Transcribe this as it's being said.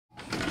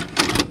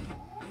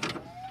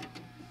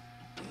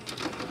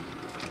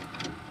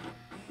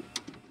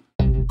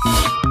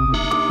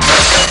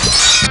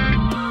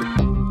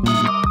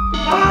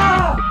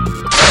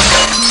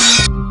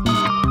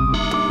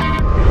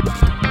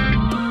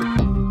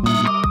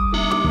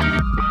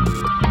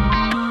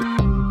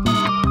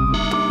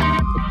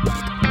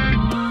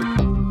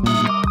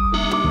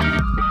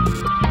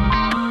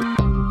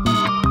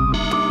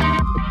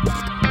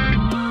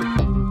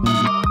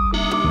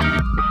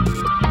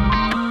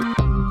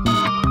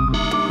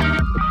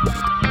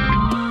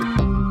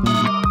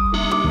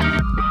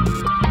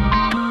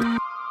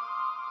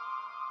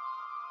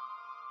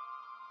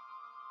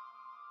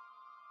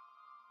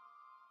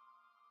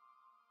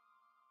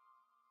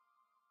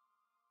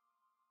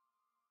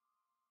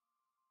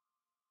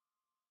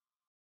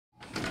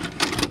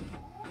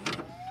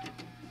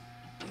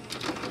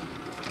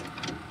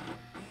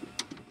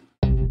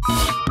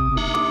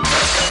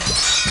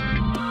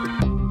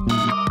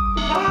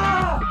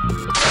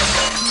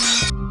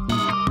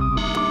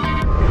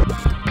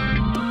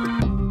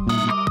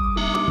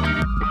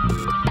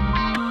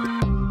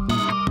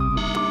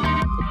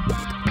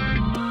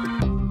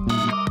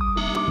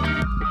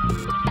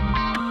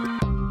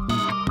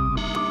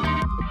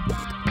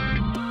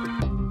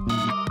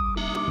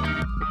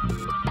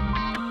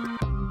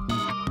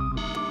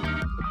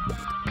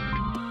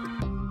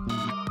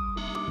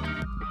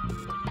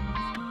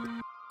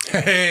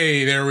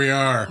Hey, there we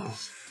are.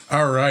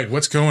 All right,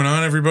 what's going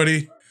on,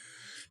 everybody?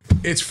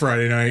 It's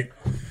Friday night.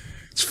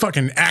 It's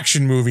fucking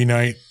action movie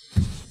night.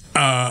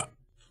 I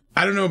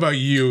don't know about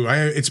you.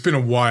 It's been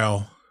a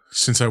while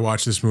since I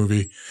watched this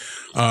movie.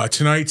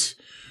 Tonight,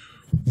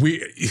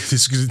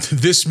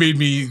 this made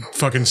me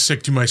fucking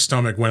sick to my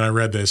stomach when I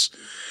read this.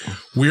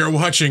 We are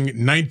watching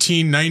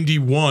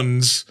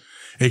 1991's,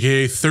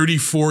 aka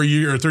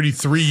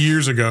 33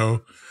 years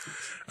ago,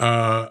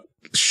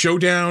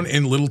 Showdown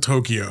in Little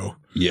Tokyo.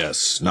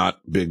 Yes, not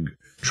Big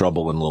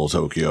Trouble in Little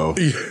Tokyo.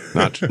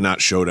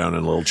 not Showdown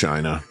in Little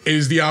China. It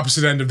is the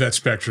opposite end of that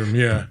spectrum,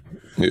 yeah.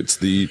 It's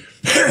the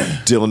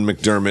Dylan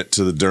McDermott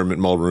to the Dermot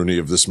Mulrooney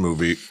of this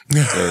movie,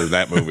 or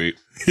that movie.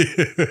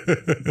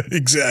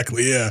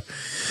 Exactly, yeah.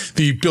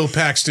 The Bill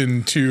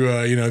Paxton to,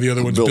 the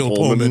other one's Bill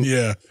Pullman,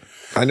 yeah.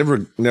 I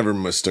never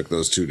mistook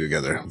those two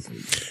together.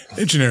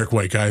 They're generic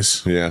white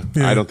guys. Yeah,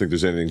 I don't think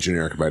there's anything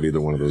generic about either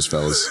one of those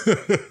fellas.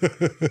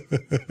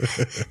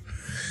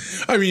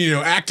 I mean,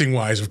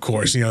 acting-wise, of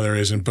course, there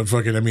isn't, but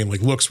fucking,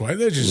 looks-wise,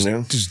 they're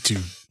just two.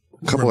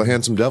 A couple of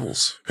handsome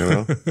devils,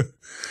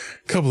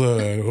 Couple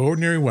of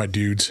ordinary white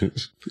dudes.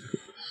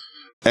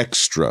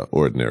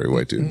 Extraordinary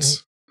white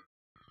dudes.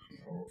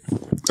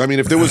 I mean,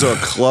 if there was a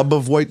club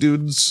of white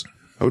dudes,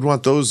 I would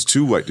want those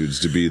two white dudes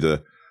to be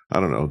the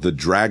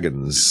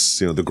dragons,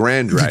 the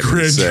grand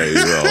dragons,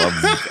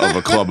 of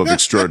a club of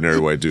extraordinary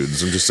white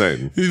dudes. I'm just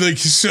saying.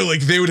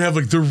 They would have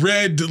the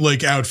red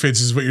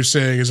outfits is what you're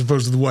saying, as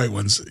opposed to the white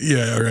ones.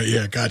 Yeah, all right,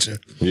 yeah, gotcha.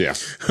 Yeah.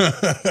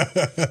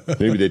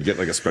 Maybe they'd get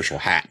a special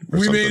hat or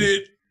something. Made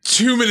it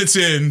 2 minutes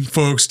in,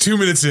 folks. 2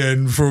 minutes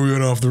in before we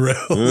went off the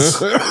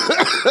rails.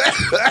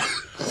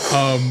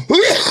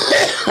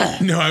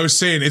 No, I was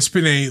saying it's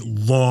been a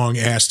long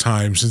ass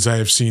time since I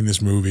have seen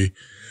this movie.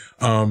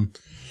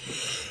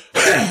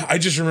 I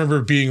just remember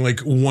it being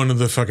one of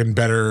the fucking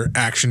better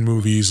action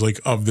movies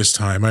of this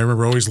time. I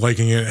remember always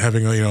liking it,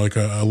 having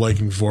a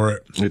liking for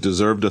it. It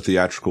deserved a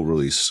theatrical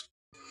release.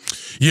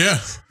 Yeah.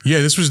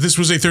 This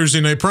was a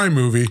Thursday Night Prime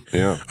movie.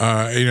 Yeah.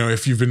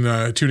 If you've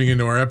been tuning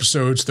into our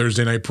episodes,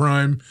 Thursday Night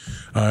Prime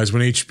is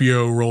when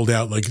HBO rolled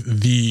out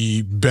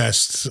the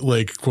best,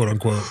 quote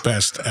unquote,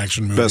 best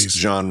action movies, best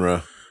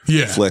genre.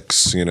 Yeah.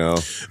 Flicks,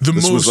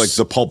 this was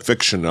the Pulp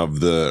Fiction of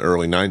the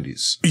early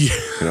 90s.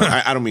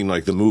 Yeah. I don't mean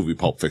the movie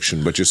Pulp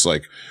Fiction, but just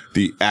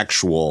the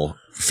actual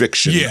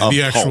fiction. Yeah, of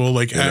the actual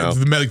Pulp,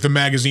 the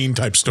magazine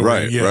type story.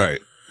 Right, yeah.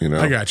 right.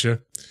 I gotcha.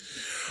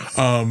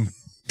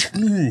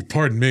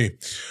 Pardon me.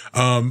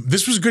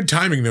 This was good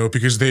timing though,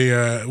 because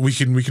we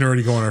can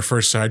already go on our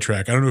first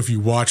sidetrack. I don't know if you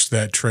watched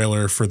that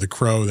trailer for The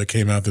Crow that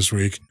came out this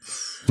week.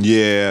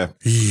 Yeah.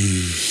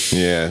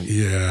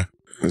 Yeah.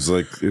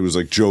 It was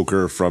like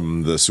Joker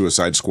from the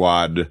Suicide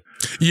Squad.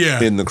 Yeah.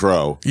 In The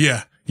Crow.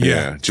 Yeah.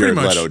 Jared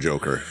Leto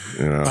Joker.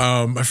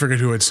 I forget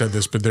who had said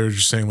this, but they were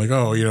just saying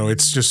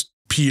it's just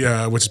Pete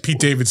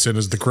Davidson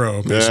as The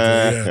Crow, basically.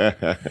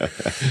 Yeah.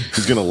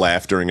 He's gonna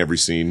laugh during every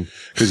scene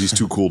because he's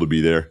too cool to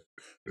be there.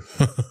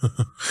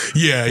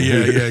 yeah,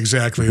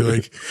 exactly.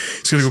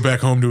 He's gonna go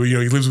back home to he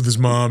lives with his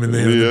mom in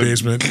the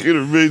basement. In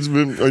a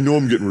basement. I know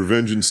I'm getting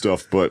revenge and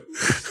stuff, but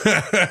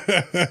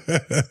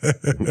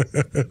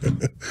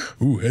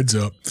ooh, heads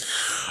up.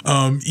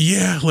 I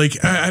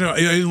don't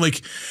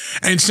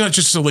and it's not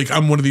just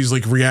I'm one of these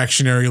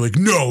reactionary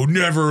no,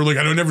 never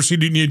I don't never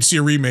need to see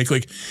a remake.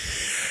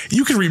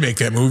 You can remake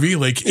that movie.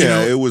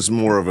 It was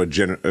more of a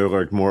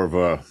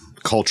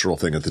cultural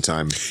thing at the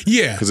time.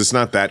 Yeah. Because it's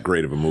not that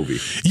great of a movie.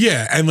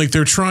 Yeah. And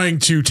they're trying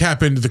to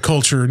tap into the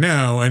culture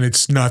now, and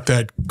it's not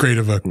that great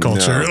of a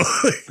culture. No.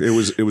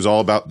 It was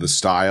all about the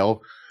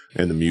style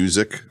and the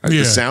music.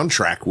 The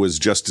soundtrack was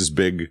just as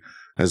big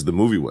as the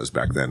movie was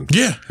back then.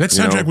 Yeah. That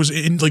soundtrack was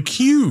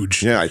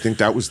huge. Yeah. I think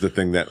that was the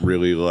thing that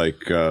really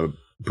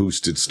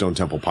boosted Stone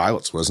Temple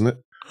Pilots, wasn't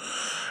it?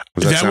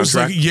 That was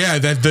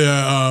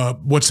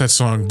what's that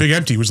song? Big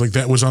Empty was on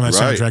that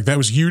soundtrack. That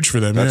was huge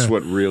for them. That's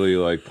what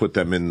really put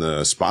them in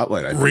the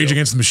spotlight. I Rage feel.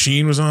 Against the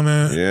Machine was on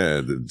that.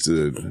 Yeah,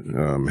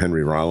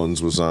 Henry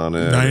Rollins was on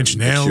it. 9 Inch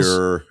Nails.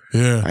 Cure.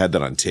 Yeah, I had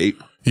that on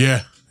tape.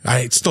 Yeah,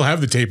 I still have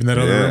the tape in that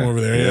other room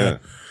over there.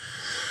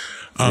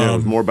 Yeah. It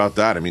was more about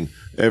that. I mean,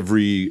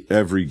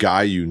 every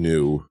guy you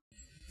knew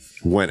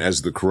went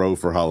as the Crow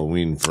for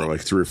Halloween for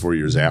 3 or 4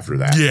 years after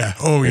that. Yeah.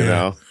 Oh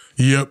yeah.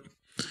 Yep.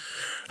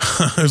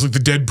 It was the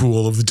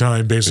Deadpool of the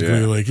time,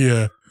 basically.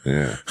 Yeah.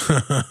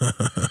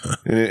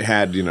 And it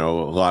had, a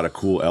lot of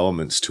cool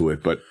elements to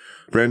it. But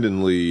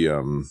Brandon Lee, I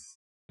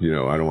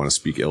don't want to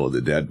speak ill of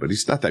the dead, but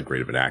he's not that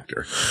great of an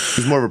actor.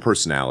 He's more of a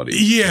personality.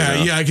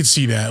 Yeah, I could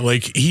see that.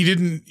 He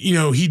didn't, he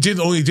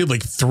only did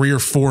 3 or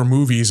 4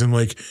 movies, and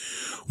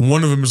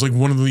one of them is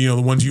one of the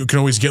the ones you can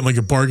always get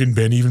a bargain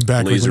bin, even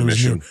back when it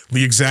was new.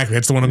 Exactly,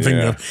 that's the one I'm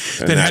thinking of.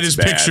 That had his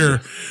picture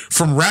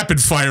from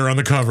Rapid Fire on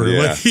the cover.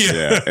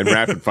 Yeah, and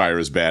Rapid Fire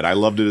is bad. I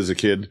loved it as a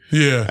kid.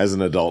 Yeah, as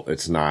an adult,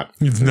 it's not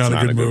a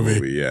good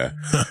movie. Yeah,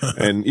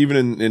 and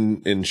even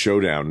in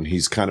Showdown,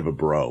 he's kind of a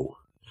bro.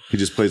 He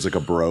just plays like a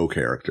bro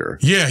character.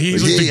 Yeah,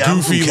 he's like the goofy,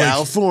 I'm from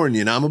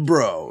California, and I'm a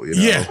bro. You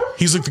know? Yeah,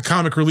 he's like the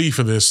comic relief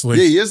of this. Like,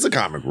 yeah, he is the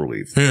comic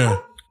relief. Yeah.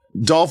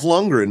 Dolph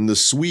Lundgren, the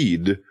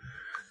Swede,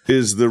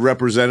 is the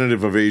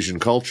representative of Asian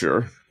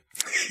culture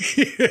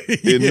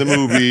in the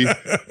movie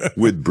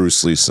with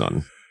Bruce Lee's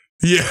son.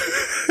 Yeah.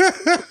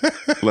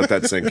 Let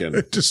that sink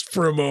in. Just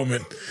for a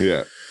moment.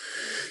 Yeah.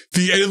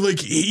 And like,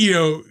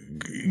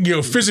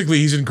 physically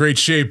he's in great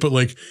shape, but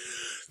like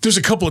there's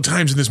a couple of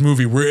times in this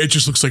movie where it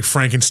just looks like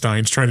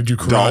Frankenstein's trying to do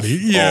karate. Dolph?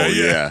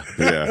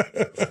 Yeah.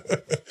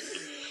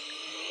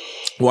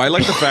 Well, I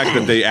like the fact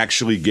that they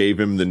actually gave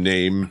him the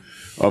name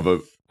of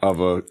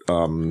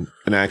an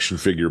action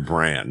figure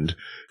brand.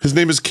 His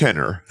name is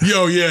Kenner.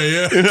 Yeah.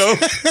 You know?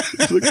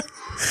 Like,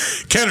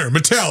 Kenner,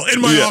 Mattel,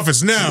 in my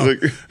office now.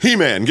 Like,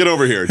 He-Man, get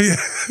over here.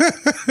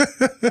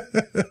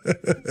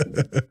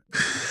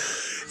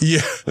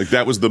 Yeah. Like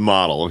that was the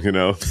model, you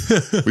know?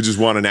 We just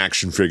want an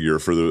action figure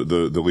for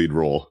the lead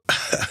role.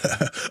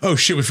 Oh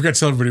shit, we forgot to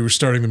tell everybody we're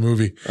starting the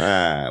movie.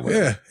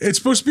 Yeah. It's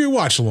supposed to be a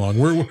watch along.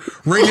 We're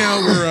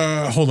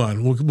hold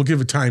on. We'll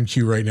give a time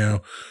cue right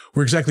now.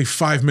 We're exactly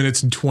 5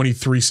 minutes and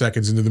 23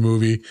 seconds into the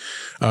movie.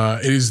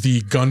 It is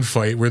the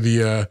gunfight where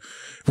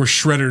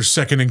Shredder's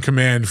second in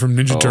command from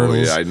Ninja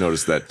Turtles. Yeah, I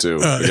noticed that too.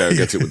 The guy who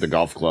gets it with the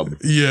golf club.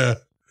 Yeah.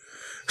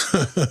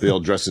 They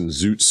all dress in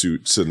zoot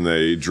suits and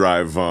they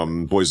drive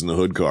Boys in the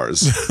Hood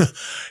cars.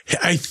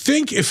 I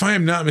think, if I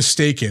am not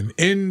mistaken,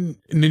 in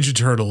Ninja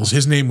Turtles,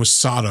 his name was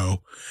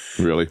Sato.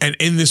 Really? And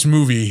in this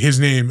movie, his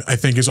name, I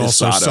think, is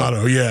also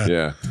Sato. Yeah.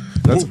 Yeah.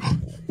 That's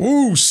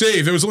Ooh,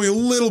 save. There was only a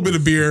little bit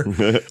of beer.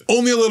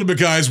 Only a little bit,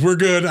 guys. We're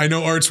good. I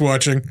know Art's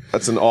watching.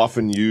 That's an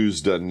often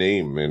used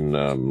name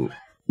in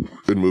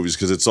movies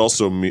because it's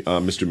also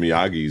Mr.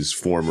 Miyagi's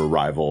former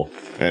rival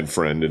and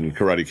friend in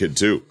Karate Kid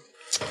 2.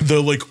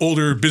 The like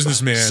older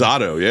businessman.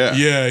 Sato, yeah.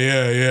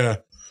 Yeah.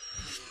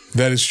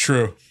 That is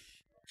true.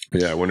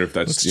 Yeah, I wonder if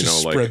that's,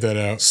 Let's like spread that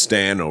out.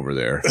 Stan over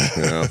there.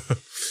 You know?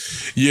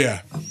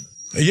 Yeah.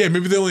 Yeah,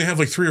 maybe they only have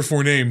like 3 or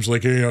 4 names.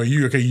 Like,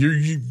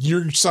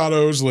 you're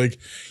Sato's, like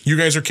you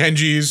guys are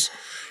Kenji's,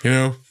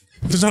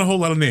 There's not a whole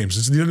lot of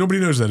names. Nobody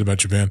knows that about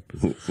Japan.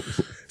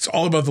 It's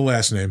all about the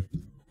last name.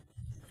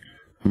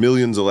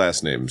 Millions of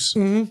last names.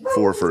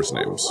 4 first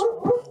names.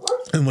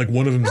 And like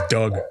one of them's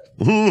Doug.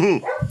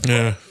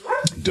 Yeah.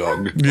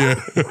 Doug. Yeah.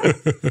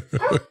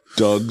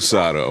 Doug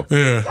Sato.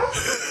 Yeah.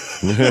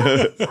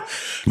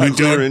 Hi,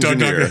 Doug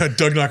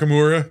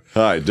Nakamura.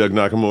 Hi, Doug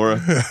Nakamura.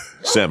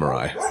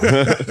 Samurai.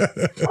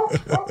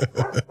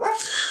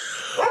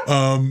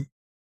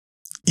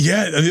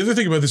 Yeah, the other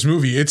thing about this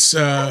movie, it's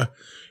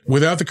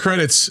without the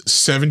credits,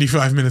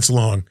 75 minutes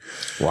long.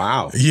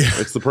 Wow. Yeah.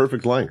 It's the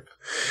perfect length.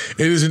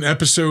 It is an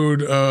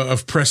episode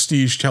of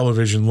prestige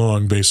television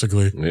long,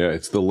 basically. Yeah,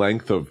 it's the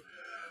length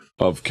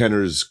of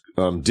Kenner's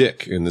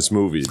dick in this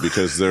movie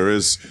because there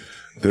is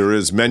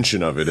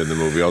mention of it in the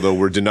movie, although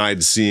we're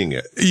denied seeing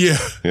it. Yeah.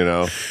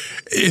 And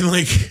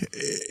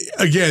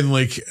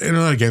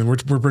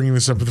we're bringing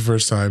this up for the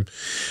first time.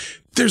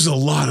 There's a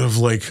lot of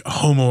like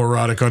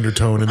homoerotic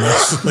undertone in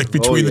this, like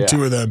between the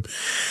two of them.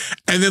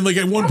 And then like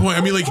at one point,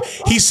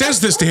 he says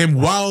this to him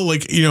while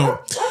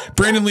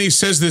Brandon Lee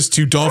says this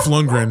to Dolph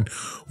Lundgren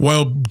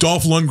while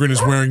Dolph Lundgren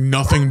is wearing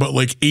nothing but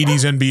like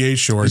 80s NBA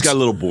shorts. He's got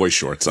little boy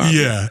shorts on.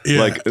 Yeah.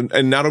 Like,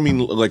 and I don't mean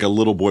like a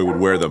little boy would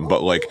wear them,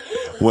 but like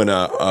when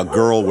a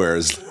girl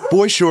wears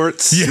boy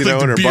shorts, like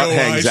and her butt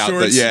hangs out.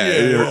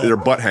 Her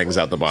butt hangs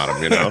out the bottom,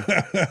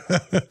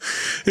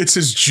 It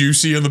says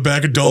juicy on the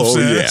back of Dolph's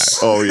ass.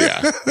 Oh, yeah.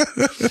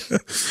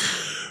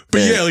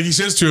 But yeah, like he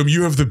says to him,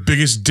 "You have the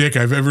biggest dick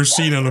I've ever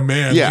seen on a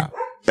man." Yeah.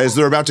 As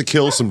they're about to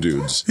kill some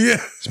dudes. Yeah.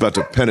 It's about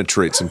to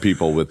penetrate some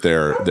people with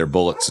their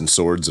bullets and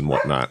swords and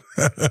whatnot.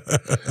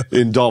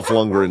 In Dolph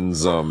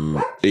Lundgren's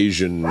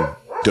Asian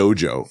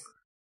dojo.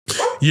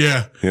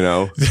 Yeah.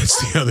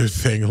 That's the other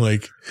thing.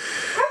 Like,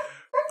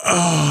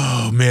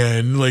 oh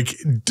man, like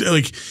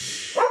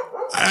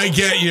I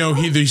get,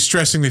 he's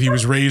stressing that he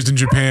was raised in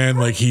Japan,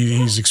 like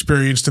he's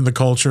experienced in the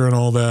culture and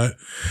all that.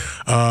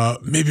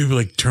 Maybe we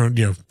like tone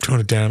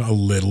it down a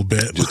little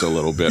bit. Just a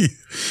little bit.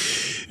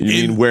 You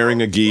mean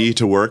wearing a gi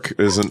to work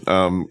isn't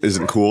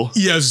cool?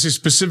 Yeah,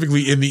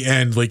 specifically in the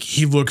end, like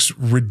he looks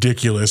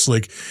ridiculous.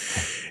 Like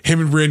him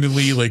and Brandon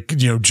Lee, like,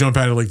 jump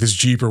out of like this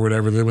Jeep or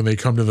whatever. Then when they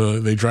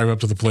they drive up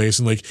to the place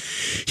and like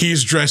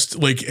he's dressed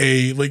like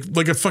a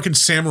fucking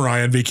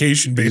samurai on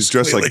vacation. Basically, he's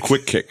dressed like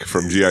Quick Kick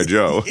from G.I.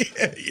 Joe.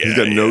 Yeah, he's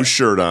got no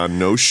shirt on,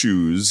 no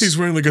shoes. He's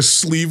wearing like a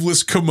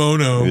sleeveless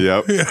kimono.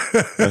 Yep,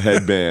 a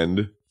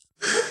headband.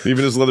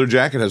 Even his leather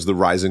jacket has the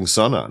rising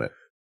sun on it.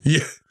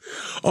 Yeah.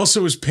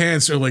 Also, his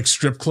pants are like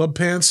strip club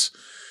pants.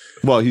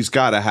 Well, he's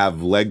got to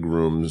have leg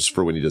rooms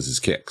for when he does his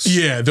kicks.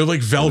 Yeah, they're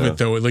like velvet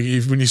though. Like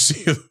when you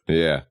see him.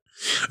 Yeah.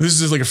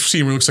 This is like a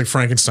scene where he looks like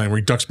Frankenstein, where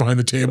he ducks behind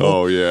the table.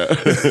 Oh yeah.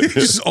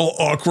 Just all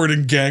awkward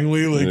and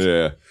gangly. Like,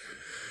 yeah.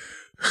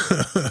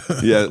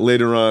 Yeah,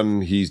 later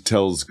on, he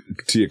tells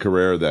Tia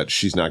Carrere that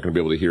she's not going to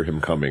be able to hear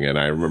him coming, and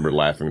I remember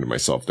laughing to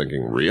myself,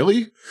 thinking,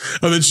 "Really?"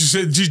 Oh, then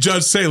she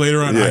just say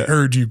later on, "I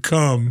heard you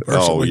come." Or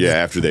oh like yeah,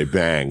 that. after they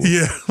bang.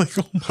 Yeah, like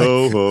oh my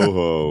ho God. ho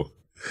ho.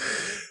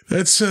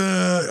 That's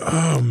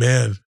oh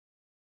man.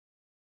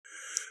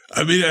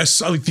 I mean,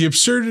 like the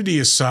absurdity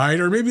aside,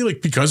 or maybe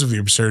like because of the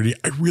absurdity,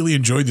 I really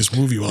enjoyed this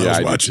movie while I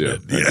was watching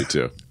it. I did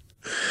too.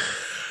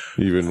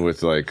 Even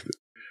with like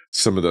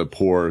some of the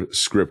poor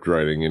script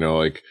writing,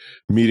 like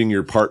meeting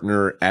your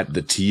partner at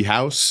the tea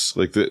house.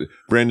 Like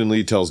Brandon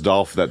Lee tells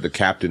Dolph that the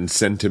captain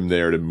sent him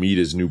there to meet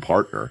his new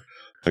partner.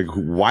 Like,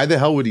 why the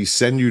hell would he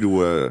send you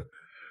to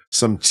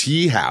some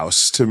tea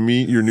house to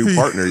meet your new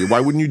partner? Why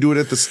wouldn't you do it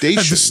at the station?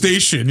 At the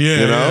station,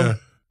 yeah. Yeah.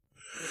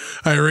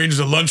 I arranged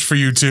a lunch for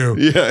you two.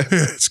 Yeah.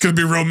 It's going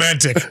to be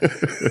romantic.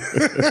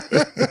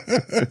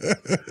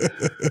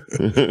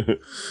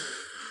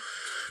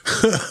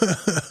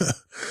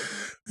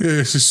 Yeah,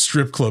 it's just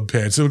strip club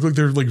pants. They look like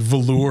they're like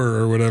velour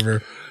or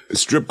whatever. A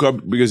strip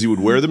club because he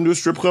would wear them to a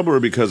strip club, or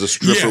because a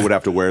stripper would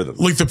have to wear them?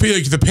 Like the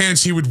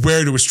pants he would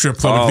wear to a strip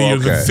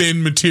club. The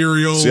thin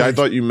material. See, I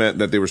thought you meant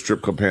that they were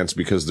strip club pants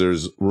because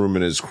there's room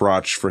in his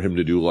crotch for him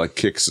to do like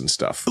kicks and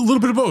stuff. A little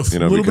bit of both.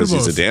 Because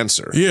he's a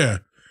dancer. Yeah.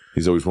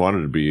 He's always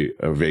wanted to be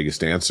a Vegas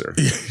dancer.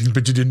 Yeah,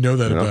 but you didn't know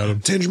that about him.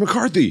 It's Andrew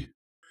McCarthy.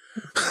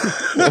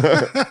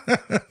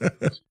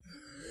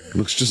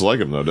 Looks just like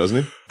him, though,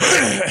 doesn't he?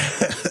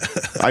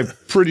 I'm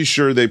pretty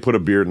sure they put a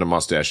beard and a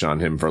mustache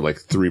on him for like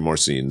 3 more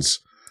scenes.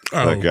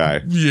 Oh, that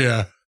guy.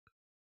 Yeah.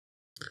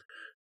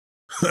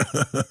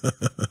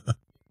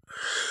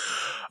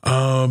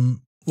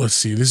 Let's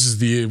see. This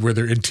is where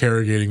they're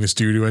interrogating this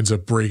dude who ends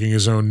up breaking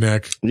his own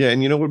neck. Yeah,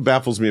 and you know what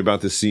baffles me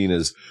about this scene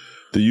is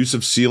the use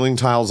of ceiling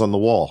tiles on the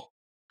wall.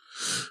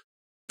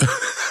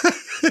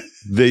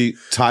 They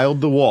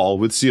tiled the wall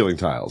with ceiling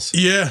tiles.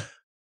 Yeah.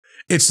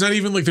 It's not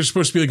even like they're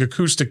supposed to be like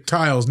acoustic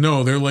tiles.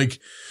 No, they're like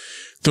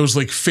those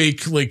like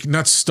fake, like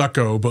not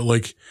stucco, but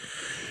like,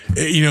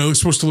 it's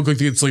supposed to look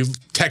like it's like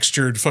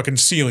textured fucking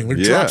ceiling, like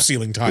drop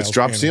ceiling tiles. It's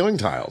drop ceiling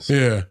tiles.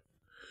 Yeah.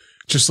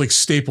 Just like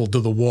stapled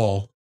to the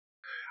wall.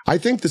 I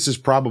think this is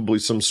probably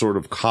some sort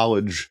of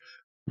college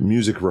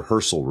music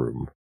rehearsal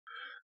room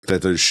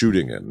that they're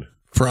shooting in.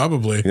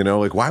 Probably.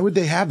 Like, why would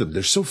they have them?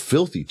 They're so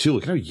filthy, too.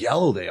 Look how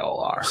yellow they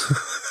all are.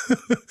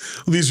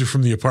 These are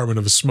from the apartment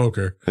of a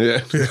smoker.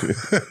 Yeah. Don't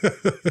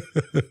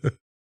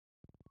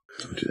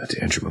do that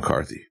to Andrew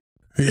McCarthy.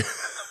 Yeah.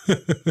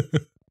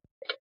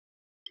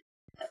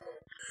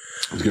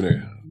 He's going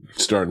to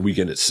start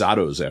Weekend at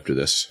Sato's after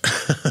this.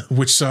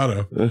 Which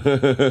Sato?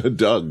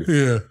 Doug.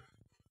 Yeah.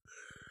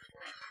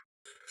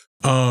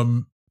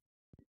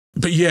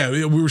 But yeah,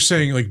 we were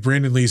saying like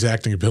Brandon Lee's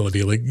acting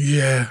ability, like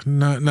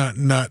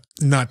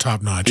not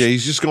top notch. Yeah,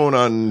 he's just going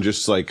on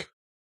just like,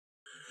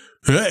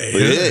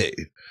 hey,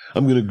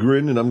 I'm gonna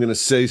grin and I'm gonna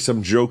say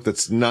some joke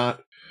that's not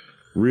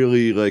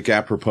really like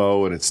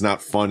apropos and it's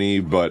not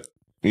funny, but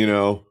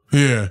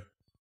yeah,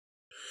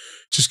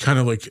 just kind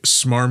of like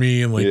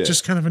smarmy and like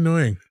just kind of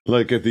annoying.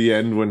 Like at the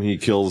end when he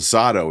kills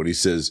Sato and he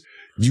says,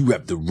 "You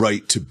have the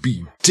right to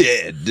be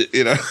dead,"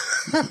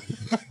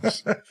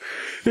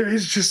 There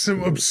is just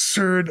some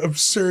absurd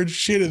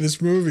shit in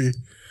this movie.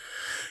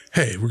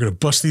 Hey, we're going to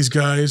bust these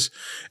guys,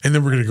 and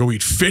then we're going to go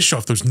eat fish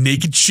off those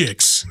naked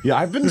chicks. Yeah,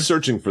 I've been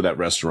searching for that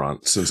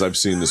restaurant since I've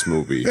seen this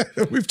movie.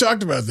 We've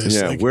talked about this.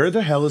 Yeah, where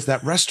the hell is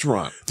that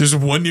restaurant? There's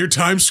one near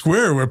Times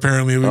Square where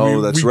apparently we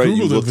that's right. Googled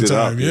You looked at the it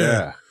time. Up.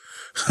 Yeah.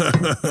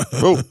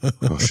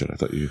 Oh shit! I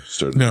thought you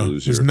started to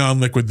lose it's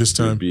non-liquid this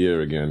time. Beer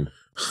again.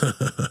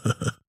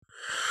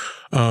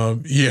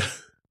 Yeah.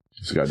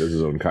 This guy does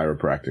his own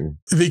chiropractic.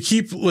 They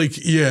keep like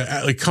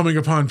coming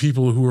upon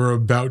people who are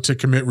about to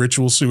commit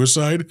ritual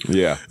suicide.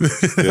 Yeah.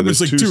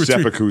 There's like 2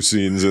 seppuku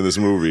scenes in this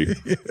movie.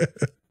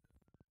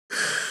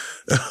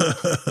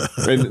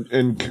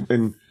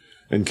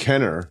 and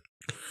Kenner,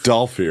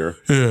 Dolph here,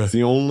 is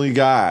the only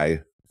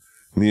guy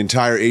in the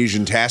entire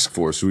Asian task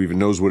force who even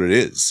knows what it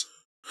is.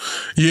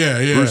 Yeah,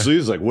 yeah. Bruce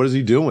Lee's like, what is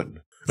he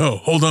doing? Oh,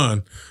 hold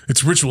on.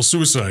 It's ritual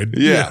suicide.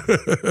 Yeah.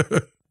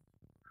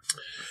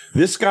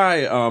 This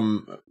guy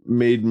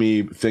made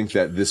me think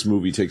that this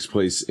movie takes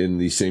place in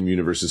the same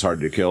universe as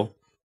Hard to Kill.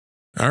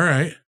 All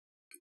right.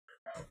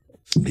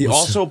 He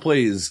also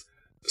plays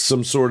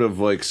some sort of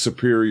like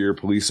superior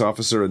police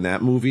officer in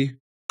that movie.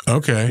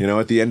 Okay.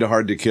 At the end of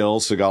Hard to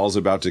Kill, Seagal's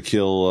about to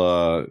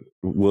kill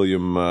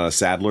William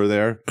Sadler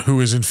there.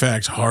 Who is in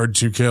fact hard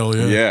to kill.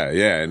 Yeah.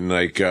 Yeah. And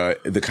like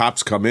the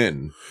cops come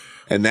in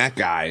and that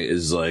guy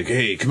is like,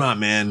 hey, come on,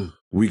 man.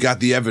 We got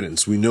the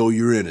evidence. We know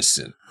you're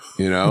innocent.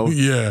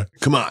 Yeah.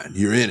 Come on,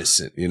 you're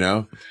innocent,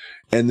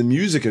 And the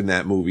music in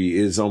that movie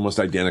is almost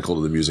identical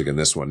to the music in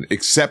this one,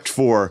 except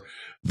for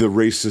the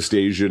racist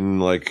Asian,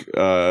 like,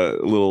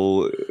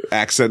 little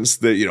accents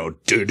that,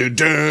 dun, dun,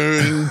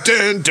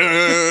 dun,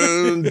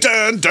 dun,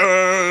 dun,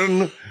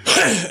 dun.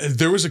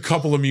 There was a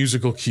couple of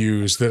musical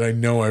cues that I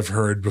know I've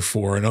heard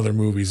before in other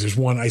movies. There's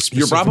one I specifically...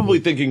 You're probably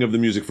thinking of the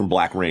music from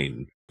Black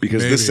Rain.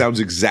 because this sounds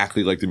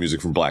exactly like the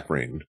music from Black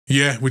Rain.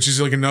 Yeah, which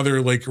is like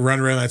another like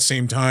around that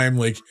same time,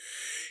 like,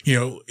 you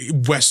know,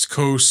 West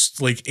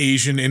Coast, like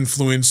Asian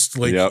influenced,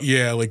 like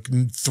like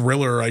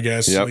thriller, I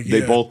guess. Yep. Like,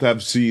 they both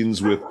have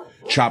scenes with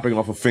chopping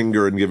off a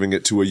finger and giving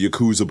it to a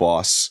Yakuza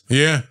boss.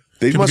 Yeah.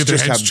 They must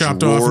just have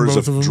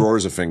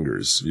drawers of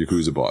fingers,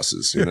 Yakuza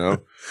bosses, you know?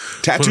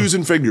 Tattoos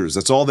and fingers.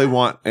 That's all they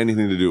want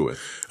anything to do with.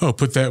 Oh,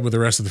 put that with the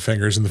rest of the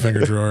fingers in the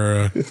finger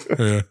drawer.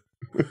 Yeah.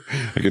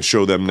 I can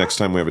show them next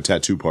time we have a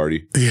tattoo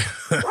party. Yeah.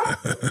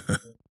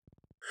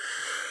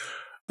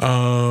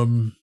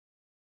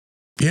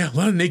 Yeah, a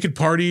lot of naked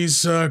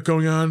parties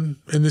going on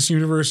in this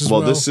universe as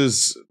well. Well, this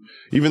is,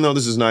 even though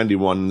this is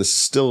 91, this is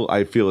still,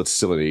 I feel it's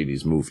still an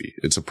 80s movie.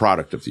 It's a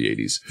product of the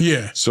 80s.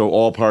 Yeah. So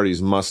all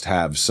parties must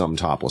have some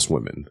topless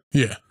women.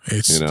 Yeah.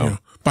 It's, you know,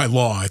 by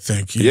law, I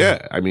think.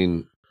 Yeah. I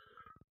mean,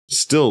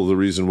 still the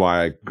reason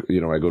why I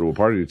go to a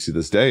party to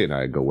this day and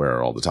I go, where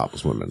are all the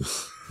topless women?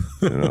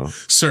 You know?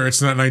 Sir,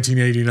 it's not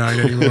 1989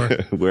 anymore.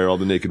 Where are all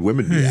the naked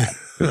women be at?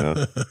 You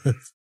know?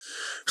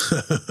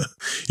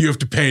 You have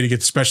to pay to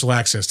get special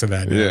access to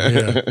that.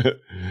 Yeah.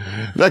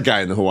 That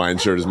guy in the Hawaiian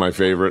shirt is my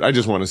favorite. I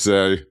just want to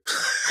say.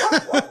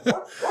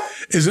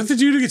 Is that the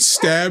dude who gets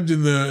stabbed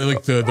in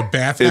the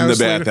bathhouse? In the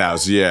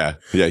bathhouse, yeah.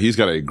 Yeah, he's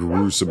got a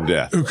gruesome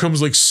death. Who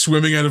comes like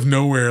swimming out of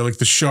nowhere, like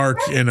the shark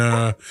in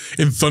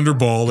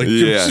Thunderball, like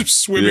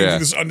swimming through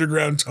this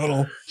underground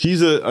tunnel.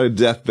 He's a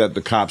death that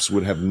the cops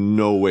would have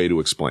no way to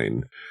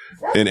explain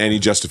in any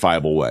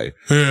justifiable way.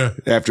 Yeah.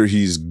 After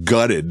he's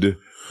gutted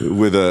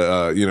with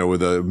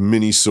a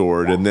mini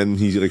sword, and then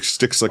he like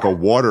sticks like a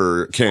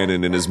water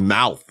cannon in his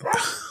mouth.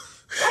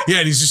 Yeah,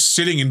 and he's just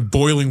sitting in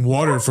boiling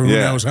water for who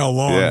knows how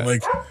long. Yeah.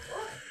 Like,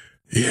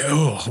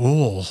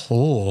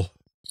 oh.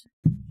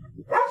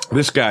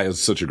 This guy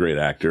is such a great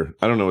actor.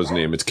 I don't know his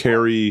name. It's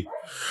Carrie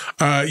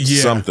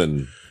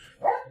something.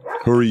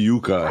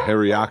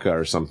 Hariaka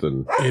or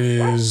something. It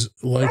is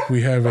like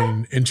we have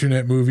an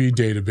internet movie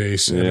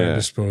database at our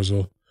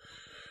disposal.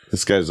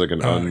 This guy's like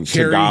an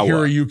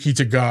Hiroyuki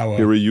Tagawa.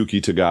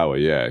 Hiroyuki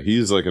Tagawa, yeah.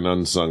 He's like an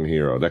unsung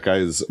hero. That guy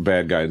is a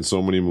bad guy in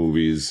so many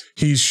movies.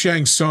 He's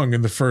Shang Tsung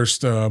in the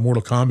first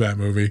Mortal Kombat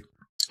movie.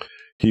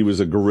 He was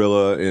a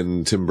gorilla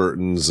in Tim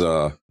Burton's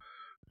Planet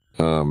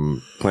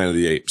of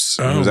the Apes.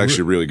 He was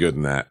actually really good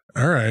in that.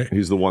 All right.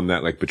 He's the one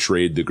that like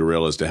betrayed the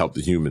gorillas to help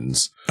the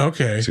humans.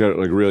 Okay. He's got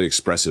like really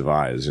expressive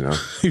eyes, you know.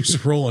 He was a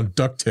role on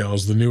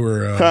DuckTales, the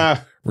newer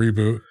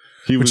reboot.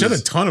 Which had a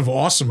ton of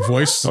awesome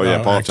voice. Paul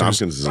actors.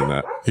 Tompkins is in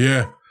that.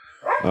 Yeah.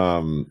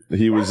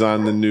 He was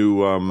on the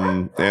new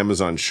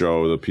Amazon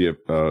show, the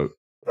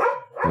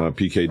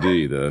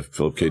PKD, the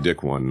Philip K.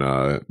 Dick one,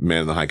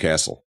 Man in the High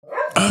Castle.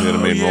 He had a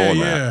main role in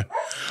that.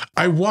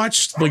 I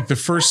watched like the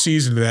first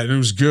season of that, and it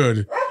was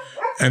good.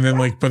 And then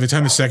like by the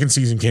time the second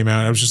season came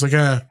out, I was just like,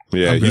 yeah,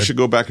 you should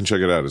go back and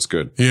check it out. It's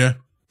good. Yeah.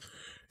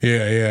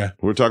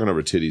 We're talking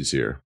over titties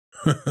here.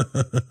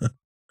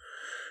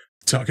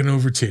 Talking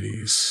over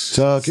titties.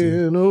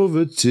 Talking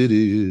over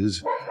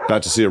titties.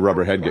 About to see a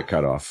rubber head get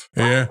cut off.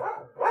 Yeah.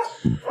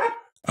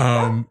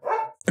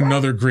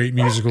 Another great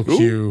musical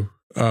cue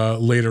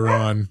later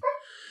on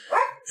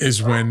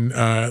is when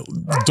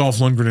Dolph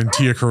Lundgren and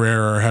Tia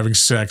Carrere are having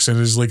sex, and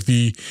is like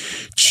the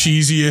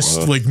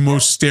cheesiest, like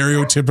most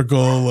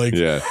stereotypical, like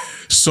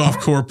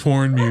softcore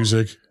porn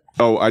music.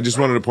 Oh, I just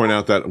wanted to point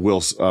out that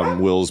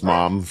Will's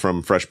mom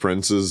from Fresh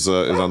Prince is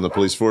on the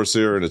police force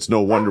here, and it's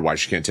no wonder why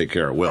she can't take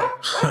care of Will.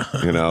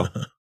 You know,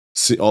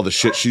 see all the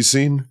shit she's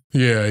seen.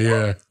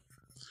 Yeah.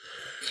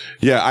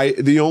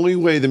 The only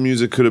way the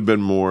music could have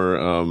been more,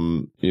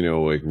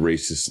 like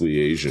racistly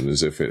Asian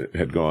is if it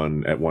had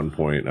gone at one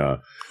point. Yeah,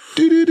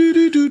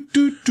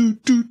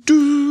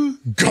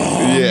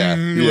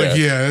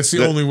 that's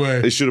the only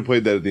way. They should have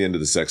played that at the end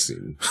of the sex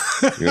scene.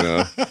 You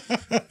know,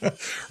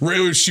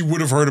 really, she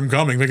would have heard him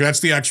coming. Like that's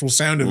the actual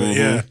sound of it.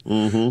 Yeah,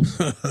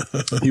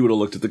 he would have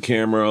looked at the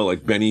camera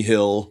like Benny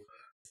Hill.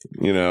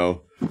 You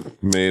know,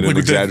 made an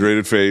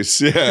exaggerated face.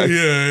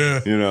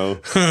 Yeah. You know.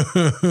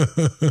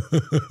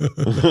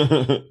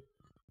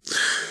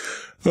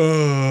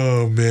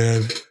 Oh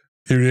man,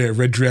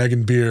 Red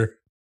Dragon beer.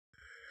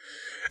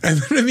 And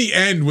then in the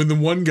end, when the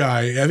one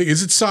guy, I think,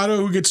 is it Sato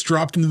who gets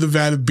dropped into the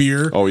vat of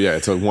beer? Oh, yeah.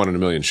 It's a 1 in a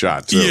million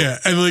shot, too. Yeah.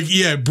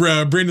 And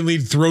Brandon Lee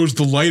throws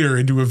the lighter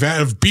into a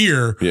vat of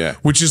beer,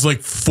 which is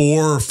like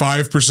 4 or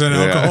 5%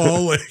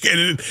 alcohol.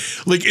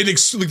 Like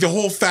the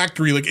whole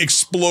factory like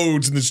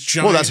explodes in this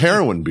giant. Well, that's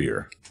heroin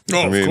beer.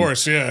 Oh, of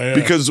course. Yeah.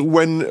 Because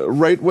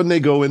right when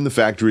they go in the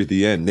factory at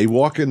the end, they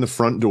walk in the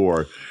front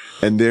door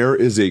and there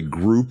is a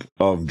group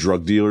of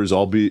drug dealers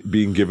all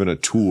being given a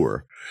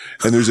tour.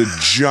 And there's a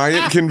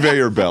giant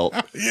conveyor belt.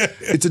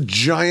 It's a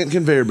giant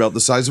conveyor belt the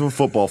size of a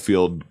football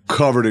field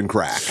covered in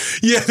crack.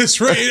 Yeah,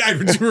 that's right. I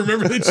do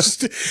remember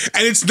that.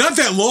 And it's not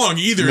that long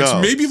either. No. It's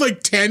maybe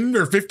like 10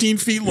 or 15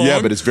 feet long.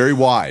 Yeah, but it's very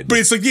wide. But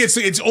it's like,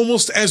 it's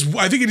almost I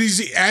think it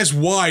is as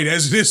wide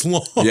as it is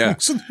long. Yeah.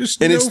 So it's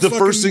the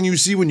first thing you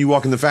see when you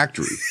walk in the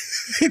factory.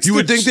 You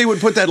would think they would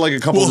put that like a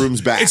couple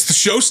rooms back. It's the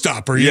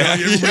showstopper.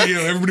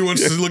 Everybody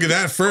wants to look at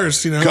that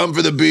first. Come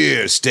for the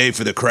beer, stay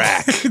for the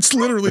crack. It's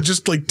literally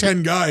just like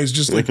 10 guys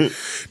just like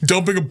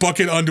dumping a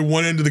bucket onto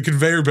one end of the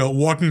conveyor belt,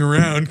 walking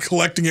around,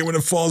 collecting it when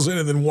it falls in,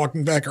 and then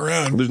walking back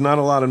around. There's not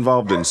a lot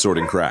involved in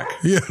sorting crack.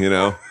 Yeah.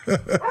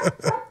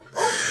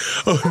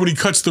 Oh, when he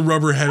cuts the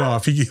rubber head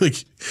off,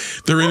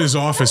 they're in his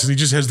office and he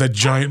just has that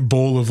giant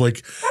bowl of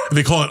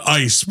they call it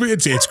ice, but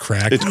it's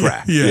crack. It's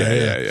crack.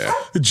 Yeah.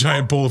 A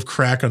giant bowl of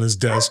crack on his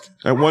desk.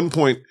 At one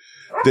point,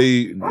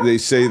 they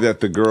say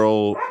that the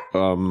girl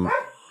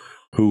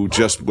who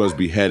just was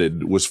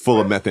beheaded was full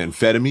of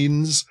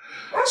methamphetamines.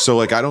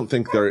 So I don't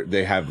think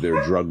they have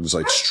their drugs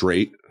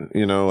straight.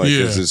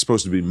 Is it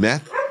supposed to be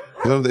meth?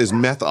 Is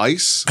meth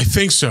ice? I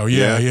think so.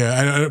 Yeah.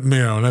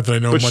 Not that I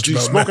know much about.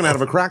 She's smoking out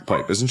of a crack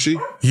pipe, isn't she?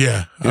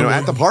 Yeah.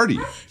 At the party,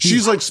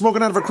 she's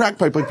smoking out of a crack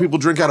pipe like people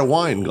drink out of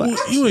wine glasses.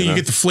 You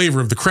get the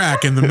flavor of the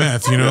crack and the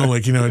meth. It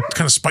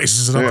kind of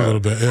spices it up a little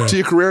bit. Yeah.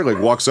 Tia Carrere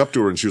walks up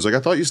to her and she was like, "I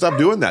thought you stopped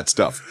doing that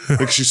stuff."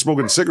 She's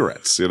smoking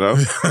cigarettes.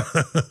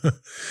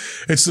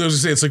 It's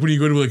like when you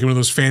go to one of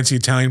those fancy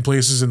Italian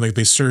places and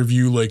they serve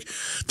you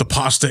the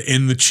pasta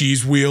in the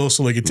cheese wheel,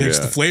 so it takes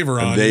the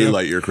flavor on. And they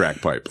light your crack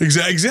pipe.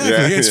 Exactly.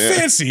 Yeah, it's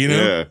fancy,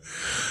 Yeah.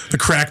 The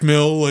crack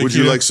mill. Would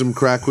you like some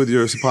crack with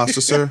your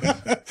pasta, sir?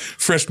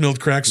 Fresh milled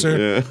crack,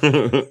 sir.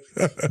 Yeah.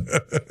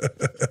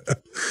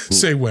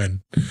 Say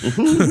when.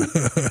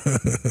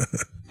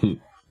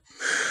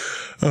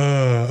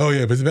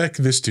 But back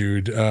to this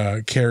dude,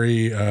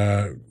 Carrie,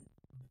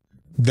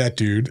 that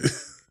dude.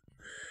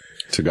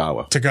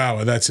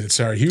 Tagawa, that's it.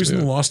 Sorry. He was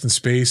in Lost in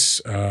Space.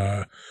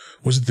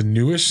 Was it the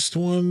newest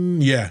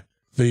one? Yeah.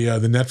 The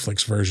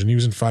Netflix version. He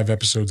was in 5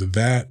 episodes of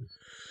that.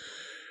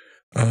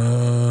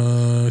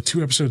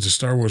 2 episodes of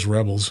Star Wars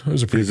Rebels. That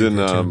was a pretty good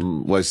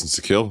cartoon. License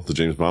to Kill, the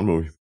James Bond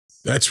movie.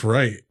 That's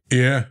right.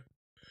 Yeah.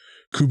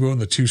 Kubo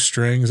and the Two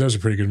Strings. That was a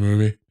pretty good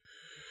movie.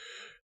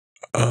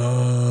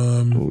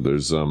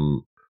 There's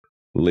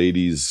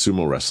ladies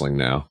sumo wrestling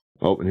now.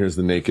 Oh, and here's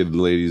the naked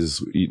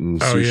ladies eating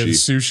sushi. Oh yeah, the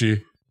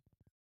sushi.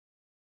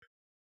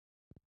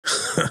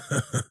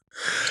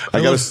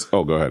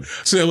 Go ahead.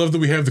 So I love that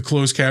we have the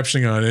closed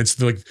captioning on it. It's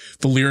the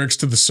lyrics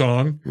to the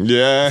song.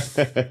 Yeah.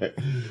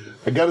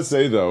 I gotta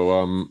say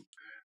though,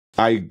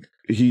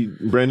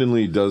 Brandon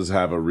Lee does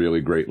have a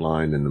really great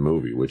line in the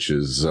movie, which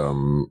is,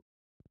 and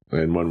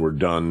when we're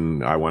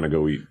done, I want to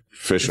go eat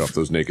fish off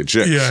those naked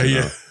chicks.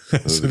 Yeah.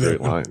 That's a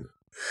great line.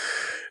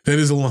 That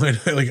is a line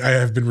I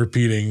have been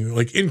repeating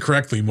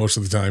incorrectly most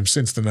of the time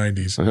since the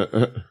 90s.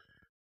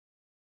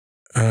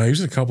 He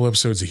was in a couple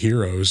episodes of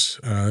Heroes.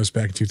 That was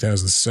back in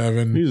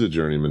 2007. He's a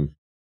journeyman.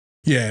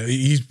 Yeah,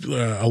 he's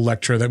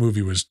Elektra. That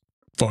movie was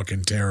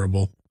fucking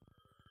terrible.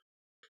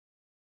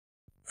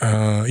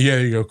 There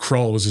you go.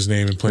 Krull was his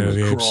name in Planet of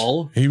the Apes.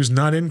 Krull? He was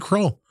not in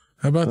Krull.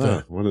 How about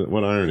that?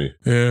 What irony.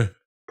 Yeah.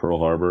 Pearl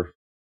Harbor.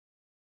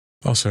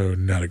 Also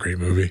not a great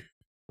movie.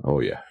 Oh,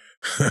 yeah.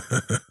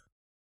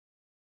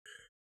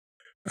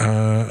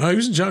 He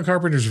was in John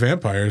Carpenter's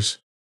Vampires.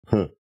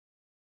 Huh.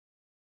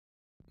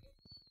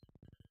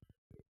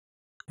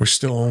 We're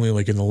still only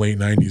in the late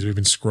 90s. We've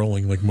been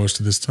scrolling most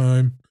of this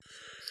time.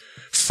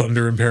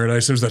 Thunder in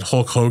Paradise. There was that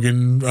Hulk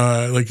Hogan,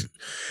 I think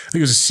it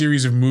was a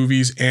series of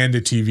movies and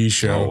a TV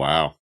show. Oh,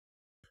 wow.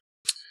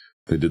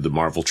 They did the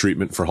Marvel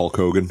treatment for Hulk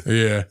Hogan.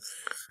 Yeah.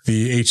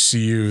 The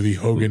HCU, the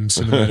Hogan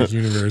Cinematic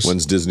Universe.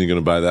 When's Disney going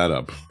to buy that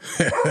up?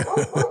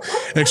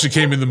 Actually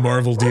came in the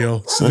Marvel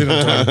deal, so they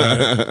don't talk about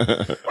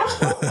it.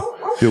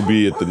 He'll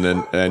be at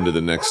the end of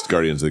the next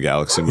Guardians of the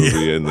Galaxy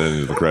movie and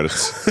then the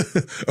credits.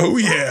 Oh,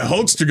 yeah.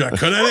 Hulkster got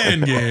cut out of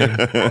Endgame.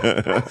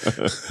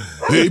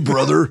 Hey,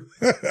 brother.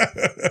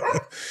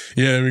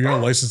 Yeah, there we go.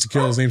 License to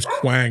Kill. His name's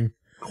Quang.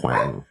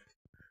 Quang.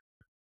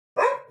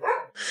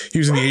 He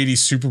was in the 80s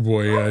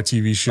Superboy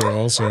TV show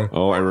also.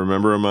 Oh, I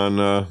remember him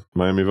on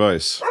Miami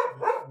Vice.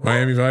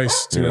 Miami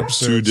Vice. 2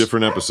 episodes. 2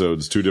 different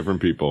episodes. 2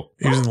 different people.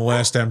 He was in The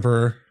Last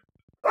Emperor.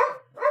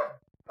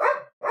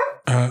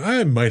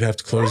 I might have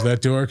to close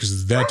that door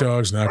because that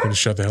dog's not going to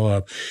shut the hell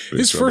up.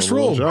 His first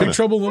role, Big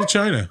Trouble in Little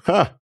China.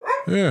 Huh.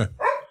 Yeah.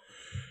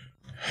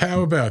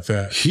 How about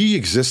that? He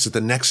exists at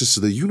the nexus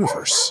of the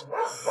universe.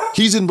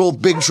 He's in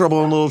both Big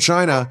Trouble in Little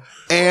China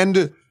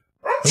and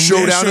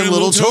Showdown in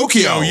Little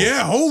Tokyo.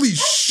 Yeah, holy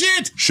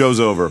shit. Show's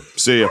over.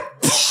 See ya.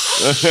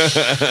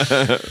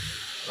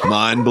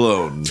 Mind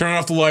blown. Turn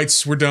off the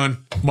lights. We're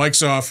done.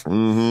 Mic's off.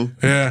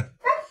 Mm-hmm. Yeah.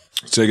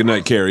 Say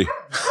goodnight, Carrie.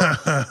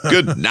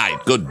 Good night.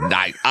 Good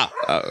night.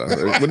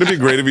 Wouldn't it be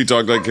great if he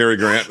talked like Cary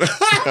Grant?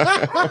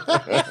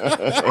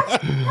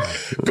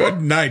 Good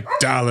night,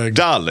 darling.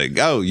 Darling,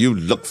 oh, you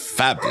look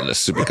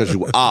fabulous because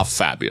you are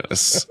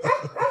fabulous.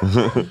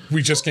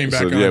 We just came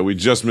back on. Yeah, we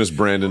just missed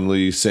Brandon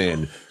Lee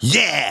saying,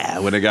 yeah,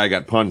 when a guy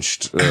got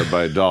punched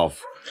by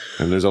Dolph.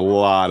 And there's a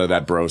lot of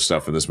that bro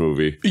stuff in this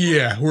movie.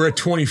 Yeah, we're at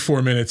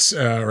 24 minutes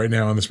right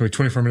now on this movie.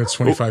 24 minutes,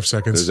 25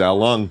 seconds. There's Al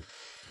Lung.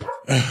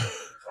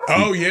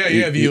 Oh,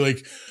 yeah.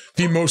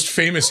 The most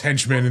famous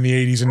henchman in the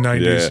 80s and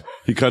 90s. Yeah,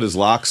 he cut his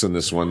locks in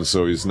this one,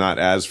 so he's not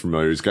as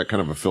familiar. He's got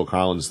kind of a Phil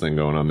Collins thing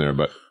going on there,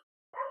 but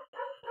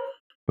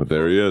But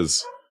there he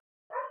is.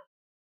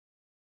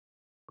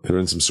 They're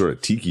in some sort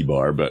of tiki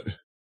bar, but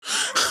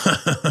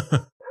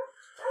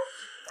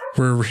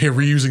we're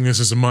reusing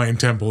this as a Mayan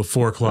temple at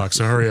 4 o'clock,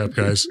 so hurry up,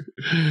 guys.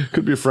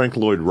 Could be a Frank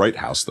Lloyd Wright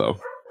house, though.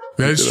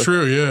 That's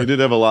true, yeah. He did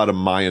have a lot of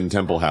Mayan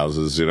temple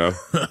houses, you know?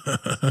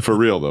 For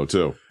real, though,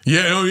 too.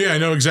 Yeah, oh yeah, I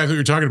know exactly what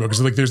you're talking about,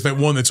 because like there's that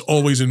one that's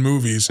always in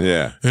movies.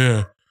 Yeah.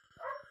 Yeah.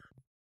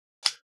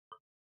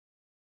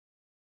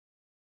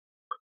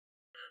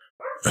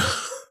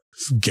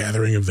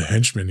 Gathering of the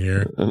henchmen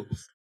here.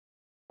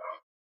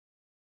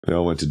 They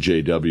all went to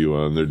JW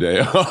on their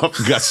day off.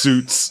 Got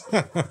suits.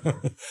 I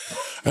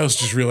also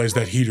just realized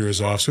that heater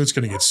is off, so it's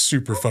going to get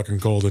super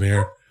fucking cold in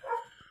here.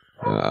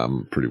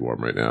 I'm pretty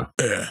warm right now.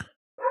 Yeah.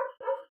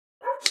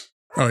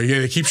 Oh, yeah,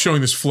 they keep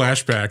showing this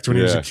flashback to when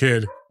he was a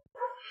kid.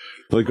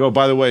 Like, oh,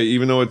 by the way,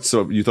 even though it's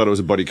you thought it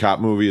was a buddy cop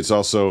movie, it's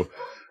also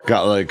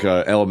got like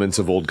elements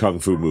of old kung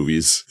fu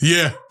movies.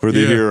 Yeah. Where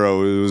the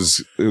hero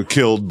was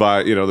killed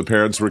by, the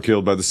parents were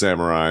killed by the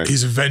samurai.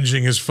 He's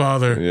avenging his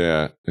father.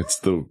 Yeah. It's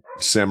the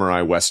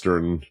samurai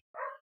western.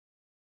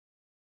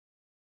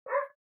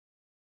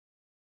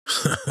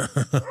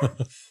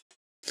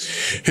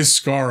 His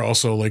scar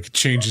also like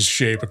changes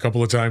shape a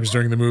couple of times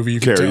during the movie. You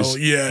can tell.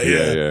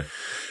 Yeah.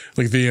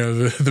 Like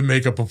the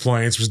makeup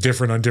appliance was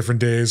different on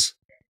different days.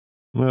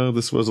 Well,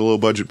 this was a low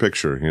budget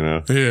picture,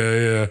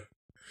 Yeah.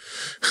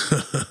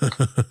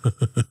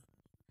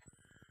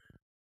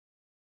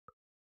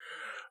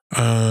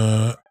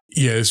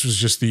 Yeah, this was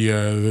just we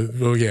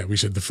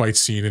said the fight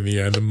scene in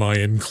the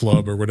Mayan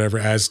club or whatever,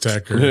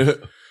 Aztec or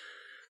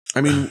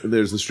I mean,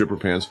 there's the stripper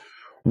pants.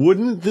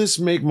 Wouldn't this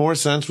make more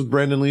sense with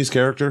Brandon Lee's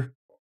character?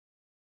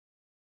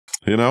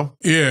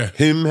 Yeah.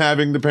 Him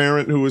having the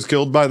parent who was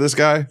killed by this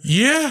guy?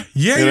 Yeah,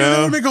 that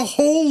would make a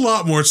whole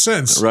lot more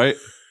sense. Right?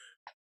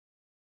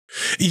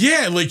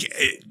 Yeah, like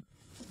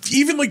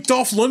even like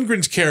Dolph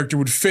Lundgren's character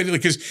would fit,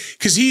 like,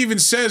 because he even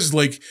says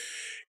like,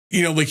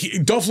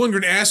 Dolph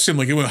Lundgren asked him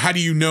like, well, how do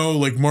you know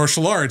like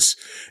martial arts?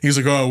 He's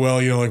like, oh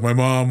well, like my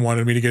mom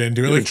wanted me to get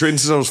into it. Like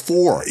trained since I was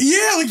 4.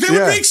 Yeah, like that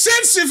would make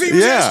sense if he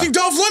was asking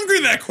Dolph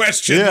Lundgren that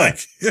question. Yeah. Like,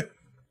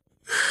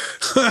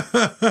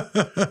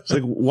 it's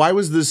like, why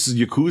was this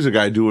Yakuza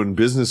guy doing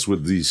business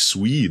with these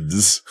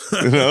Swedes?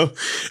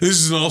 This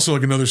is also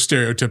like another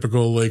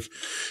stereotypical like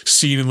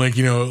scene in like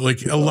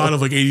like a lot of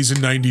like 80s and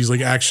 90s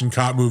like action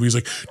cop movies.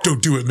 Like,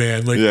 don't do it,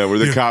 man. Like, where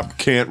the cop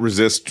can't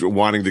resist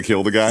wanting to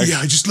kill the guy.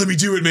 Yeah, just let me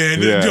do it,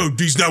 man. Yeah. No,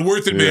 he's not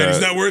worth it, man. Yeah.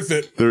 He's not worth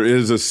it. There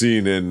is a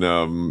scene in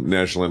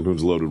National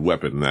Lampoon's Loaded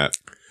Weapon that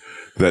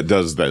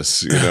does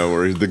this,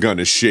 where the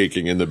gun is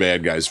shaking in the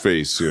bad guy's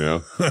face,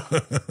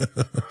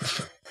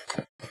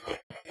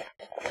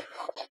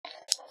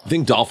 I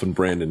think Dolph and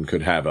Brandon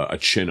could have a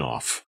chin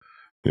off,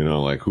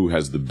 like who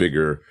has the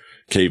bigger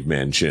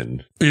caveman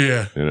chin.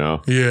 Yeah.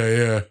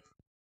 Yeah.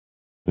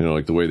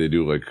 Like the way they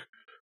do like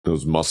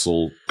those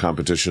muscle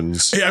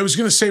competitions. Yeah, I was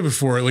gonna say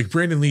before, like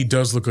Brandon Lee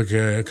does look like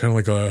a kind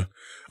of like a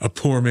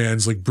poor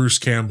man's like Bruce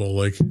Campbell.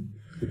 Like,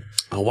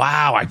 oh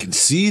wow, I can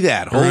see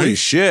that. Holy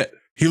shit.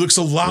 He looks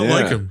a lot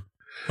like him.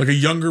 Like a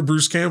younger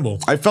Bruce Campbell.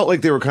 I felt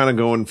like they were kind of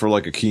going for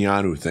like a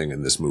Keanu thing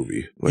in this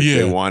movie. Like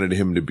they wanted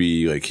him to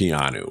be like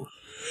Keanu.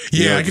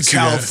 Yeah, I could see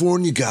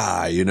California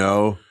guy,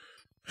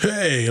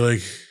 Hey,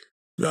 like,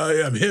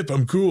 I'm hip,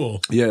 I'm cool.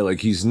 Yeah,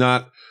 like he's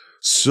not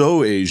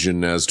so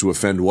Asian as to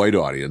offend white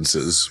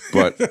audiences,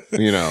 but,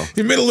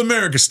 Middle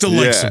America still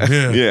likes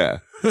him. Yeah.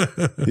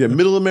 Yeah,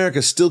 Middle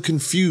America's still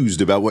confused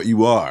about what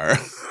you are.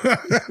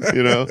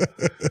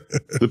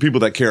 The people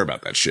that care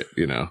about that shit,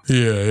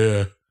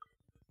 Yeah.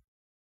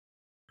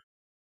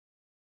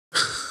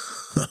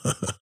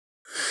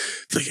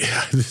 Like,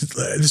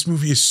 this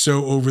movie is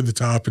so over the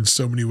top in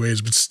so many ways,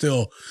 but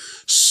still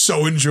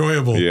so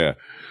enjoyable. Yeah.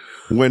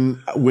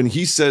 When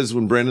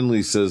Brandon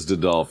Lee says to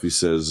Dolph, he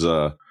says,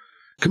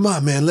 come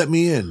on, man, let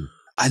me in.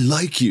 I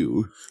like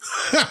you.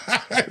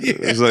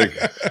 It's like,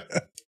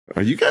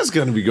 are you guys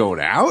going to be going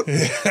out?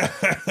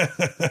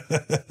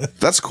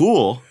 That's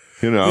cool.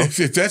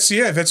 If that's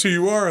who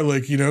you are,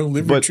 like,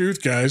 live your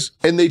truth, guys.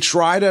 And they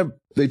try to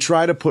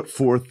put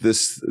forth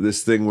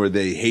this thing where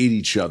they hate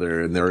each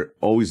other and they're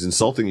always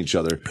insulting each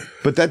other,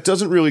 but that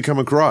doesn't really come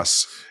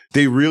across.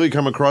 They really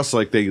come across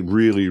like they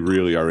really,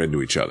 really are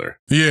into each other.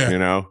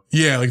 Yeah.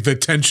 Yeah, like the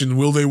tension,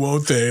 will they,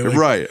 won't they?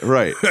 Like,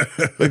 right.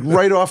 Like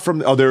right off from,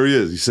 there he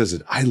is. He says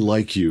it. I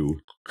like you.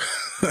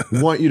 I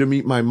want you to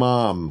meet my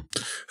mom.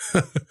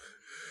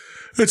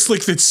 It's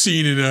like that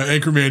scene in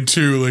Anchorman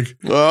 2, like,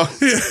 I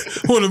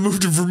want to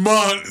move to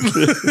Vermont.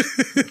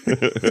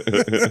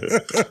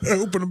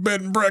 Open a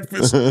bed and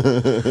breakfast.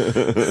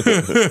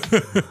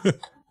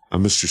 I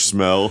miss your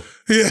smell.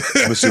 Yeah.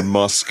 I miss your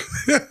musk.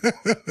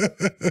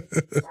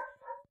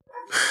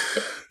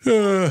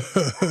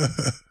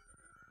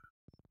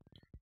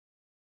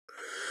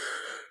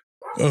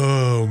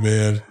 Oh,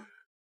 man.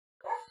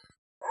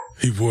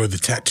 He wore the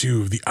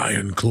tattoo of the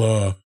Iron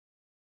Claw.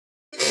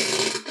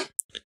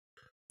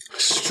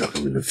 Struck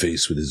him in the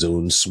face with his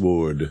own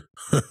sword.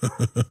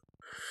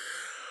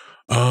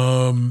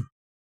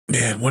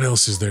 Man, what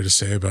else is there to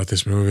say about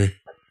this movie?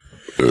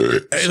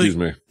 Excuse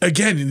me.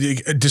 Again,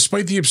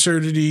 despite the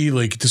absurdity,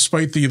 like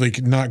despite the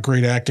like not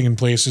great acting in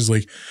places,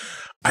 like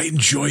I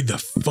enjoyed the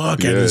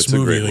fuck out of this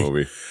movie. It's a great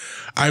movie.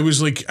 I was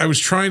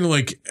trying to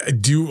like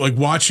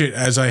watch it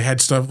as I had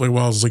stuff like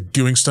while I was like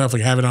doing stuff,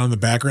 like have it on in the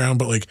background,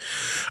 but like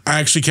I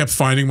actually kept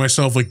finding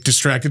myself like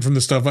distracted from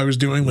the stuff I was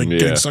doing, like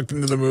getting sucked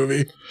into the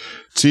movie.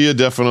 Tia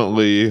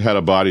definitely had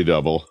a body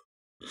double.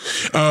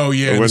 Oh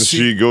yeah, when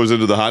she goes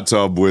into the hot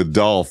tub with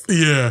Dolph,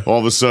 all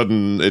of a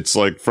sudden it's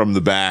like from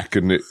the back,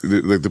 and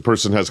like the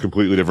person has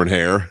completely different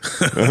hair.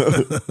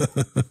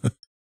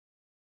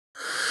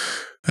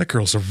 That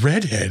girl's a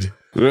redhead.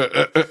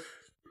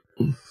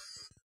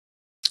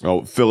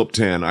 Oh, Philip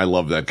Tan, I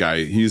love that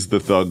guy. He's the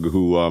thug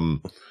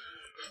who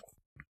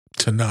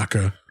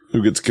Tanaka,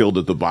 who gets killed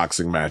at the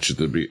boxing match at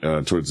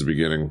the towards the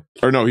beginning.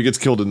 Or no, he gets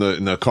killed in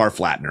the car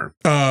flattener.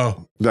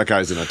 Oh, that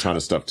guy's in a ton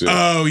of stuff too.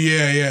 Oh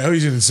yeah. Oh, he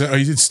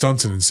did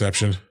stunts in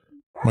Inception.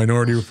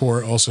 Minority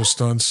Report, also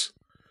stunts.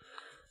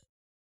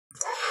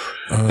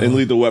 In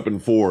Lethal Weapon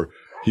 4,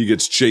 he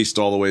gets chased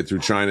all the way through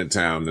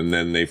Chinatown, and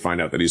then they find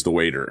out that he's the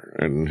waiter,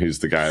 and he's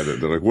the guy that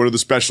they're like, "What are the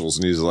specials?"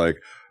 And he's like,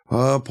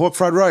 "Pork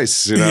fried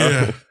rice." You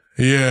know?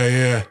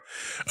 Yeah.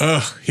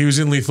 He was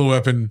in Lethal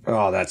Weapon.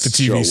 Oh, that's the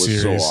TV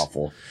series. So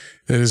awful.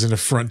 That is an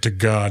affront to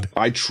God.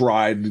 I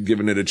tried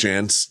giving it a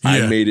chance. Yeah.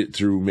 I made it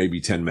through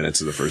maybe 10 minutes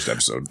of the first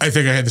episode. I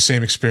think I had the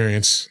same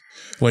experience.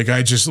 Like,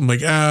 I'm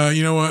like,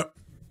 you know what?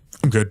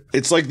 I'm good.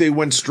 It's like they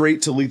went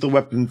straight to Lethal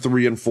Weapon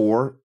 3 and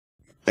 4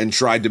 and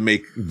tried to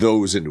make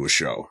those into a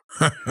show.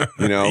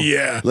 You know?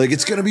 Yeah. Like,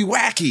 it's going to be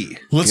wacky.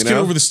 Let's get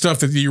over the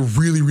stuff that you're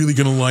really, really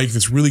going to like,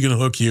 that's really going to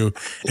hook you,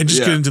 and just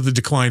get into the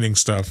declining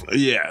stuff.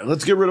 Yeah.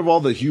 Let's get rid of all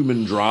the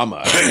human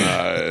drama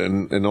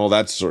and all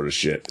that sort of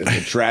shit. And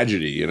the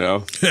tragedy, you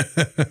know?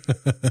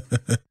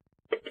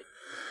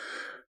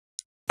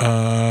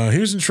 He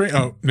was in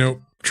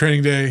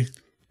Training Day,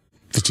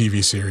 the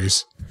TV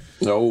series.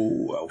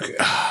 Oh, okay.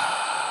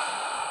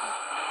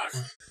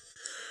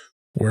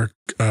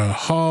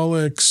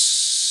 Workaholics,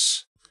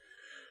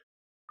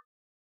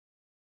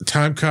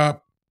 Time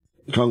Cop,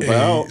 Kung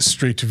Pao,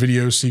 straight to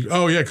video sequel.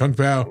 Oh yeah, Kung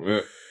Pao. Yeah.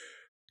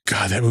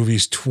 God, that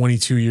movie's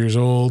 22 years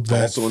old.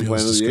 That also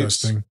feels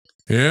disgusting.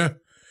 Yeah,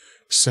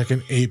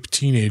 Second Ape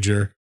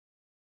Teenager,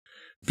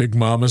 Big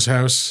Mama's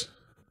House.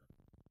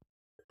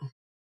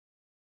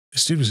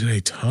 This dude was in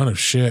a ton of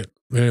shit.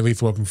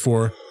 Lethal Weapon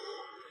 4.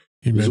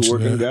 He's a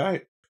working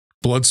guy.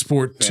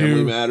 Bloodsport 2.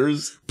 Family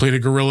Matters. Played a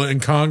gorilla in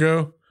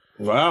Congo.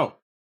 Wow.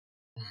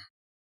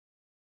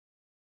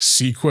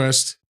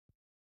 Sequest.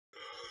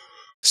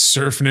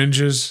 Surf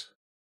Ninjas.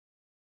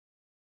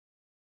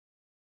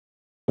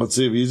 Let's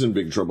see if he's in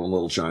Big Trouble in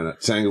Little China.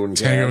 Tango and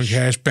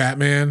Cash.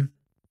 Batman.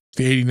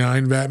 The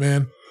 89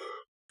 Batman.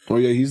 Oh,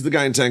 yeah. He's the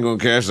guy in Tango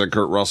and Cash that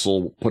Kurt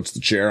Russell puts the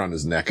chair on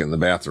his neck in the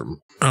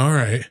bathroom. All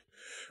right.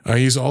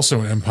 He's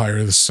also in Empire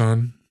of the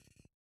Sun.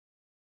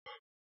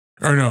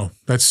 Or no,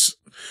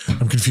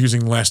 I'm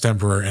confusing Last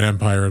Emperor and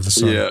Empire of the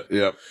Sun.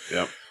 Yeah.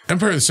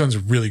 Empire of the Sun's a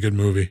really good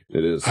movie.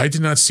 It is. I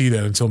did not see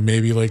that until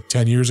maybe like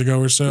 10 years ago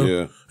or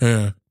so.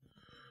 Yeah.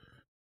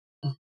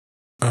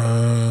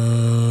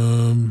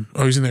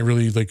 He's in that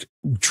really like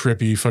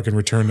trippy fucking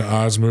Return to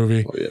Oz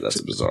movie. Oh yeah, that's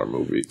a bizarre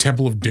movie.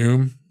 Temple of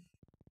Doom.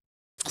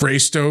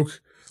 Greystoke.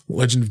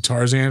 Legend of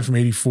Tarzan from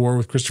 '84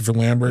 with Christopher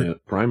Lambert. Yeah,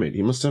 primate.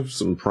 He must have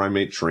some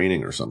primate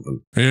training or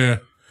something. Yeah.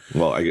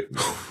 Well, I get.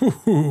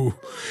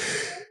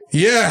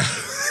 Yeah,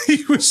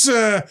 he was.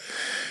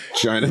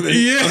 Chinaman.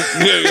 Yeah.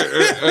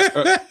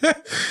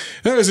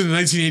 That was in the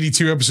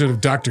 1982 episode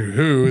of Doctor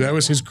Who. That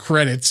was his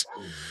credit.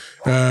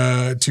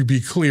 To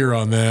be clear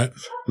on that.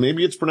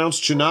 Maybe it's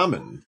pronounced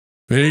Chinaman.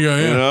 There you go.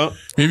 Yeah. You know?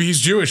 Maybe he's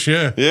Jewish.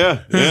 Yeah.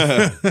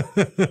 Yeah.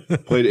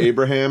 Played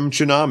Abraham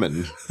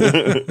Chinaman.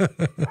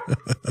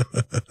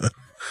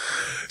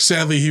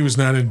 Sadly, he was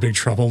not in Big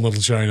Trouble in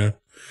Little China.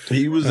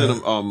 He was in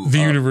the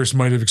universe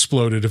might have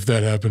exploded if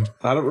that happened.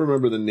 I don't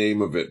remember the name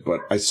of it,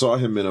 but I saw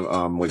him in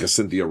like a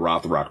Cynthia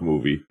Rothrock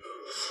movie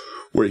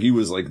where he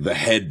was like the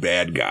head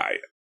bad guy.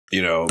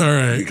 You know, all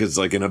right. Because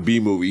like in a B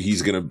movie,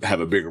 he's going to have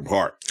a bigger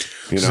part.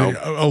 You know,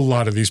 a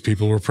lot of these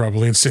people were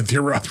probably in Cynthia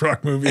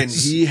Rothrock movies, and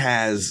he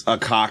has a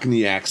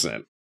Cockney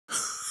accent.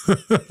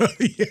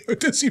 Yeah,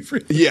 does he?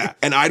 Really? Yeah,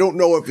 and I don't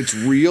know if it's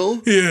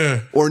real,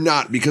 or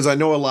not, because I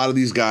know a lot of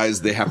these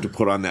guys, they have to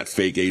put on that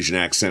fake Asian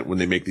accent when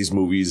they make these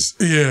movies.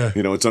 Yeah,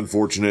 you know, it's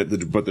unfortunate,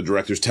 but the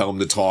directors tell them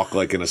to talk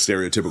like in a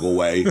stereotypical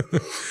way.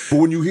 But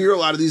when you hear a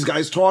lot of these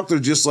guys talk, they're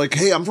just like,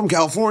 "Hey, I'm from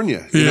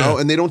California," you know,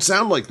 and they don't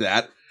sound like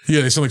that.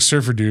 Yeah, they sound like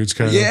surfer dudes,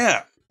 kind of.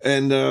 Yeah,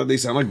 and they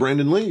sound like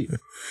Brandon Lee.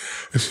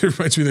 It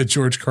reminds me of that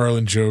George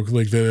Carlin joke,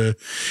 like that.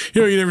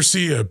 You know, you never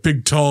see a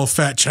big, tall,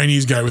 fat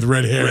Chinese guy with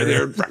red hair. Red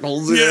hair,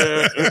 freckles.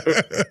 Yeah.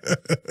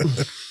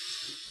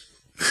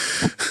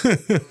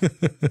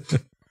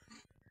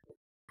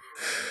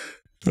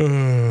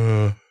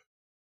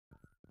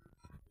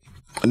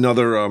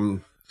 Another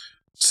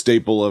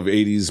staple of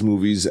 80s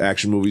movies,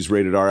 action movies,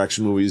 rated R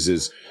action movies,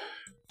 is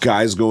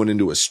guys going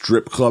into a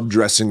strip club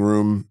dressing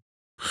room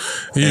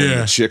Yeah.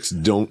 And the chicks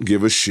don't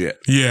give a shit.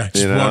 Yeah.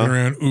 Just walking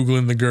around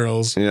oogling the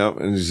girls. Yeah.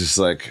 And he's just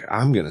like,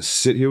 I'm going to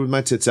sit here with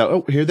my tits out.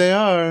 Oh, here they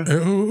are.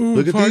 Ooh,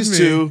 look at these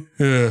two.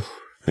 Yeah.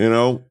 You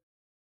know,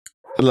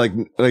 like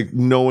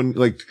no one,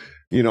 like,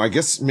 you know, I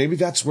guess maybe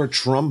that's where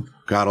Trump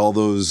got all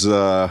those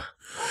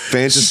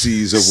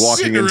fantasies of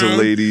walking into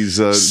ladies'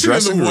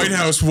 dressing in the rooms. White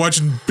House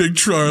watching Big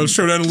Trial,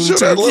 Showdown in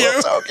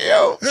Little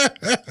Tokyo.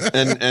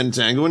 and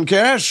Tango and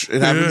Cash.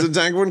 It happens in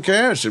Tango and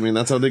Cash. I mean,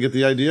 that's how they get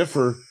the idea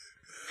for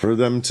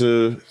them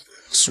to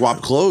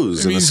swap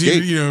clothes and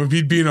escape.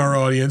 He'd be in our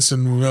audience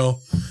and,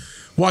 well,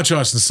 watch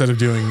us instead of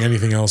doing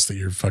anything else that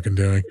you're fucking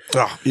doing.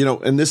 Oh, you know,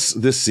 and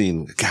this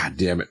scene, God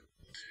damn it.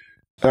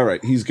 All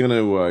right, he's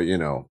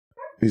gonna,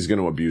 he's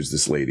gonna abuse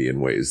this lady in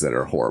ways that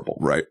are horrible,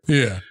 right?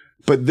 Yeah.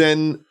 But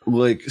then,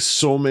 like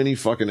so many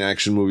fucking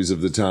action movies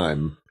of the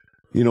time,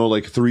 you know,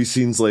 like 3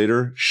 scenes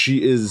later,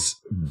 she is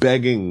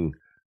begging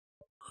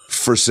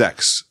for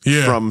sex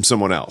from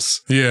someone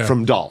else. Yeah.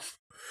 From Dolph.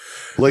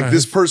 Like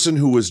this person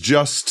who was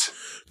just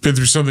been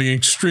through something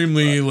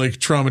extremely like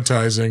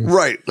traumatizing.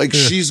 Right. Like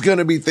she's going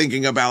to be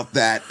thinking about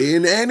that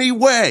in any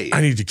way.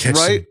 I need to catch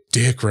some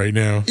dick right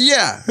now.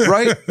 Yeah.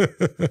 Right.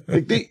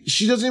 Like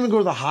she doesn't even go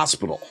to the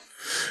hospital,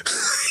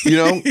 you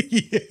know?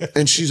 Yeah.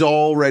 And she's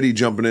already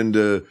jumping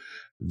into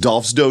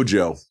Dolph's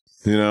dojo,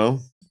 you know?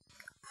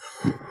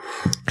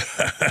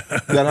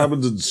 That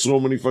happens in so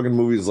many fucking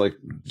movies. Like,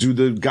 do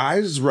the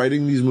guys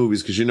writing these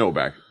movies, because you know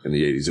back in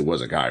the 80s it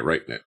was a guy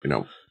writing it, you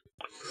know?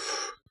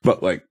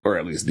 But like, or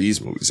at least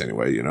these movies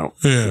anyway, you know?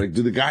 Yeah. Like,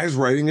 do the guys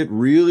writing it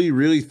really,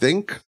 really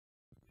think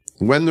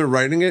when they're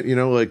writing it, you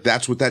know, like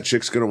that's what that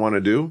chick's gonna want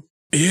to do?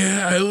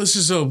 Yeah, this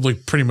is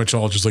like pretty much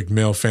all just like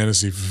male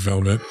fantasy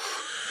fulfillment.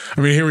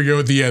 I mean, here we go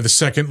with the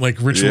second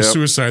like ritual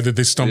suicide that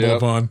they stumble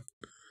upon.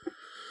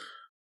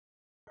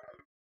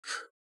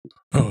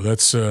 Oh,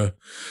 that's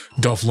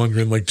Dolph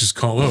Lundgren like just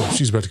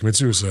she's about to commit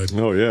suicide.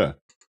 Oh yeah.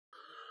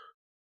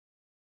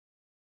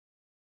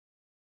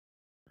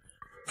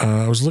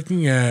 I was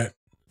looking at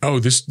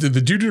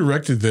the dude who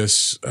directed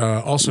this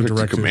also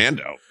directed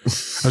Commando.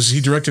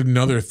 He directed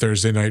another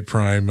Thursday Night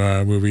Prime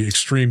movie,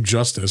 Extreme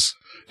Justice.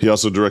 He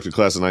also directed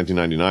Class of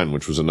 1999,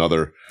 which was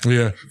another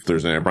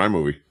Thursday Night Prime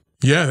movie.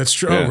 Yeah, that's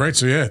true. Yeah. Oh, right.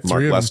 So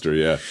Mark Lester.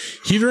 Yeah,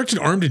 he directed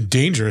Armed and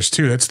Dangerous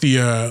too. That's the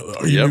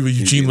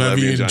Eugene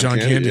Levy and John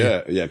Candy.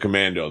 Yeah.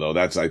 Commando though.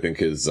 That's I think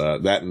his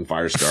that and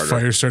Firestarter.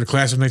 Firestarter,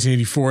 Class of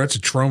 1984. That's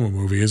a trauma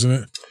movie, isn't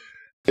it?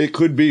 It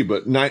could be,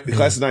 but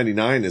Class of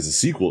 99 is a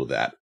sequel to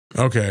that.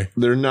 Okay,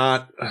 they're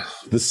not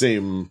the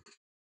same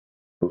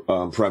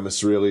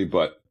premise really,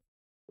 but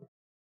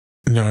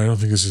no, I don't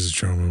think this is a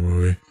trauma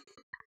movie.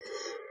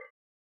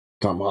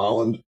 Tom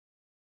Holland.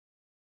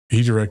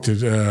 He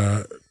directed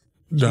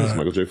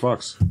Michael J.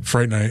 Fox.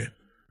 Fright Night.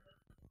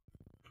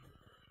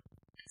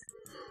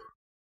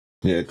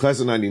 Yeah,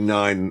 Class of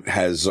 99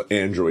 has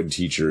android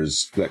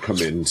teachers that come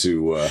in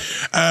to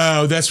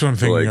oh, that's what I'm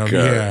thinking of.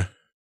 Yeah.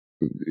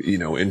 You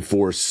know,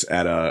 enforce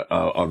at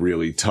a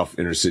really tough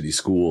inner city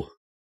school.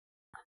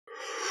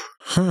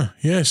 Huh.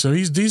 Yeah, so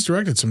he's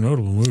directed some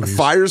notable movies.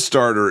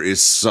 Firestarter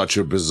is such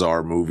a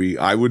bizarre movie.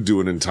 I would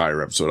do an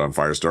entire episode on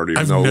Firestarter,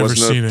 even though it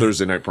wasn't a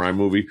Thursday Night Prime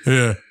movie.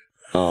 Yeah.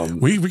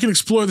 We can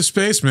explore the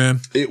space,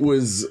 man. It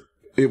was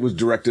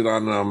directed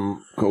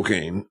on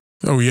cocaine.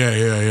 Oh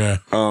yeah.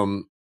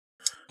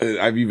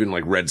 I've even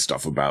like read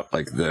stuff about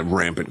like the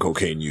rampant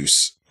cocaine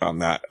use on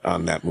that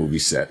movie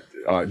set.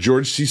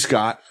 George C.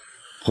 Scott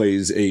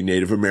plays a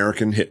Native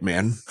American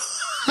hitman.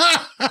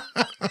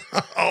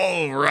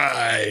 All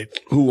right.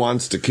 Who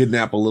wants to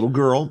kidnap a little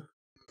girl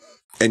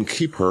and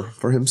keep her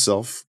for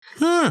himself.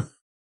 Huh.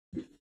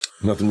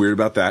 Nothing weird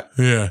about that.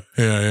 Yeah.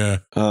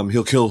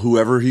 He'll kill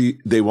whoever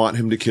they want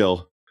him to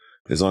kill,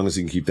 as long as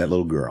he can keep that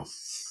little girl.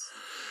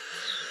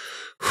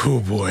 Oh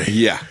boy.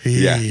 Yeah.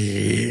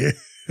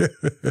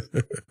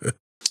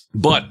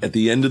 But at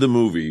the end of the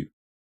movie,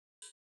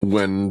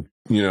 when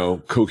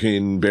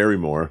Cocaine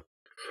Barrymore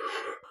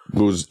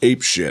goes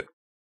ape shit,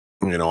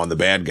 on the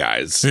bad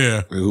guys,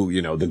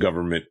 who the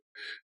government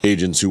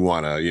agents who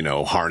want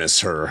to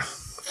harness her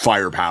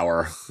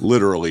firepower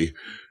literally.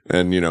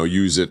 And,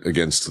 use it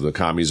against the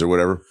commies or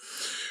whatever.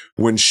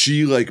 When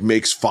she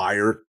makes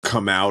fire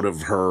come out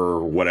of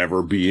her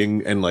whatever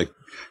being and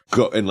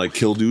go and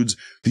kill dudes,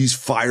 these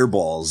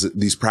fireballs,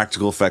 these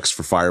practical effects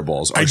for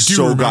fireballs are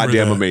so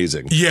goddamn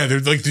amazing. Yeah, they're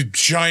like the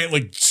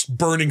giant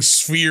burning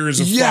spheres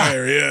of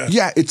fire. Yeah.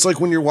 Yeah, it's like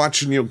when you're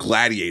watching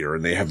Gladiator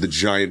and they have the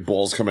giant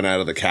balls coming out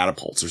of the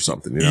catapults or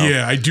something,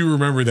 Yeah, I do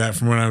remember that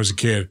from when I was a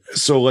kid.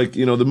 So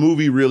the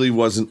movie really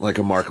wasn't like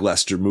a Mark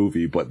Lester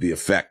movie, but the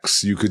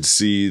effects, you could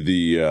see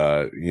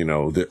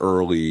the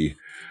early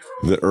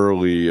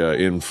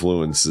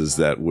influences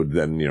that would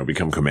then,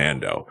 become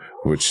Commando,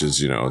 which is,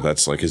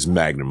 that's like his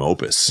magnum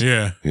opus.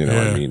 Yeah.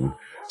 I mean,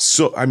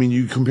 so,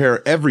 you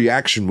compare every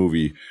action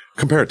movie,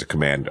 compare it to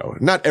Commando.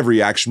 Not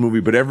every action movie,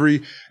 but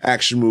every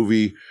action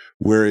movie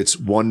where it's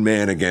one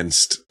man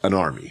against an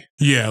army.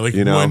 Yeah, like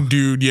one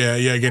dude,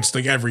 against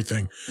like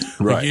everything.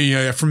 Right.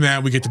 Like, from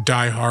that we get to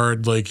Die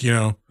Hard, like,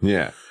 Yeah.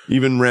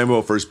 Even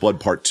Rambo First Blood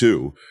Part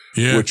 2,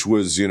 which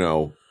was,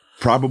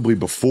 probably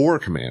before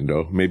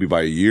Commando, maybe by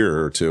a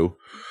year or two.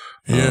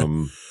 Yeah.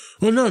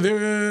 Well, no,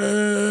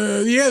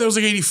 that was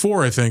like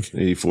 84, I think.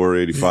 84,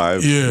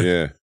 85.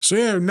 Yeah. So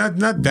yeah,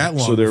 not that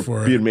long. So they're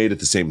before. being made at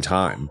the same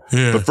time.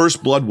 Yeah. But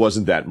First Blood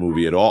wasn't that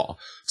movie at all.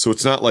 So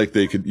it's not like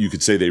you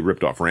could say they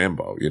ripped off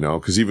Rambo,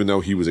 because even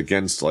though he was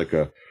against like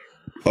a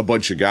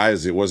bunch of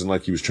guys, it wasn't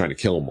like he was trying to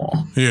kill them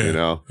all.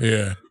 Yeah.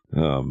 Yeah.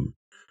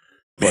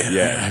 But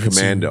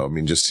Commando,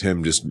 just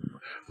him just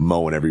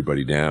mowing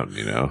everybody down,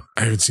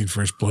 I haven't seen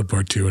First Blood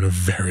Part 2 in a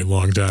very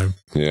long time.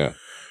 Yeah.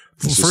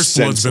 First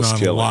Blood's been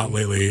on a lot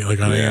lately, like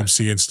on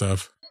AMC and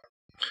stuff.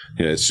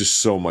 Yeah, it's just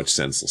so much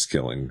senseless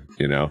killing,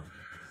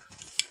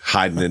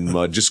 hiding in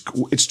mud.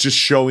 It's just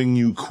showing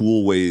you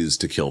cool ways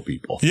to kill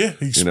people. Yeah,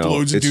 he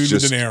explodes a dude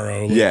with an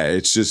arrow. Yeah,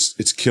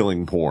 it's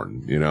killing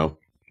porn,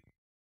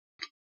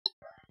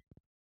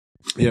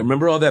 Yeah,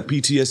 remember all that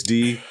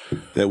PTSD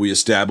that we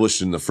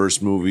established in the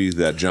first movie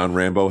that John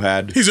Rambo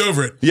had? He's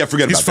over it. Yeah,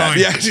 forget about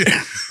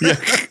that. Yeah.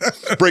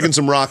 Breaking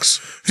some rocks.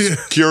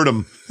 Cured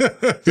him.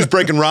 He's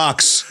breaking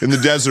rocks in the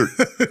desert.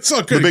 It's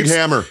all good. The big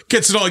hammer.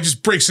 Gets it all. He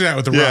just breaks it out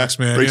with the rocks,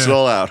 man. Breaks it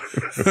all out.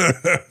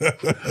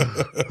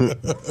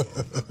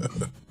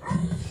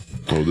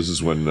 This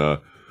is when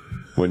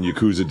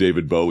Yakuza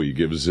David Bowie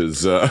gives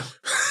his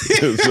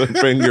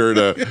finger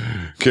to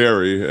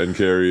Carrie, and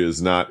Carrie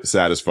is not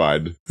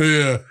satisfied.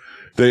 Yeah.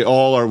 They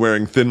all are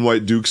wearing thin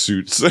white Duke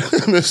suits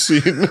in the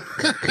scene.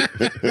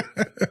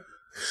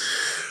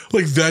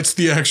 Like, that's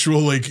the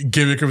actual, like,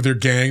 gimmick of their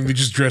gang. They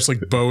just dress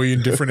like Bowie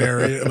in different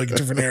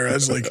different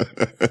eras. Like,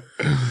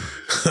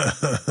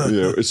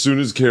 as soon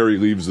as Carrie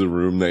leaves the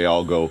room, they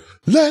all go,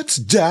 "Let's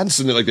dance,"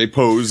 and they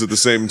pose at the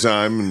same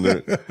time, and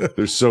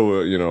they're so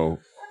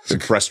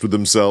impressed with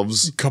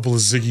themselves. A couple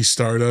of Ziggy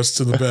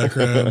Stardusts in the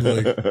background.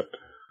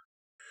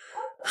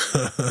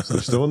 So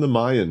they're still in the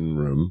Mayan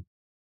room.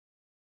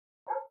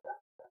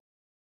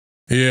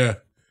 Yeah.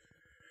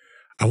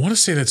 I want to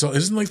say that's all.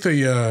 Isn't like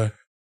the,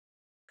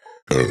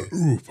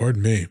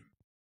 pardon me.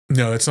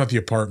 No, that's not the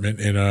apartment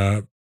in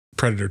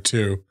Predator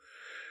 2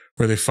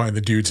 where they find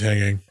the dudes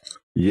hanging.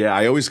 Yeah,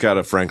 I always got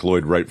a Frank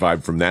Lloyd Wright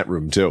vibe from that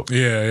room too.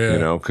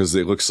 Yeah. Because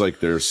it looks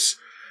like there's,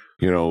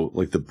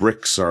 like the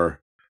bricks are,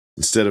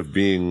 instead of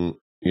being,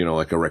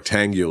 like a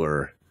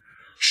rectangular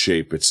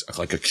shape, it's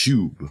like a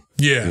cube.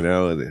 Yeah.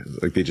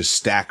 Like they just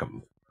stack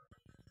them.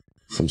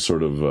 Some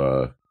sort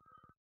of,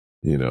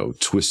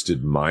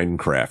 twisted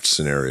Minecraft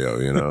scenario,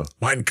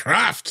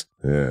 Minecraft?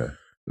 Yeah.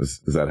 Is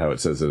that how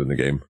it says it in the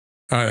game?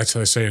 That's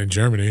how they say it in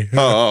Germany.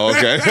 Oh,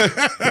 okay.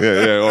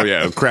 Yeah. Oh,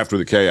 yeah. Craft with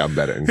a K, I'm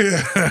betting.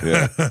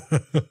 Yeah.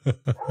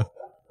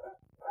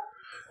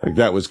 Like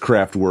that was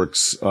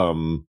Kraftwerk's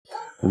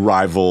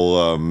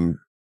rival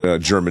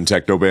German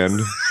techno band,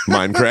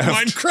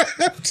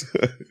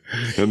 Minecraft.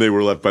 And they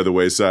were left by the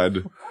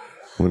wayside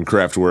when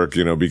Kraftwerk,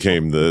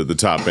 became the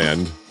top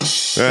band.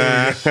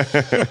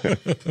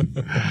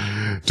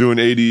 Doing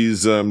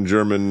 80s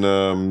German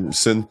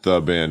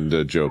synth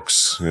band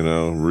jokes,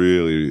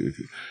 really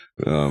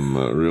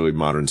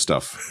modern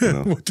stuff.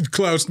 What did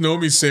Klaus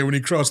Nomi say when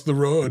he crossed the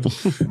road?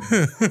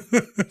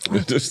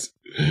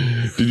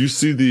 Did you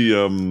see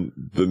the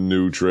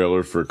new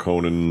trailer for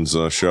Conan's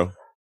show?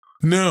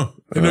 No,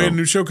 I know he had a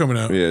new show coming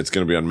out. Yeah, it's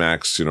going to be on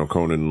Max.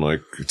 Conan,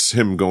 it's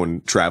him going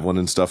traveling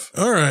and stuff.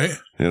 All right.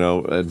 And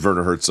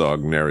Werner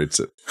Herzog narrates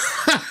it.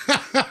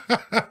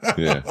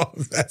 Yeah. Oh,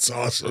 that's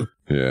awesome.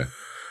 Yeah.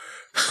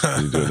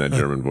 You doing that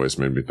German voice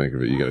made me think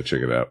of it. You got to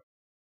check it out.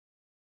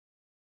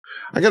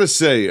 I got to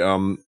say,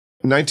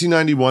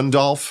 1991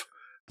 Dolph,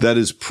 that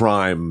is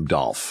prime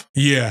Dolph.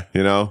 Yeah.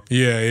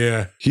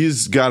 Yeah.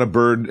 He's got a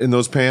bird in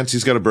those pants.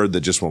 He's got a bird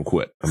that just won't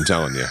quit. I'm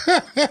telling you.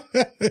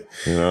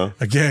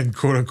 Again,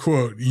 quote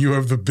unquote, you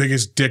have the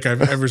biggest dick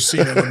I've ever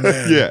seen in a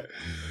man. Yeah.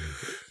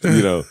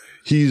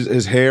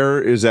 His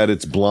hair is at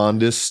its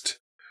blondest.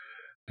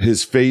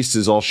 His face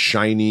is all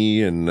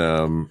shiny and,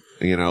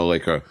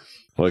 like a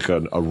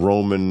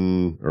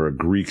Roman or a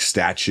Greek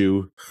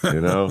statue,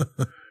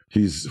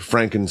 He's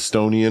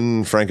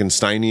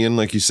Frankensteinian,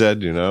 like you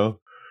said,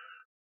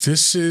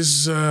 This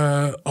is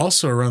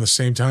also around the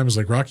same time as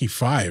like Rocky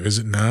V, is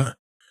it not?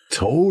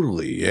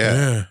 Totally,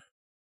 yeah.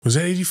 Was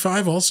that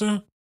 85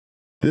 also?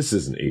 This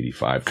isn't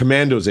 85.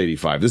 Commando's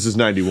 85. This is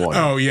 91.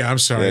 Oh, yeah, I'm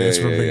sorry.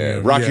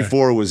 Yeah. Rocky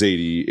IV was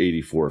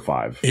 84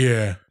 5.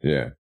 Yeah.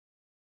 Yeah.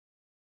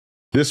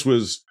 This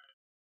was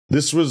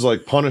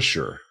like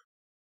Punisher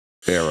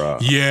era.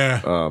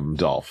 Yeah.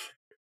 Dolph.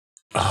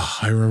 Oh,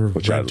 I remember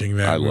renting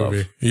that movie.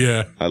 Love.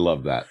 Yeah. I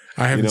love that.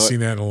 I haven't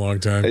seen that in a long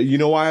time. You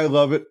know why I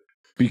love it?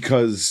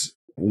 Because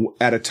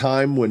at a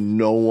time when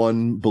no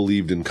one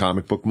believed in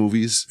comic book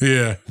movies.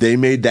 Yeah. They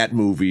made that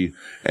movie,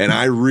 and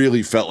I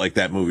really felt like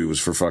that movie was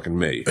for fucking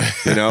me,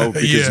 you know,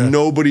 because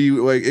nobody,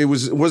 like, it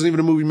wasn't even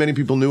a movie many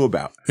people knew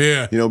about.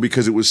 Yeah. You know,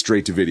 because it was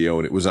straight to video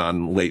and it was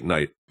on late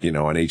night, you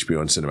know, on HBO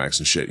and Cinemax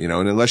and shit, you know,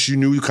 and unless you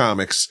knew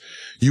comics,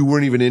 you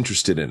weren't even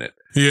interested in it.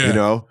 Yeah. You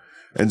know?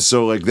 And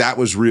so, like, that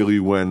was really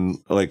when,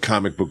 like,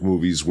 comic book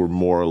movies were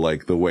more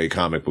like the way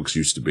comic books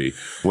used to be,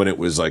 when it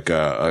was like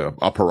a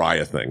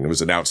pariah thing. It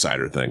was an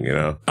outsider thing, you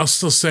know? I'll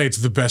still say it's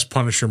the best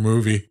Punisher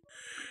movie.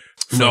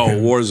 No,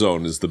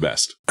 Warzone is the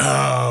best.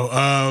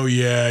 Oh,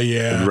 yeah.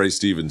 And Ray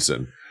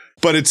Stevenson.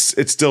 But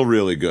it's still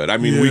really good. I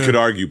mean, we could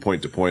argue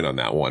point to point on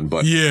that one,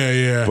 but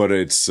but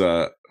it's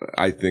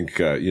I think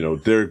you know,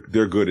 they're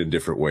good in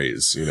different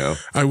ways, you know.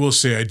 I will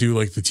say I do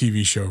like the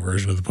TV show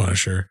version of the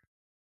Punisher.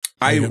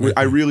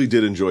 I really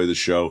did enjoy the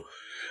show.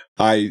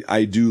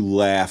 I do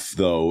laugh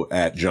though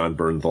at John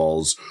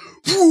Bernthal's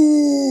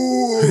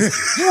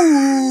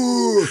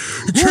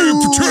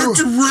can't protect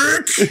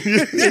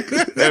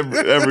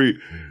Rick.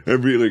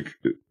 every like,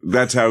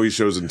 that's how he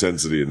shows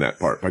intensity in that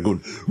part, by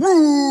going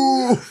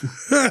woo.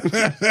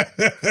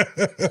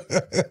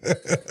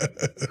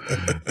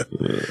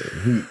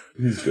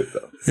 He's good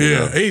though.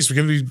 Yeah, hey, he's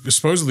going to be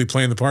supposedly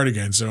playing the part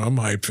again, so I'm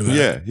hyped for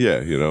that.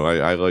 Yeah. You know,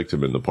 I liked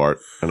him in the part,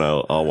 and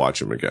I'll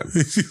watch him again.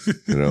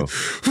 You know,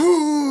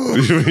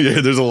 yeah.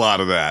 There's a lot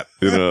of that.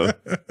 You know,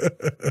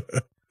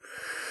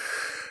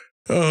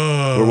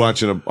 we're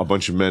watching a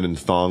bunch of men in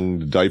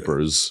thonged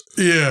diapers.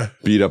 Yeah,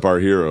 beat up our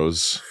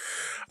heroes.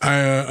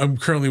 I'm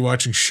currently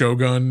watching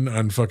Shogun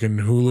on fucking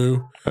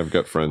Hulu. I've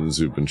got friends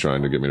who've been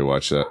trying to get me to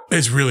watch that.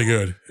 It's really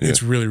good. Yeah.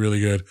 It's really, really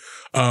good.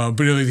 But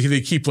you know,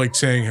 they keep like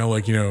saying how,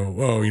 like, you know,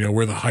 oh, you know,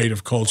 we're the height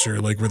of culture,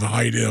 like we're the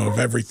height, you know, of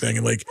everything,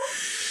 and like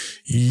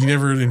you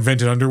never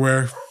invented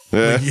underwear.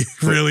 Yeah. Like,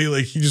 really,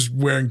 like you just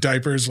wearing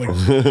diapers, like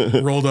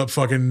rolled up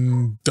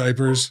fucking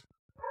diapers.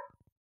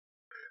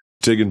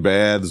 Taking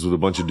baths with a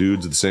bunch of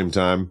dudes at the same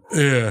time.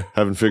 Yeah.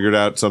 Haven't figured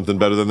out something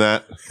better than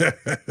that.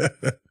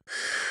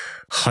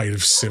 Height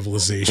of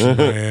civilization,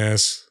 my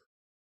ass.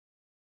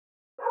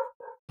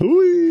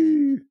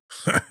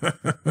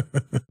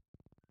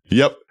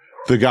 Yep.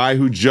 The guy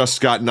who just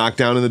got knocked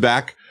down in the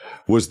back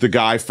was the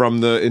guy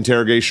from the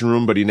interrogation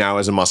room, but he now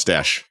has a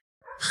mustache.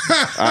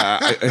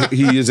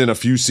 He is in a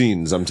few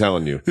scenes, I'm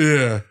telling you.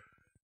 Yeah.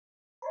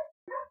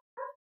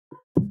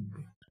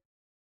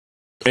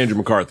 Andrew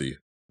McCarthy.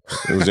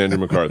 It was Andrew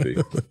McCarthy.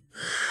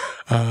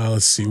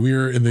 Let's see. We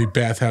were in the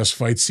bathhouse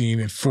fight scene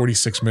at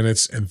 46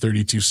 minutes and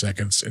 32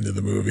 seconds into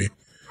the movie.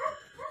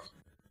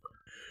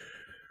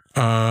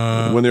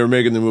 When they were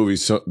making the movie,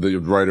 the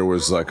writer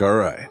was like, all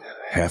right,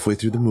 halfway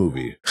through the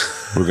movie,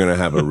 we're going to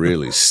have a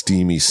really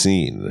steamy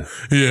scene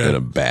in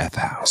a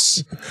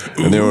bathhouse.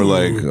 And they were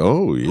like,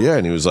 oh, yeah.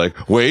 And he was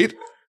like, wait.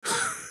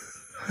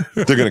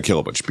 They're going to kill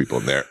a bunch of people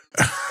in there.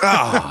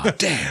 Oh,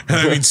 damn.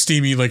 I mean,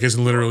 steamy, like, is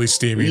literally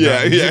steamy. Yeah.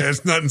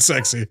 It's nothing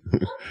sexy.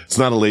 It's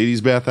not a ladies'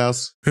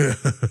 bathhouse.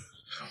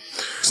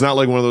 It's not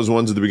like one of those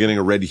ones at the beginning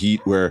of Red Heat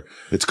where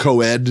it's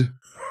co-ed,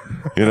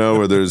 you know,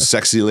 where there's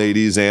sexy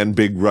ladies and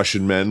big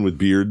Russian men with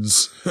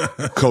beards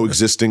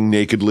coexisting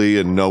nakedly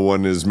and no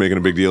one is making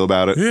a big deal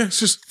about it. Yeah, it's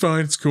just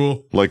fine. It's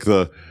cool. Like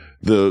the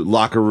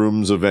locker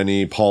rooms of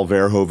any Paul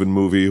Verhoeven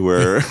movie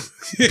where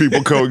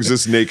people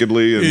coexist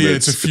nakedly and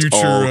it's a future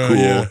all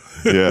cool.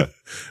 Yeah.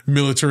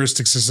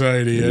 Militaristic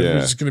society.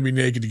 We're just going to be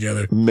naked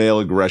together. Male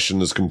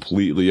aggression is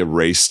completely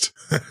erased.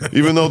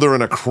 Even though they're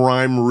in a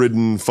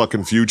crime-ridden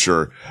fucking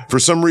future, for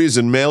some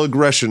reason, male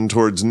aggression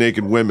towards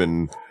naked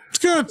women, it's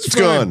gone. It's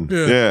gone.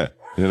 Yeah.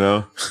 You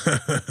know?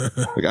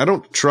 Like, I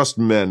don't trust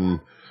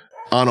men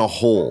on a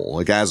whole,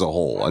 like as a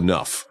whole,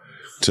 enough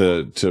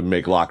to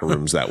make locker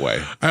rooms that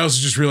way. I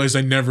also just realized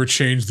I never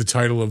changed the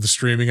title of the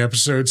streaming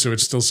episode, so it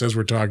still says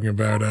we're talking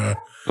about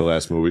the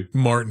last movie.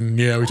 Martin.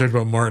 Yeah, we talked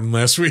about Martin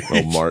last week.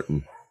 Oh,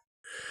 Martin.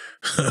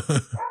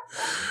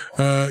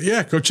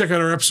 Yeah, go check out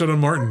our episode on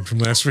Martin from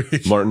last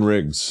week. Martin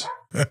Riggs.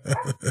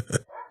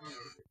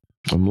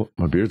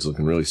 My beard's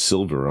looking really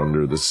silver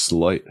under this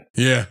light.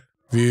 Yeah,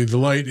 the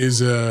light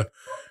is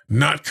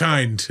not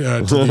kind to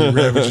the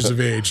ravages of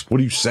age.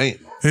 What are you saying?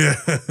 Yeah.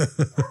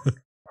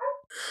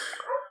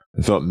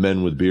 I thought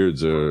men with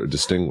beards are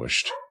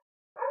distinguished,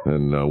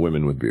 and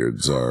women with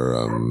beards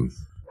are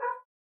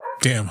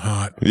damn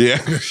hot.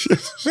 Yeah.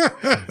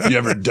 You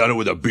ever done it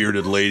with a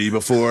bearded lady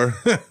before?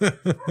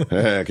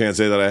 I can't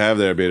say that I have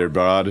there, bearded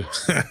broad.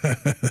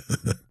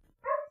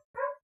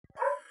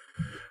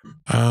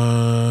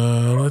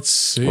 Let's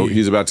see. Oh,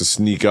 he's about to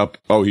sneak up.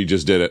 Oh, he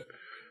just did it.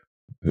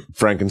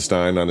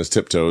 Frankenstein on his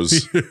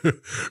tiptoes.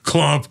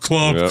 Clomp,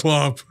 clomp, Yep.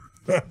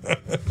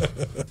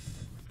 clomp.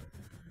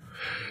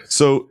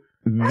 So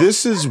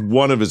this is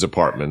one of his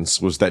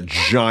apartments, was that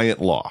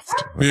giant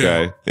loft,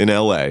 okay, in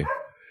LA.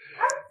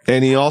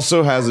 And he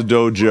also has a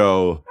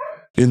dojo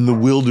in the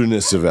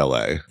wilderness of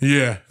LA.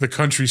 Yeah, the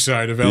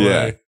countryside of LA.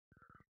 Yeah.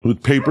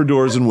 With paper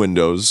doors and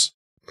windows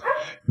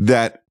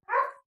that...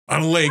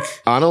 On a lake.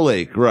 On a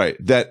lake, right.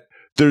 That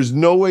there's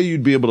no way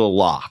you'd be able to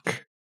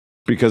lock.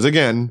 Because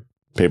again,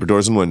 paper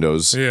doors and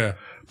windows. Yeah.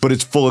 But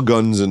it's full of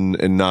guns and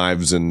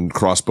knives and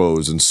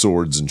crossbows and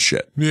swords and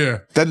shit. Yeah.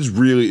 That is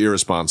really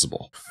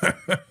irresponsible.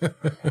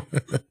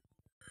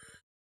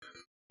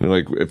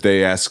 Like if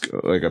they ask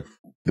like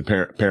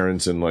the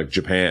parents in like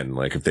Japan,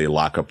 like if they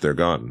lock up their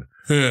gun.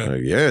 Yeah.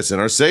 Like, yeah, it's in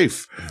our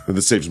safe. And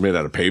the safe's made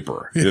out of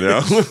paper, you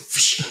know?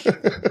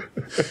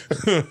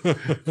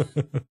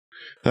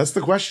 That's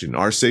the question.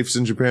 Are safes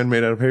in Japan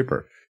made out of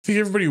paper? I think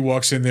everybody who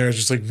walks in there is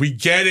just like, we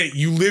get it.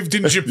 You lived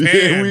in Japan.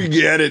 Yeah, we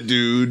get it,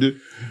 dude.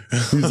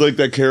 He's like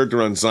that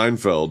character on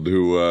Seinfeld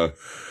who,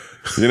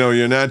 you know,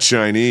 you're not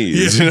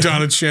Chinese. Yeah,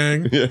 Donna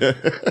Chang. Yeah.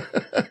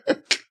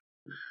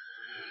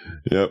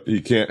 Yep.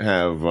 You can't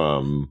have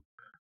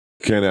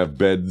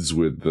beds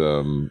with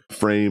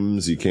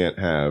frames. You can't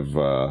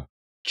have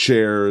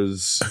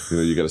chairs. You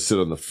know, you got to sit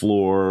on the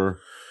floor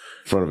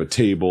in front of a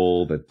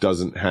table that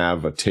doesn't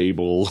have a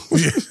table.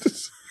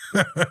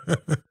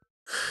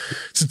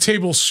 It's a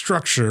table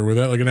structure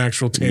without like an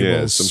actual table.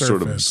 Yeah, some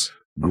surface. sort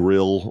of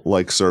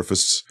grill-like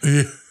surface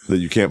Yeah. that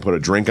you can't put a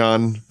drink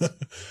on.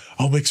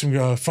 I'll make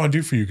some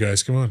fondue for you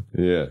guys. Come on.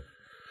 Yeah.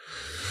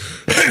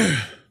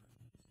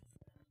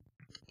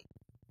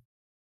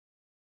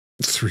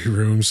 3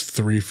 rooms,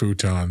 3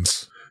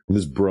 futons.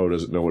 This bro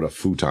doesn't know what a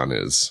futon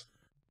is.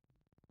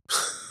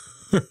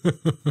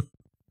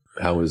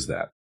 How is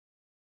that?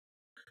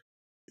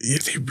 Yeah,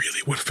 they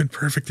really would have been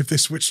perfect if they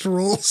switched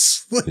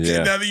roles. Like,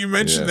 Yeah. now that you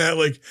mention that,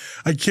 like,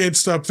 I can't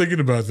stop thinking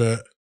about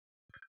that.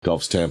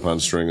 Dolph's tampon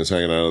string is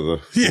hanging out of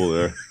the pool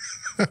there.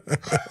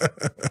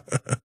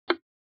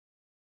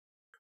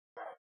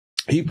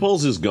 He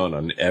pulls his gun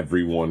on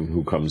everyone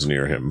who comes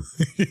near him.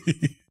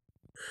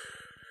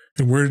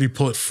 And where did he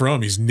pull it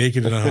from? He's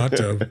naked in a hot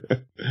tub.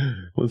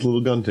 With a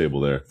little gun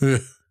table there. Yeah.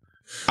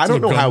 I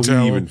don't know how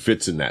towel. he even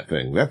fits in that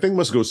thing. That thing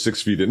must go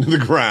 6 feet into the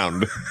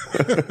ground.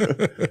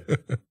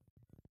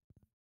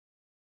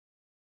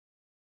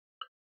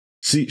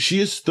 See, she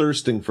is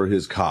thirsting for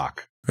his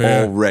cock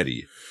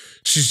already.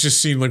 She's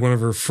just seen like one of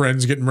her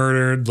friends get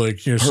murdered.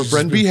 Like, you know, Her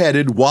friend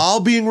beheaded while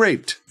being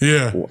raped.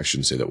 Yeah. Oh, I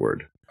shouldn't say that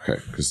word.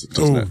 Okay, because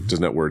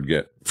doesn't that word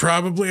get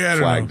probably? I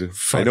don't flagged?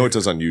 know. I know it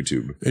does on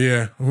YouTube.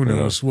 Yeah, who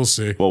knows? We'll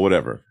see. Well,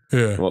 whatever.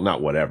 Yeah. Well,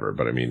 not whatever,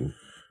 but I mean,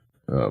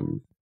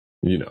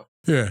 you know.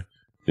 Yeah.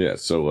 Yeah.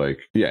 So, like,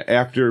 yeah,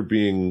 after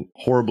being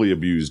horribly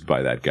abused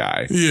by that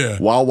guy,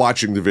 while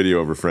watching the video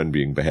of her friend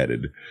being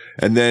beheaded,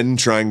 and then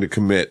trying to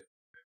commit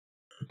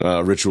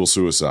ritual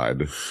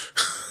suicide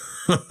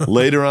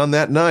later on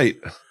that night.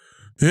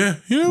 Yeah.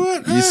 You know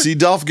what? You see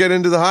Dolph get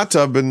into the hot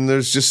tub, and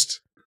there's just.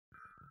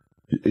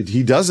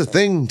 He does a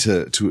thing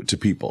to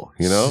people,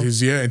 you know?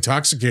 He's,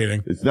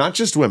 intoxicating. It's not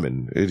just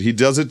women. He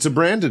does it to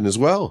Brandon as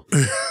well,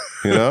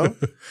 you know?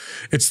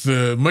 It's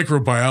the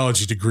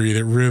microbiology degree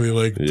that really,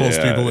 like, pulls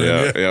people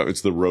in. Yeah,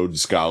 it's the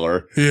Rhodes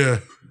Scholar. Yeah.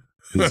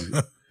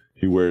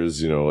 He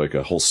wears, you know, like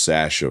a whole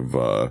sash of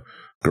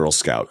Girl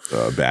Scout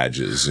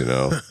badges, you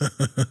know?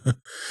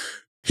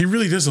 He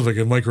really does have, like, a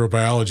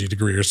microbiology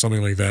degree or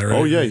something like that, right?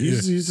 Oh, yeah.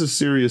 He's a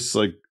serious,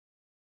 like,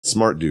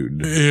 smart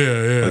dude.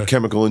 Yeah. Like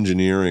chemical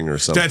engineering or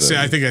something. That's it.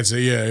 I think that's it.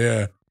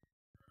 Yeah.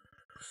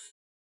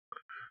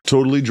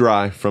 Totally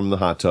dry from the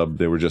hot tub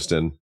they were just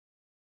in.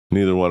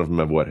 Neither one of them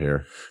have wet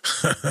hair.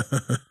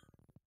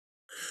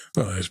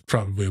 Well, there's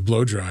probably a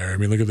blow dryer. I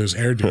mean, look at those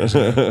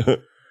hairdos.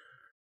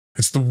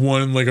 It's the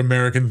one, like,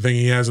 American thing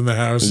he has in the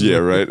house. Yeah,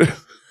 right.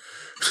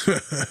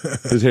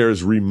 His hair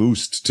is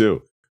remoussed,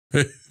 too.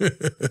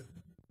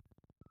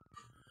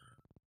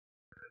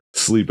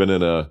 Sleeping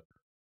in a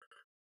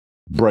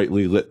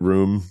brightly lit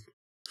room.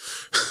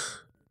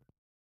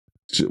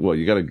 Well,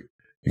 you gotta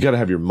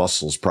have your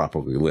muscles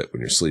properly lit when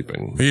you're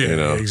sleeping. Yeah, you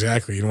know?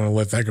 Exactly. You don't want to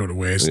let that go to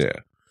waste. Yeah.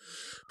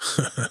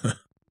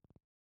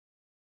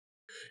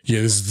 Yeah,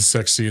 this is the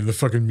sex scene. The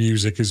fucking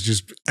music is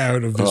just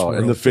out of this world.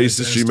 And the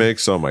faces she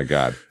makes, oh my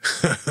God.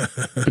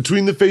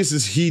 Between the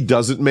faces he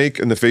doesn't make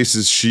and the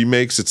faces she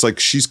makes, it's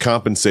like she's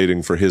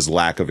compensating for his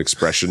lack of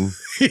expression.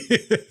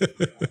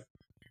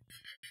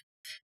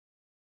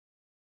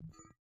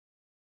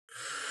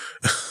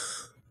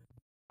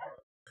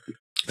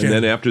 And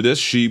then after this,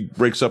 she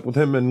breaks up with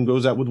him and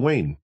goes out with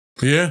Wayne.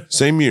 Yeah.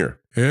 Same year.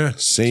 Yeah.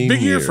 Same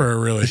big year for her,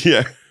 really.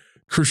 Yeah.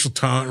 Crucial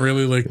Taunt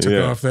really, like,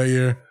 took off that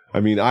year. I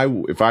mean,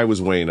 if I was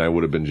Wayne, I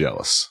would have been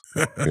jealous.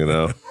 You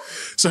know?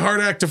 It's a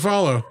hard act to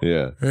follow.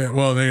 Yeah.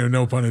 Well,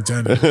 no pun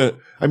intended.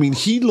 I mean,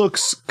 he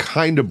looks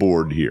kind of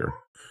bored here.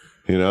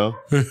 You know?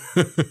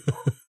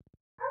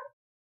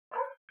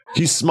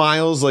 He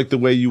smiles like the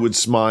way you would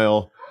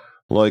smile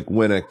like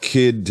when a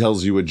kid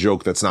tells you a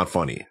joke that's not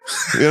funny.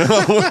 You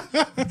know?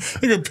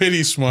 Like a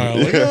pity smile.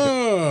 Like,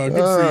 oh, good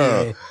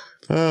for you.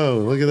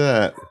 Oh, look at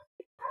that.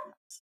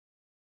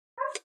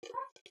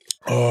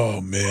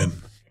 Oh, man.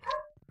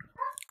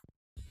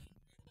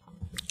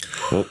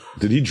 Well,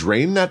 did he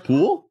drain that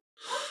pool?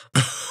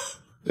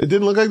 It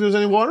didn't look like there was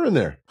any water in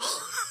there.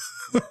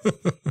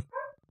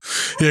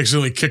 He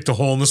accidentally kicked a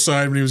hole in the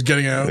side when he was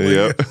getting out. Like,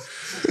 Yep.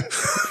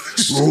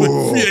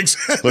 Yeah,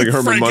 exactly. Like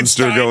Herman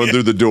Munster going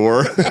through the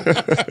door.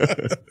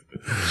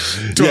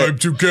 Time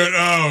to get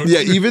out. Yeah,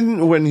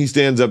 even when he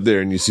stands up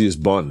there and you see his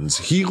buns,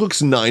 he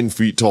looks 9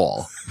 feet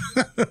tall.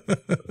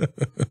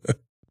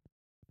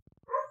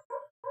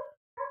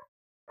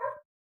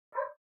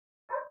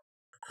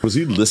 Was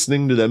he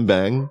listening to them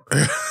bang?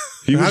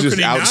 He was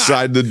just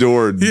outside the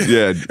door.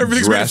 Yeah,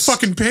 everything's made of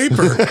fucking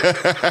paper.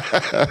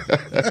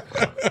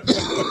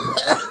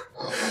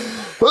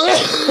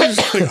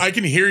 Like, I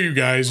can hear you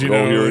guys. You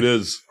know, here it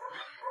is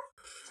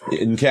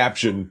in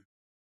caption.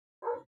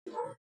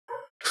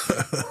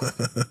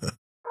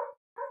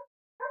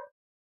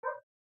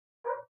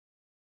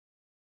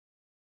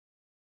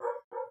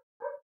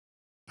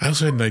 I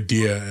also had an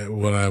idea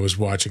when I was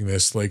watching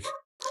this, like,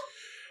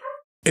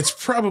 it's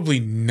probably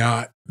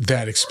not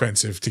that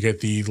expensive to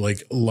get the,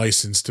 like,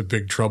 license to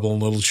Big Trouble in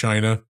Little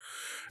China.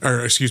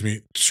 Or, excuse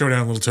me,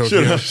 Showdown in Little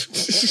Tokyo.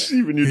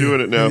 Even you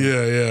doing it now.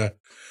 Yeah.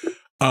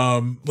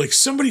 Like,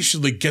 somebody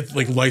should, like, get,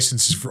 like,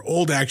 licenses for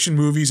old action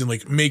movies and,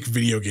 like, make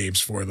video games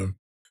for them.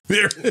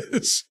 There it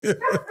is.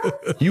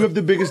 You have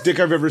the biggest dick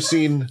I've ever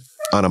seen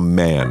on a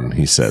man,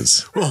 he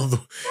says.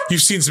 Well,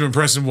 you've seen some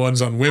impressive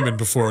ones on women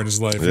before in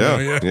his life.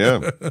 Yeah, you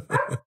know?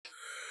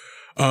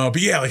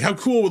 But yeah, like how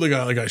cool would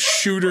like a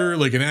shooter,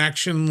 like an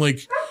action, like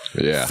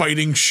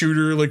fighting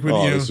shooter, like with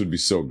this would be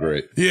so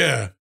great.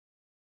 Yeah,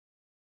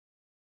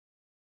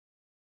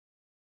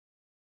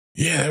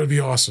 that would be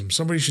awesome.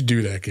 Somebody should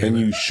do that game. And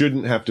you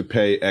shouldn't have to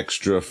pay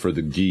extra for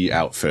the gi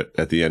outfit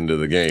at the end of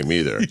the game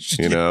either.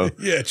 You know,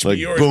 it should like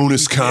be yours.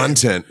 Bonus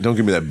content. Don't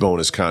give me that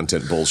bonus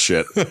content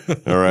bullshit.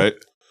 All right,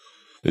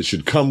 it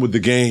should come with the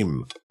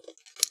game.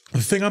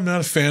 The thing I'm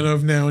not a fan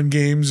of now in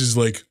games is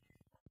like,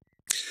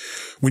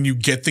 when you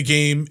get the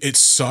game, it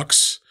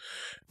sucks.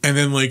 And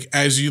then like,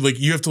 as you like,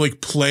 you have to like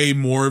play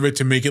more of it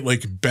to make it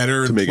like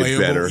better and playable. It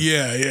better.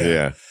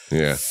 Yeah.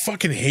 Yeah.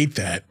 Fucking hate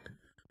that.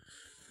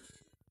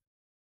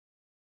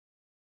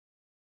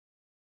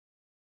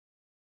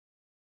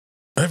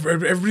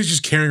 Everybody's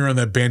just carrying around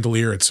that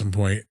bandolier at some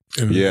point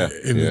in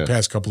the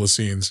past couple of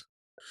scenes.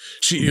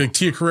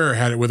 Tia Carrere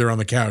had it with her on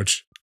the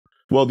couch.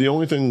 Well, the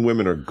only thing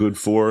women are good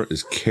for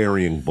is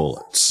carrying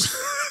bullets.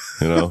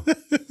 You know?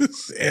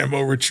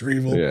 Ammo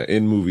retrieval. Yeah,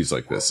 in movies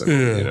like this, I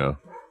mean, you know?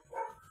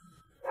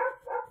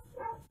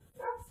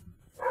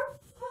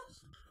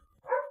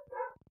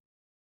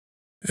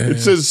 It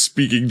says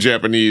speaking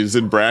Japanese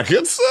in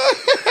brackets.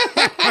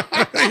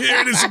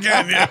 Here it is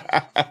again,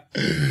 yeah.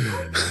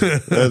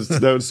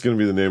 That's going to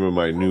be the name of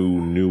my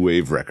new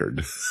wave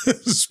record.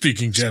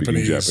 Speaking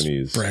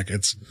Japanese.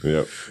 Brackets.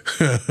 Yep.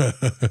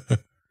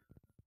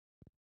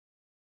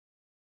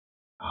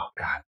 Oh,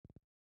 God.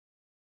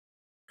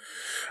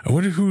 I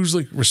wonder whose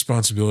like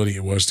responsibility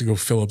it was to go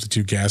fill up the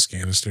 2 gas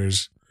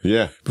canisters.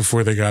 Yeah.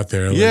 Before they got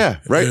there. Like, yeah,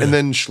 right. And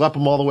then schlep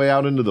them all the way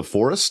out into the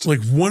forest.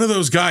 Like one of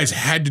those guys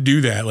had to do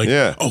that. Like,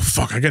 oh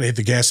fuck, I gotta hit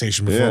the gas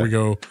station before we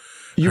go.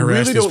 You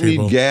really don't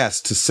need gas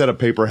to set a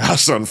paper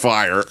house on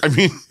fire. I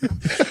mean,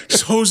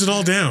 just hose it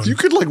all down. You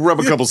could like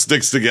rub a couple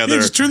sticks together. Yeah,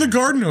 just turn the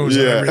garden hose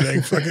on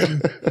everything.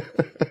 Fucking.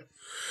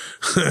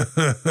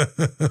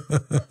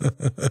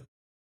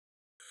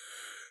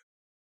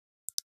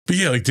 But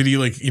yeah, like, did he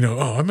like,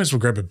 I might as well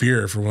grab a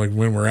beer for like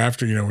when we're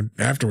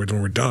afterwards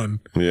when we're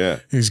done. Yeah.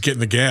 He's getting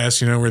the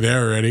gas, we're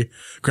there already.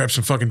 Grab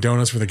some fucking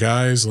donuts for the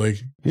guys.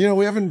 Like, we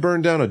haven't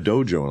burned down a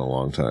dojo in a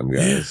long time,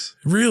 guys.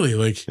 Yeah, really?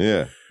 Like,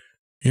 yeah.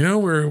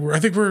 I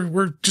think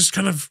we're just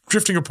kind of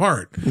drifting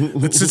apart.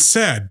 It's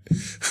sad.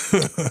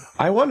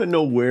 I want to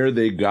know where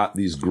they got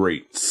these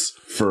grates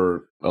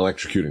for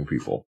electrocuting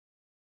people.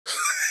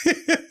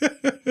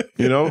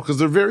 Because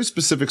they're very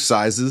specific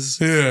sizes.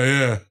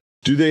 Yeah.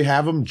 Do they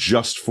have them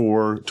just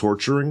for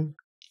torturing?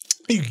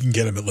 You can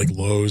get them at like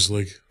Lowe's,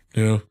 like,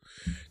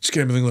 just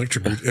get them in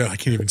the I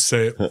can't even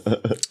say it.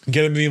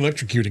 Get them in the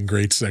electrocuting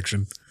grate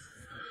section.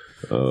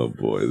 Oh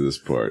boy, this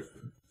part.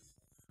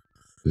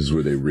 This is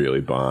where they really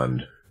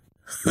bond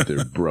with their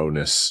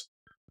broness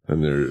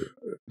and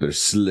their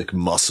slick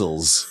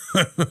muscles.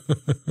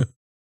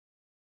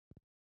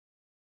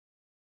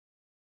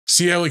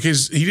 See how like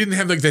he didn't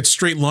have like that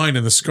straight line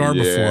in the scar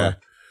before.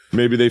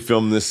 Maybe they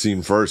filmed this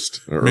scene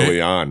first, early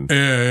on.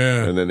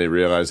 Yeah. And then they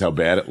realized how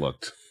bad it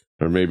looked.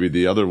 Or maybe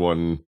the other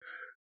one,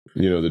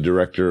 the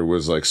director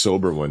was like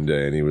sober one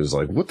day and he was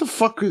like, what the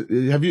fuck?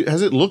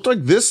 Has it looked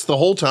like this the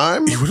whole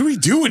time? What are we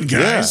doing,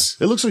 guys?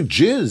 Yeah, it looks like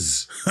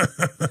jizz.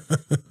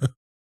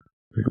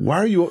 Like, why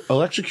are you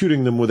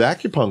electrocuting them with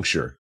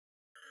acupuncture?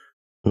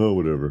 Oh,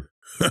 whatever.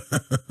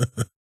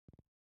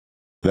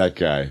 That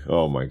guy.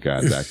 Oh my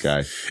God, that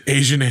guy.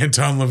 Asian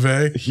Anton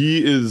LaVey.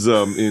 He is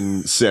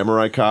in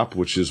Samurai Cop,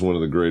 which is one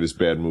of the greatest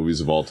bad movies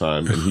of all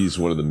time. And he's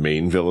one of the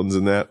main villains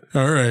in that.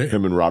 All right.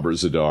 Him and Robert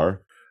Zadar.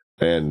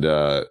 And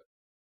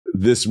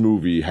this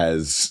movie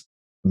has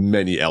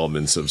many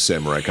elements of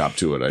Samurai Cop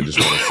to it, I just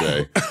want to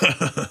say.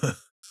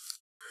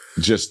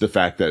 Just the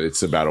fact that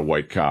it's about a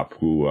white cop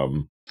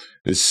who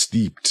is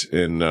steeped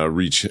in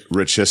rich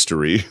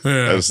history,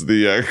 as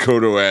the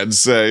Kodo ads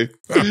say.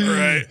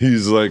 Right.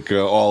 He's like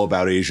all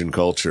about Asian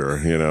culture,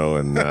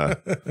 and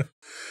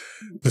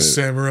The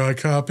Samurai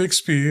Cop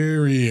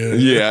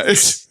experience. Yeah,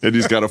 and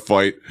he's got to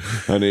fight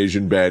an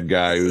Asian bad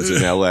guy who's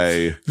in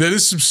L.A. That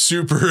is some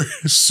super,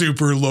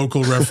 super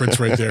local reference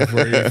right there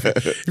for you.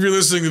 If you're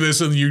listening to this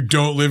and you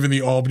don't live in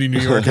the Albany, New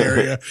York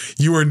area,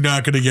 you are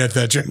not going to get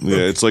that joke. Yeah,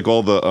 it's like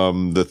all the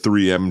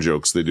 3M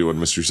jokes they do on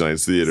Mystery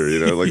Science Theater, you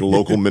know, like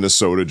local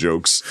Minnesota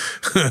jokes.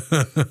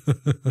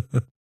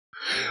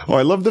 Oh,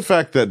 I love the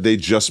fact that they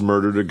just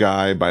murdered a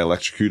guy by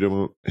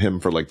electrocuting him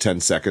for like 10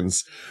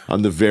 seconds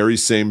on the very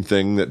same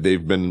thing that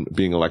they've been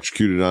being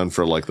electrocuted on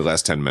for like the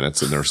last 10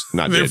 minutes, and they're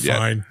not dead yet.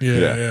 Fine.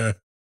 Yeah.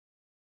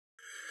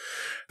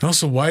 And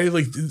also, why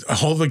like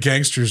all the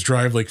gangsters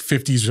drive like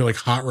 50s or like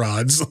hot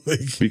rods?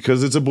 Like,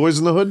 because it's a Boys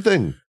in the Hood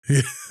thing.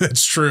 Yeah,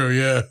 that's true.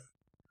 Yeah.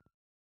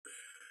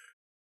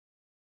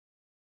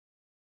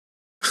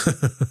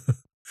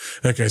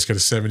 That guy's got a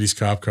 70s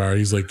cop car.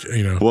 He's like,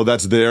 you know. Well,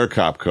 that's their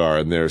cop car,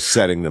 and they're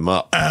setting them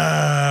up.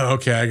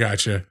 Okay, I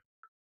gotcha.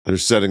 They're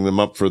setting them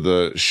up for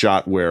the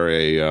shot where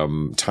a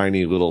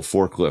tiny little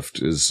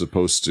forklift is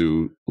supposed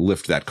to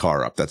lift that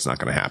car up. That's not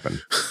going to happen.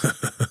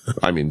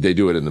 I mean, they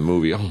do it in the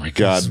movie. Oh, my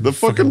God. The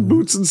fucking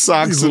boots and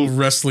socks. These little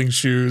wrestling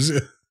shoes.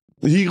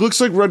 He looks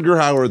like Rutger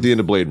Hauer at the end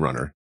of Blade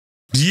Runner.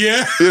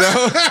 Yeah. You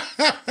know?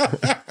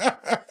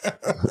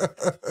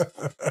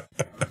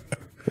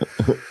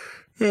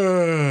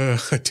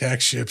 Attack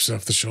ships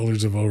off the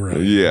shoulders of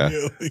Orion. Yeah.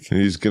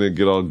 He's going to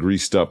get all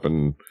greased up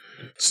and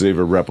save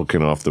a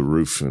replicant off the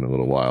roof in a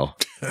little while.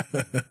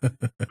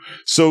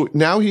 So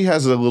now he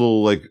has a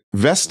little like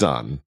vest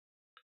on.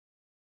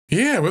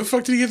 Yeah, where the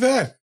fuck did he get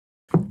that?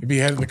 Maybe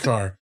he had it in the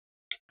car.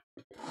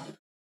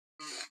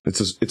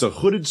 It's a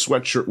hooded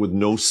sweatshirt with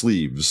no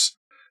sleeves,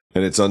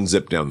 and it's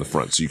unzipped down the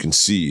front, so you can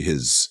see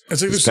his.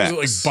 It's like this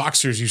is like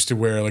boxers used to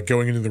wear, like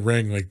going into the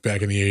ring, like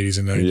back in the 80s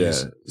and 90s.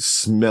 Yeah,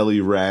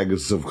 smelly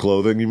rags of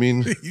clothing. You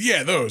mean?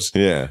 Yeah, those.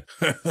 Yeah.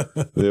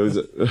 There was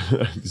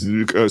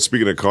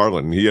speaking of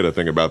Carlin, he had a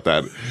thing about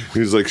that.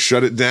 He was like,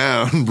 "Shut it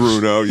down,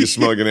 Bruno. You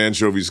smell like an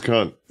anchovy's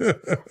cunt."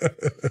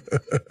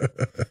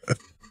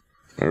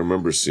 I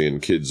remember seeing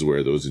kids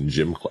wear those in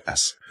gym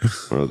class,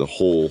 where the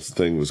whole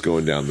thing was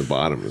going down the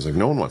bottom. It was like,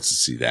 no one wants to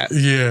see that.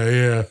 Yeah,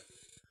 yeah.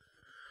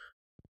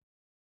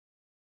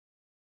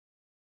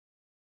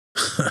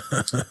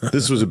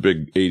 This was a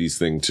big 80s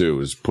thing, too,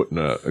 is putting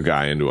a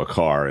guy into a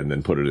car and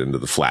then put it into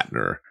the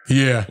flattener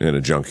in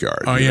a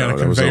junkyard. Oh, yeah, a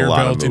conveyor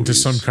belt into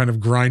some kind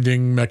of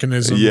grinding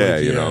mechanism. Yeah,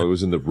 like, you know, it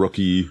was in The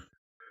Rookie.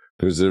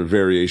 There's a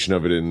variation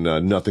of it in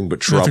Nothing But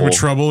Trouble. Nothing But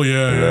Trouble,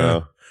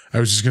 yeah. I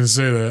was just going to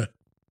say that.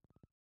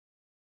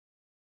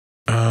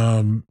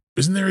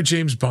 Isn't there a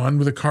James Bond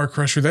with a car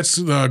crusher? That's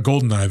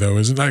Goldeneye, though,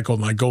 isn't that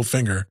Goldeneye?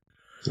 Goldfinger.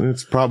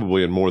 It's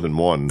probably in more than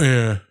one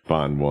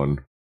Bond one.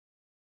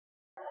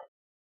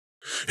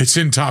 It's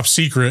in Top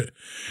Secret.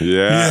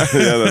 Yeah,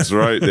 that's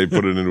right. They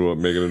put it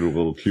make it into a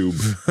little cube.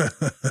 I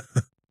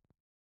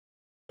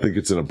think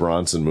it's in a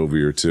Bronson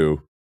movie or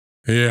two.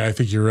 Yeah, I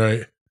think you're right.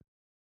 It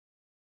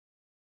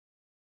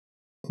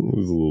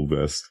was a little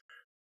vest.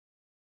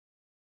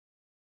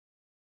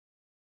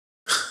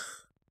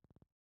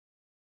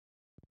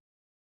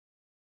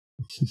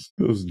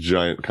 Those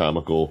giant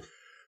comical.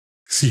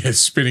 Yeah,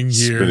 spinning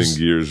gears. Spinning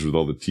gears with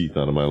all the teeth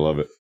on them. I love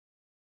it.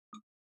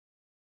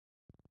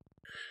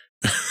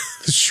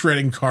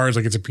 Shredding cars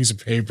like it's a piece of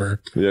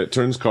paper. Yeah, it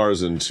turns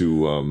cars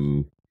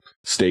into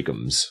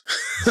steakums.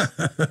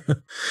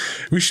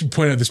 We should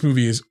point out this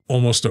movie is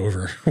almost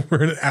over.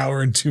 We're an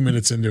hour and 2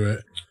 minutes into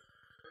it.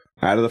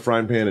 Out of the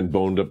frying pan and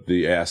boned up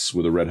the ass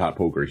with a red hot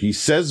poker. He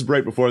says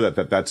right before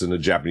that that's in a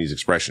Japanese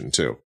expression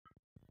too.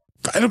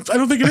 I don't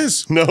think it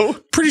is. No?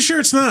 Pretty sure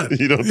it's not.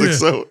 You don't think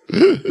so?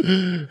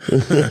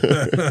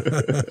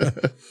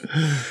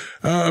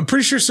 I'm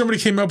pretty sure somebody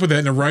came up with that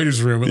in a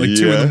writer's room at like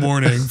 2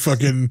 a.m.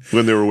 fucking.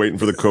 When they were waiting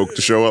for the Coke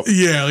to show up?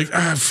 Yeah, like,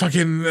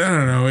 fucking, I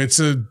don't know. It's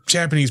a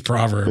Japanese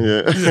proverb.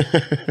 Yeah.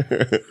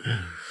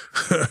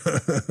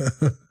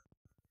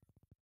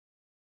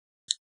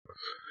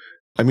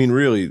 I mean,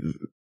 really,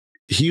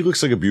 he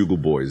looks like a Bugle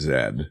Boys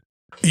ad.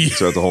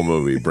 Throughout the whole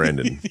movie,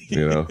 Brandon,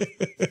 you know?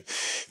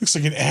 Looks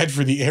like an ad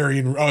for the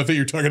Aryan. Oh, I thought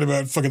you were talking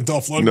about fucking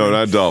Dolph Lundgren. No,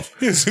 not Dolph.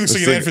 It looks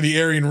like an ad for the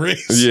Aryan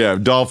race. Yeah,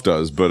 Dolph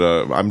does, but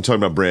I'm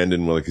talking about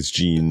Brandon with like his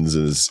jeans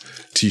and his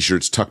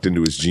t-shirts tucked into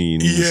his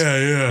jeans.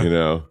 Yeah. You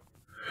know?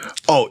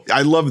 Oh,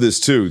 I love this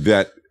too,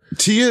 that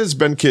Tia has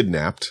been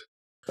kidnapped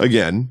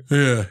again.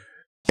 Yeah.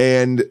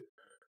 And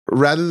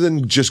rather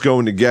than just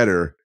going to get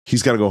her,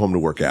 he's got to go home to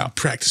work out.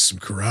 Practice some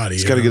karate.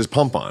 He's got to get his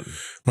pump on.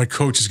 My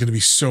coach is going to be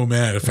so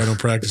mad if I don't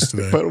practice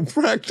today. If I don't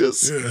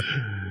practice. Yeah.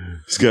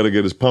 He's got to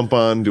get his pump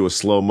on, do a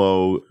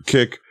slow-mo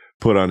kick,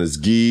 put on his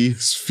gi.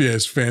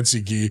 His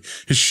fancy gi.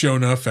 His show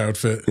enough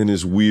outfit. In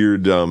his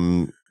weird,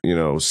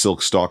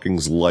 silk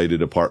stockings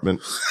lighted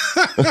apartment.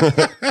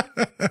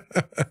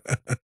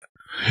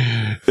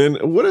 And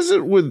what is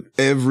it with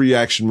every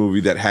action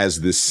movie that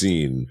has this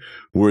scene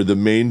where the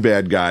main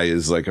bad guy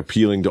is like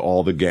appealing to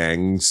all the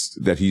gangs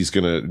that he's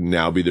going to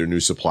now be their new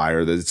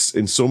supplier? That's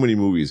in so many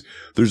movies.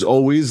 There's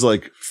always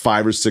like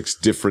 5 or 6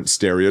 different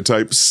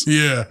stereotypes.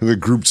 Yeah. The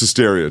groups of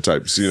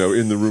stereotypes, you know,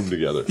 in the room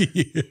together.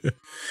 Yeah.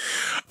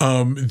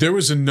 There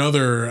was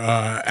another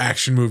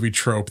action movie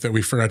trope that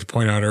we forgot to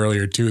point out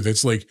earlier too.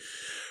 That's like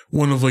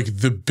one of like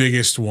the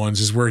biggest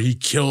ones is where he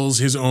kills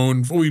his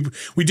own.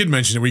 We did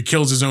mention it. Where he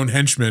kills his own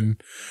henchman,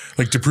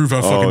 like to prove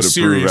how fucking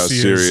serious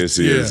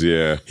he is.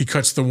 Yeah. He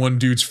cuts the one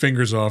dude's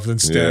fingers off, then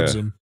stabs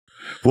him.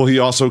 Well, he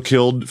also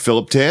killed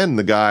Philip Tan,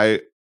 the guy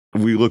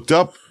we looked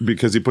up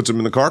because he puts him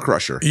in the car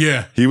crusher.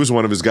 Yeah, he was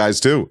one of his guys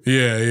too.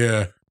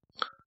 Yeah.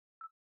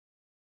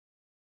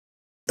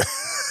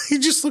 He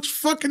just looks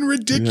fucking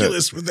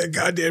ridiculous with that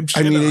goddamn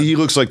shit. I mean, on. he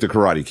looks like the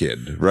Karate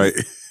Kid, right?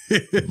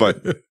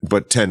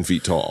 but 10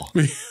 feet tall.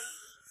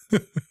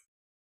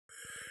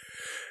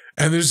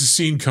 And there's a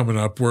scene coming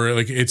up where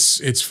like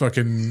it's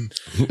fucking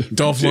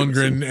Dolph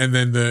Lundgren and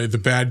then the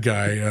bad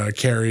guy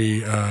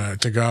Cary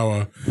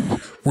Tagawa,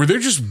 where they're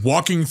just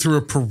walking through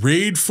a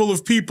parade full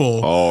of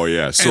people. Oh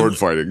yeah, sword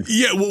fighting.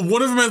 Yeah, well,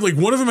 one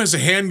of them has a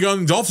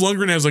handgun. Dolph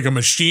Lundgren has like a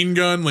machine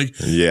gun. Like,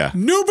 yeah,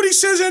 nobody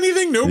says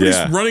anything. Nobody's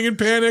running in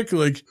panic.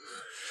 Like,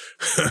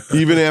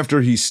 even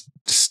after he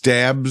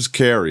stabs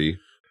Cary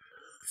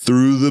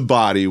through the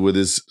body with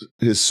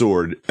his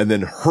sword and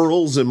then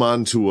hurls him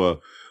onto a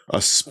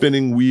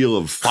spinning wheel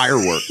of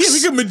fireworks. Yeah,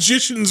 like a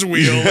magician's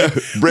wheel. Yeah.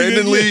 Like,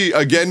 Brandon Lee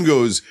again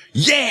goes,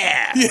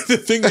 yeah! Yeah, the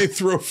thing they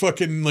throw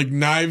fucking like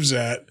knives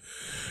at.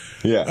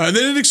 Yeah. And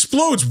then it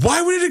explodes.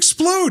 Why would it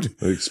explode?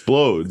 It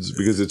explodes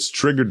because it's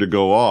triggered to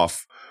go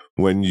off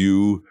when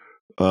you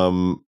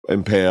impale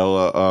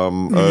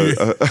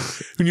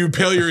when you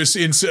impale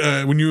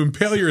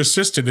your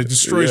assistant, it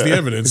destroys the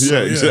evidence. Yeah,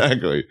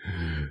 exactly.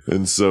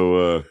 And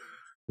so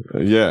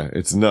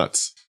it's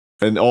nuts.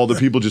 And all the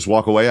people just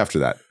walk away after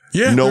that.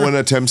 Yeah, no one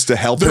attempts to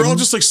help him. They're all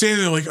just like standing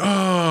there like,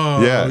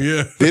 oh,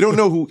 yeah. They don't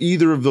know who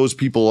either of those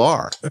people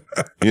are,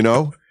 you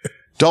know?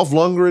 Dolph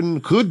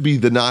Lundgren could be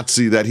the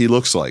Nazi that he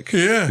looks like.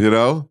 Yeah. You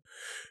know?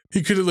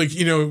 He could have other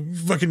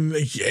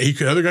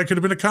guy could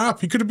have been a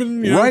cop. He could have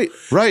been, right.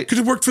 Could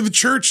have worked for the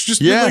church,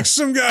 just been like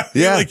some guy.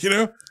 Yeah. Like, you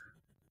know?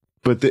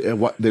 But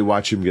they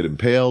watch him get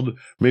impaled,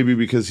 maybe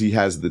because he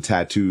has the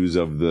tattoos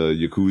of the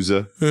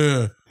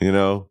Yakuza, you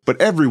know? But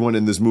everyone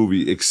in this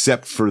movie,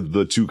 except for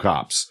the 2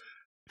 cops,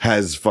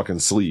 has fucking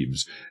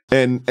sleeves.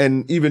 And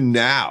even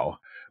now,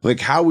 like,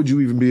 how would you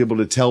even be able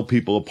to tell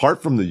people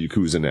apart from the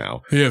Yakuza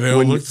now? Yeah, they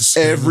all look the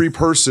same. Every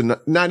person,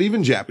 not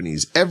even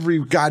Japanese, every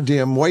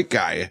goddamn white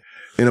guy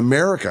in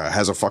America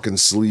has a fucking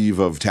sleeve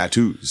of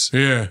tattoos.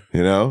 Yeah.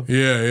 You know?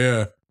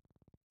 Yeah.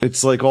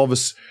 It's like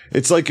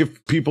it's like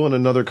if people in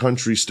another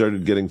country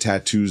started getting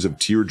tattoos of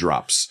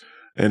teardrops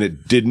and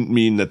it didn't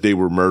mean that they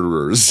were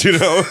murderers, you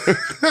know?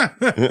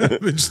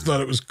 They just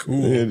thought it was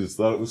cool. Yeah, just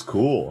thought it was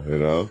cool, you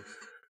know?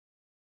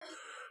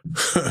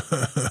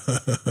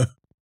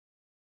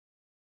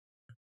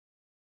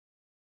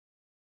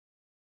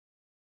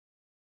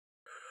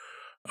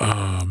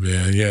 Oh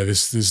man, yeah.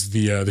 This is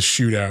the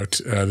shootout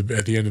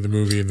at the end of the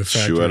movie in the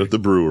factory. Shootout at the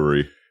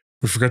brewery.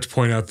 We forgot to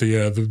point out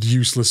the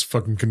useless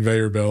fucking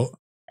conveyor belt.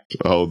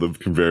 Oh, the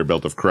conveyor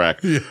belt of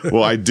crack. Yeah.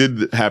 Well, I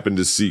did happen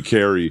to see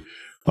Cary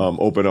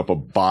open up a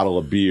bottle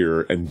of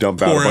beer and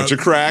dump out a bunch of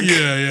crack.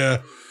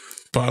 Yeah.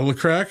 Bottle of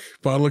crack,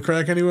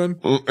 anyone?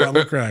 Bottle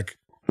of crack.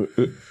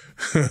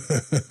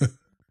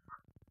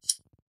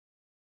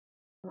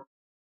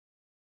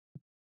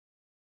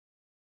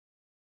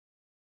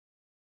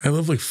 I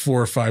love like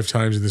 4 or 5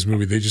 times in this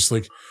movie. They just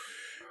like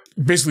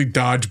basically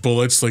dodge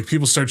bullets. Like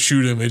people start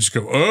shooting them. They just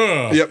go,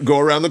 oh. Yep. Go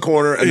around the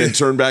corner and then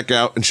turn back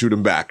out and shoot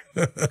them back.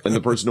 And the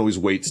person always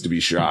waits to be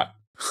shot.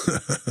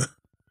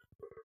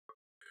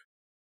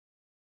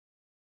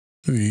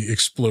 The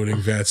exploding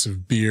vats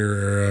of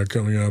beer are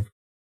coming up.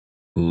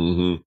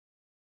 Mm-hmm.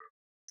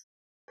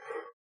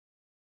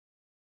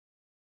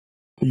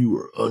 You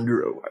were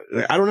under.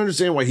 I don't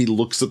understand why he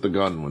looks at the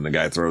gun when the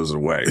guy throws it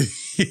away,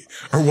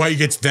 or why he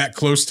gets that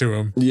close to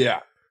him. Yeah.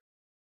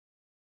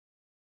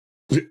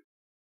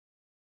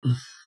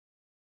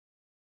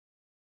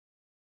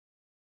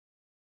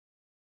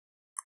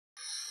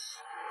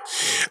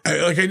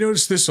 I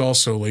noticed this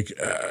also. Like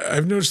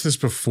I've noticed this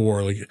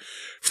before. Like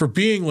for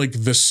being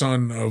like the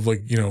son of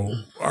like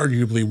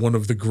arguably one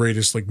of the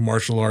greatest like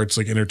martial arts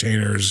like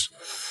entertainers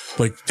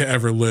like to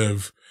ever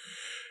live.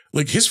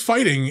 Like his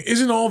fighting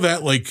isn't all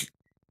that like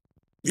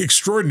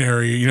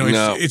extraordinary,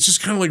 No. It's just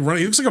kind of like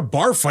running. He looks like a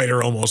bar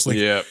fighter almost, like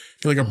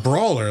like a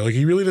brawler. Like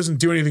he really doesn't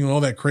do anything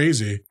all that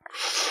crazy.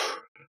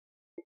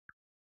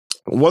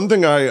 One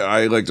thing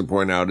I like to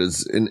point out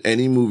is in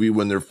any movie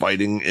when they're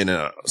fighting in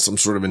some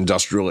sort of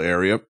industrial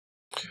area,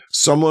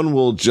 someone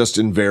will just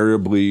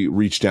invariably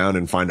reach down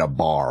and find a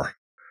bar.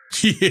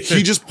 Yeah.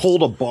 He just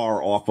pulled a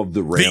bar off of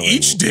the railing. They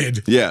each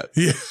did. Yeah.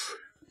 Yeah.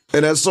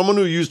 And as someone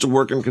who used to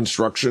work in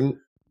construction,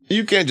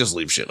 You can't just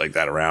leave shit like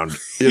that around.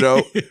 You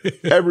know,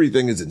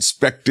 everything is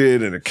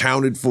inspected and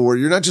accounted for.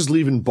 You're not just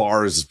leaving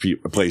bars,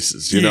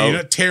 places. You know, you're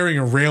not tearing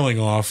a railing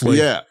off. Like,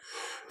 yeah,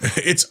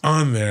 it's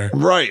on there,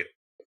 right?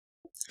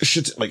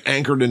 Shit's like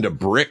anchored into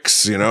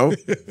bricks. You know,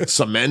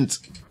 cement.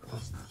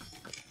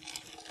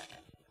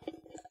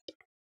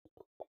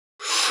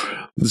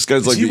 This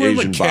guy's like the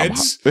Asian Bob.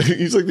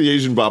 He's like the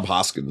Asian Bob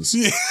Hoskins.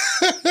 Yeah.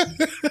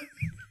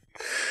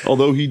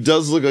 Although he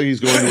does look like he's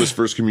going to his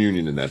first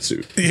communion in that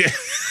suit. Yeah.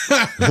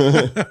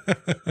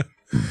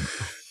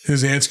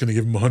 His aunt's going to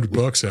give him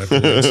 $100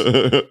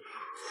 afterwards.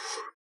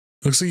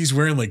 Looks like he's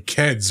wearing like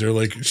Keds or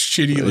like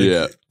shitty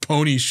like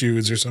pony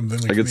shoes or something.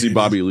 Like I could see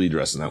Bobby Lee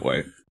dressing that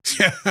way.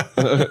 Yeah.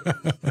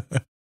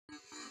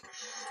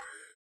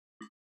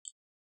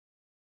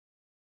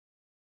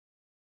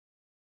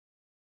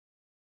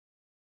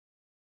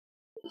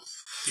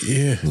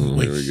 Yeah.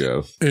 There we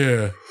go.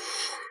 Yeah.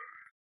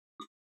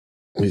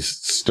 He's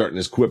starting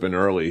his quipping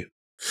early.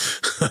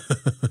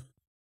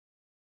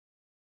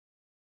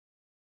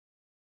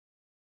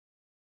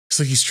 It's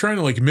like he's trying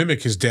to like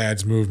mimic his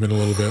dad's movement a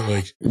little bit,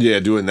 like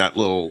doing that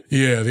little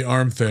the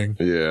arm thing.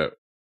 Yeah.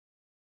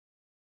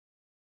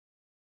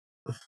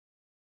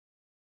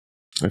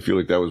 I feel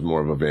like that was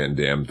more of a Van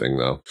Damme thing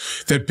though.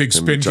 That big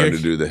spin kick. Trying to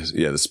do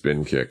the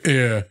spin kick.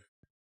 Yeah.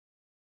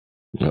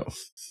 No.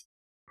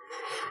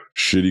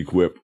 Shitty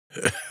quip.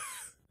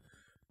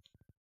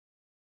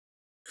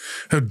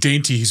 How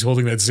dainty he's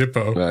holding that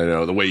Zippo. I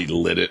know, the way he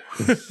lit it.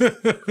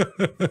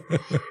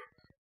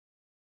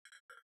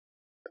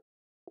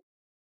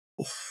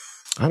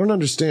 I don't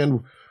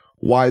understand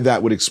why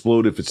that would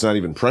explode if it's not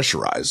even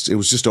pressurized. It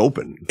was just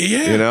open.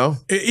 Yeah. You know?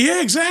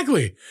 Yeah,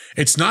 exactly.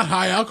 It's not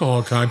high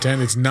alcohol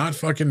content. It's not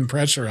fucking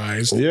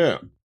pressurized. Yeah.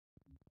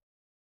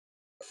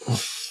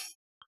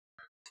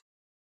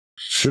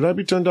 Should I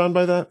be turned on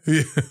by that?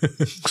 Yeah.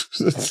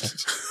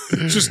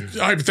 Just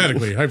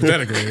hypothetically,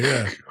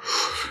 yeah.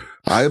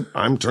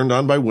 I'm turned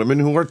on by women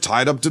who are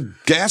tied up to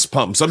gas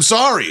pumps. I'm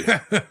sorry.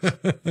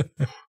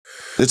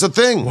 It's a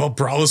thing. Well,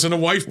 braless and a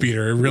wife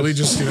beater. It really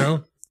just, you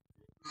know.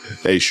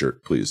 A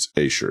shirt, please.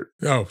 A shirt.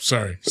 Oh,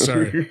 sorry.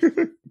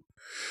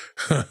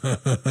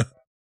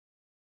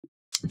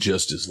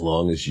 Just as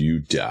long as you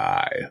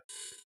die.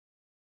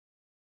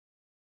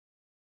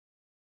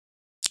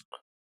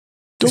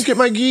 Don't get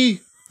my gi.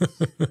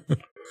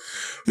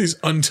 He's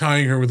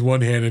untying her with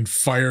one hand and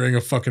firing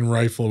a fucking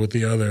rifle with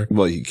the other.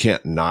 Well, you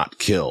can't not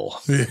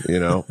kill, you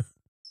know?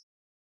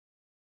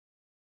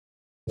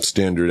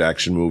 Standard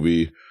action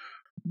movie.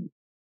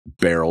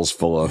 Barrels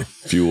full of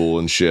fuel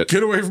and shit.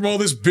 Get away from all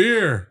this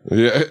beer.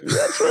 Yeah,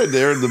 that's right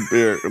there in the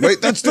beer.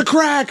 Wait, that's the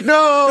crack.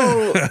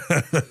 No.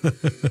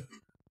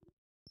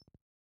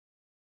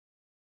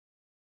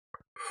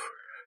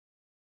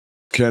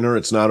 Kenner,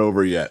 it's not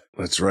over yet.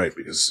 That's right,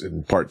 because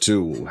in part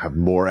 2, we'll have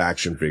more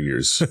action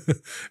figures.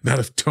 Not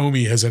if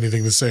Tommy has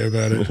anything to say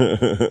about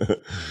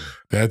it.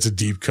 That's a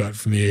deep cut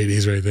from the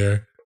 80s right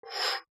there.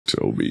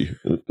 Toby.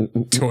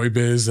 Toy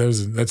Biz.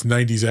 That's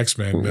 90s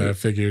X-Men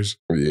figures.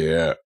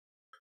 Yeah.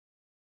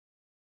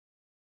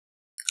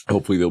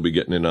 Hopefully they'll be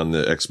getting in on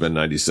the X-Men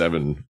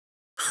 97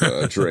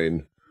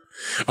 train.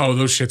 Oh,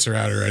 those shits are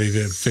out already,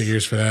 the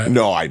figures for that.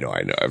 No, I know.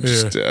 I'm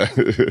just,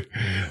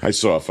 I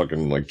saw a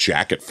fucking like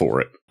jacket for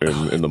it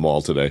in the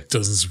mall today.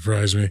 Doesn't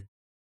surprise me.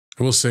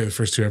 I will say the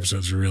first 2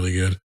 episodes are really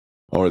good.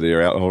 Oh, are they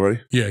out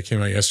already? Yeah, it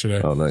came out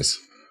yesterday. Oh, nice.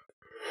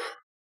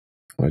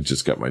 I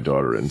just got my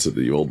daughter into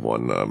the old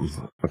one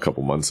a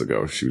couple months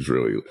ago. She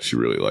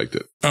really liked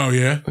it. Oh,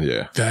 yeah?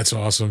 Yeah. That's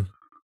awesome.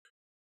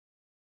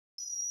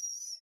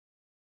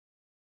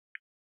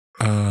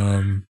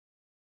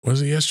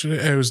 Was it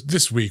yesterday? It was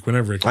this week,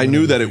 whenever it came out. I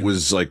knew that it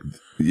was like,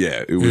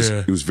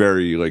 it was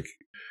very like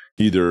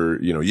either,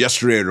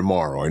 yesterday or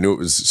tomorrow. I knew it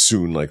was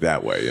soon like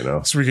that way,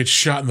 So he gets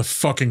shot in the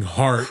fucking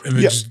heart and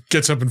then just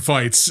gets up and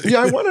fights.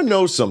 Yeah, I want to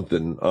know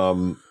something.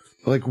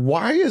 Like,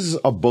 why is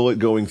a bullet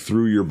going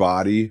through your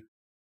body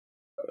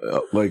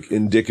like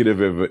indicative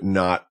of it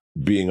not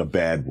being a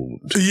bad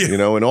wound? Yeah.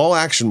 In all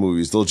action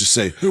movies, they'll just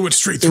say, it went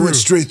straight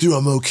through.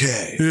 I'm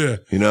okay. Yeah.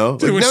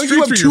 Like, it went now straight you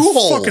have through 2 your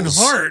holes. fucking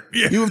heart.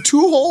 Yeah. You have 2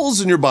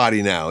 holes in your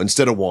body now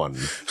instead of 1.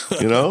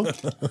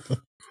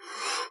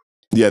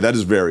 Yeah, that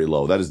is very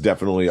low. That is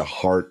definitely a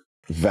heart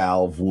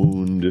valve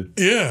wound.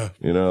 Yeah.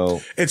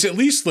 It's at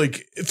least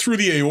like through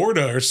the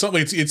aorta or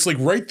something. It's like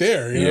right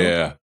there.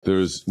 Yeah.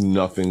 There's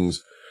nothing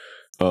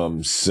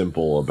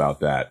simple about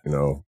that.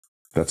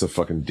 That's a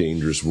fucking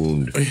dangerous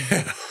wound.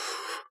 Yeah.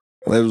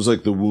 That was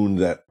like the wound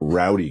that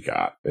Rowdy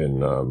got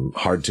in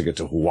Hard Ticket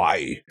to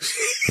Hawaii.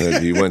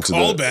 That he went to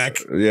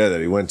that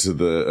he went to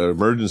the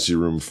emergency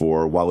room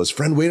for while his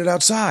friend waited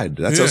outside.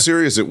 That's how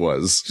serious it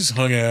was. Just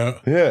hung out.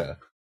 Yeah.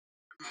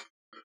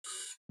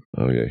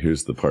 Oh yeah,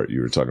 here's the part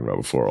you were talking about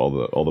before.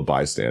 All the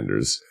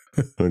bystanders.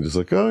 I'm just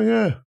like, oh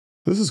yeah,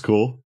 this is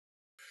cool.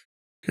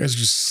 You guys are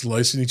just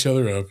slicing each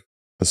other up.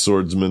 A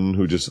swordsman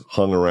who just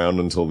hung around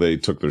until they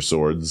took their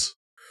swords.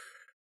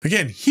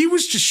 Again, he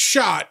was just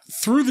shot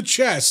through the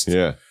chest.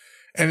 Yeah.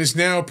 and is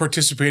now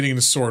participating in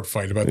a sword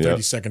fight about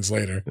 30 seconds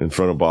later. In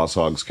front of Boss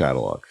Hogg's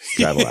Cadillac.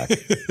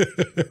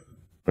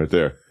 Right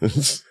there.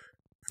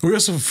 We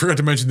also forgot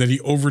to mention that he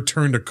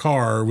overturned a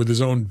car with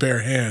his own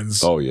bare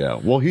hands. Oh, yeah.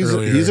 Well,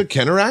 he's a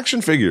Kenner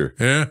action figure.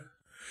 Yeah.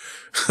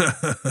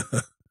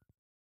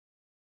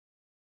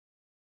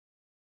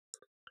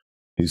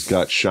 He's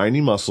got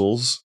shiny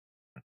muscles,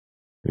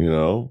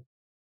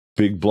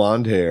 big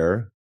blonde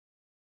hair.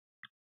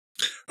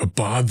 A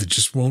bod that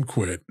just won't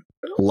quit.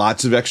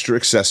 Lots of extra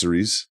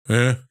accessories.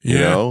 Yeah.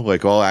 Yeah.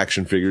 Like all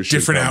action figures.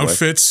 Different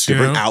outfits.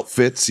 Different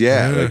outfits.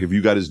 Yeah. Like if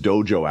you got his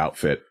dojo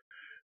outfit,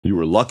 you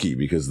were lucky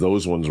because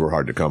those ones were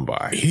hard to come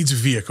by. He needs a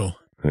vehicle.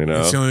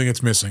 That's the only thing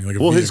that's missing. Like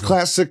his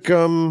classic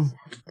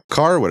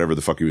car, whatever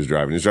the fuck he was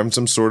driving. He was driving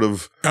some sort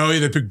of... Oh, yeah,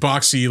 that big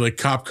boxy, like,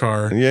 cop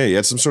car. Yeah, he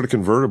had some sort of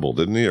convertible,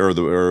 didn't he? Or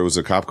it was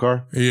a cop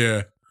car?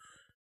 Yeah.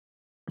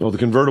 Well, the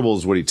convertible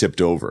is what he tipped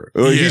over.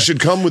 He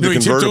should come with the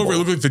convertible. He tipped over. It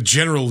looked like the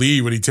General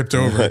Lee when he tipped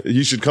over.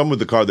 He should come with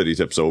the car that he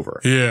tips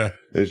over. Yeah.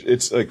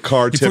 It's a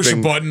car tipping. You push a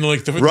button,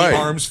 like the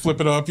arms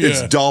flip it up. Yeah.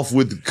 It's Dolph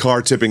with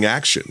car tipping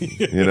action,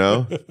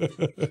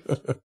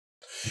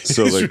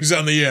 So he's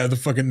on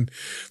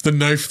the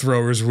knife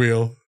thrower's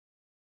wheel.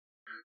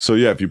 So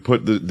yeah, if you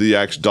put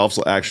Dolph's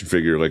action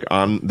figure like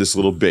on this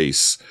little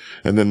base,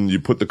 and then you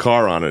put the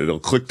car on it, it'll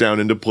click down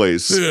into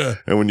place. Yeah.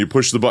 And when you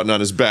push the button on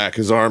his back,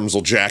 his arms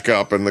will jack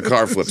up, and the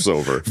car flips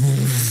over.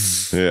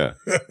 Yeah.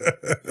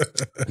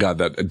 God,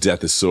 that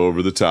death is so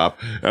over the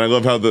top, and I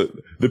love how the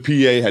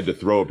PA had to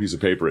throw a piece of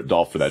paper at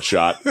Dolph for that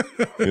shot.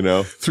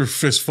 Threw a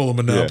fistful of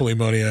Monopoly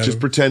money at him. Just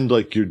pretend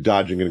like you're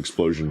dodging an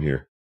explosion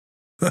here.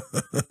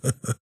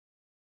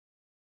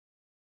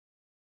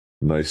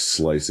 Nice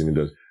slicing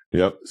into.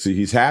 Yep. See,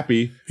 he's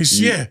happy.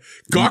 He's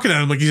gawking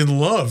at him like he's in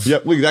love.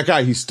 Yep. Look at that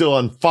guy. He's still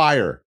on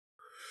fire.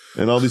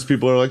 And all these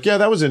people are like, yeah,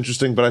 that was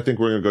interesting, but I think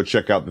we're going to go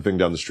check out the thing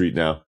down the street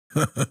now.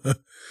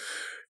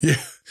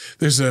 Yeah.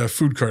 There's a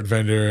food cart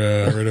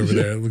vendor right over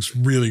there. It looks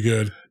really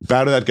good.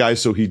 Bow to that guy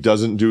so he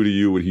doesn't do to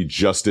you what he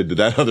just did to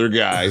that other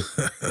guy.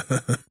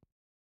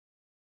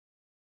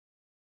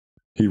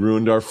 He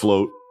ruined our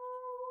float.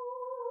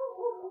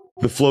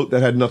 The float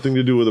that had nothing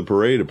to do with a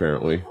parade,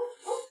 apparently.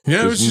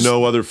 Yeah, there's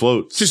no other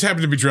floats. Just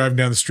happened to be driving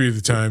down the street at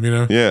the time,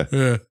 Yeah.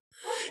 Yeah.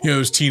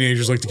 Those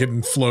teenagers like to get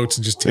in floats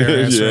and just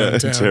terrorize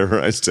town.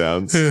 Terrorize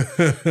towns. I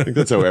think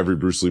that's how every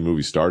Bruce Lee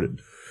movie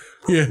started.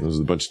 Yeah. There was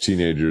a bunch of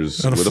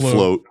teenagers with a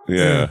float.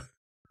 Yeah.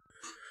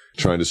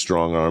 Trying to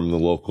strong arm the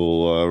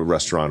local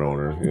restaurant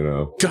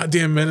owner,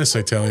 Goddamn menace,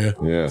 I tell you.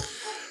 Yeah.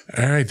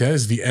 All right, that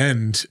is the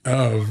end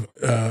of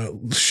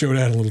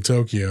Showdown in Little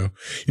Tokyo.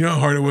 You know how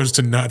hard it was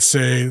to not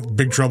say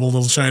Big Trouble in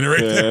Little China right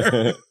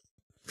there?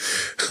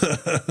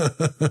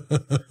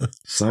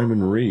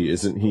 Simon Rhee,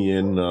 isn't he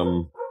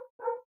in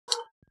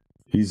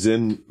he's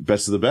in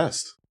Best of the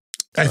Best?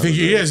 I think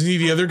he is. Isn't he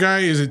the other guy?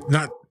 Is it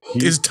not?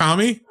 Is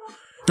Tommy?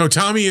 No,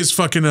 Tommy is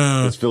fucking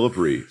it's Philip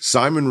Rhee.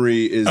 Simon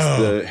Rhee is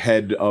the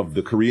head of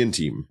the Korean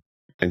team,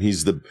 and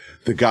he's the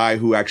guy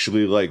who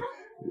actually like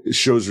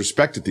shows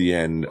respect at the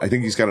end. I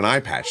think he's got an eye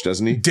patch,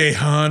 doesn't he?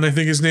 Daehan, I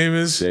think his name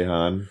is.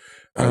 Daehan.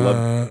 I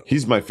love.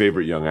 He's my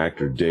favorite young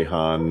actor,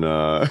 Daehan.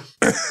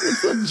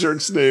 What's that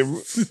jerk's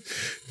name?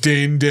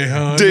 Dane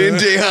Daehan. Dane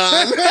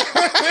Daehan.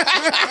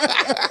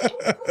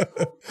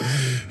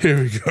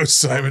 Here we go,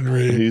 Simon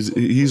Rhee.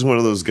 He's one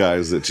of those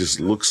guys that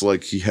just looks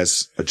like he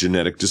has a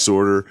genetic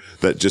disorder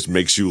that just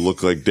makes you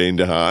look like Dane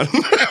Daehan.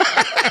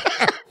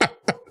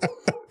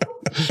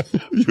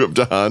 You have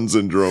Daehan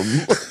syndrome.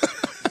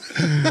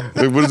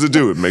 Like, what does it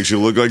do? It makes you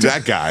look like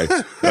that guy.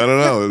 I don't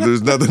know.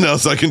 There's nothing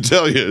else I can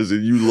tell you. Is that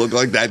you look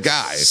like that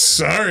guy.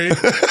 Sorry.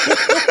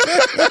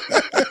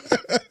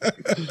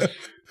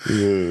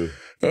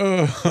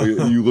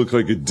 You look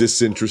like a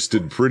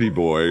disinterested pretty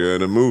boy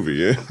in a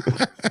movie.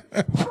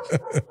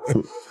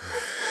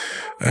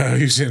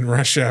 He's in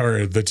Rush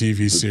Hour, the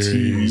TV series.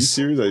 TV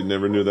series? I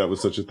never knew that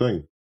was such a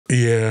thing.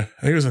 Yeah.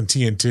 I think it was on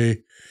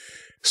TNT.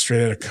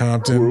 Straight out of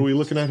Compton. What are we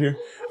looking at here?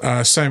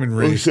 Simon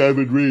Rhee. Oh,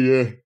 Simon Rhee,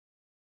 yeah.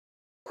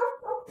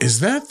 Is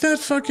that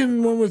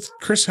fucking one with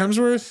Chris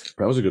Hemsworth?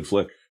 That was a good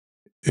flick.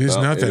 It is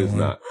not that one.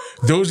 Not.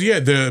 Those,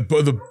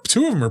 the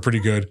two of them are pretty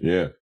good.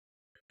 Yeah.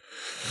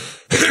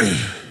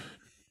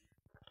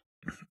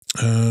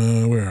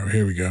 Where are we?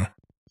 Here we go.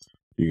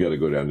 You got to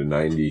go down to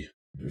 90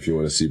 if you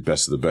want to see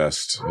Best of the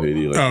Best.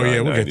 80, like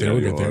we'll get there.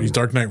 We'll get there. He's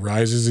Dark Knight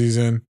Rises. He's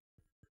in.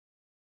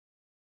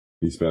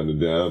 Eastbound and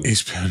Down.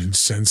 Eastbound and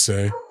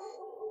Sensei.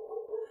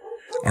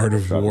 Art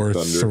of War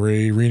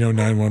 3. Reno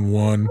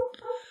 911.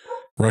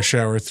 Rush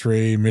Hour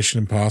 3, Mission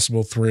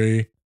Impossible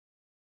 3,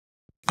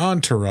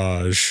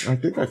 Entourage. I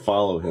think I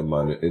follow him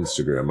on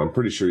Instagram. I'm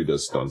pretty sure he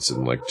does stunts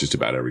in like just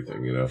about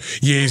everything, Yeah,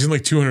 he's in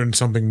like 200 and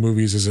something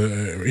movies.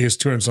 He has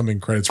 200 and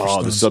something credits for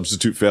stunts. The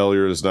Substitute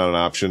Failure is not an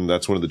option.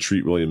 That's one of the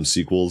Treat Williams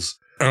sequels.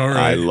 All right.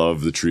 I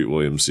love the Treat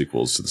Williams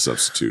sequels to The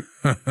Substitute.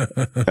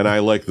 And I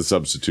like The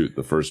Substitute,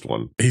 the first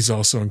one. He's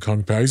also in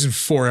Kung Pao. He's in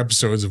 4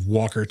 episodes of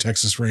Walker,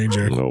 Texas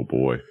Ranger. Oh,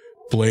 boy.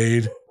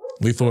 Blade,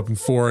 Lethal Weapon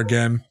 4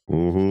 again.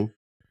 Mm-hmm.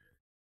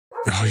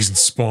 Oh, he's in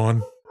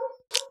Spawn.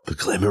 The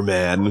Glamour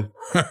Man.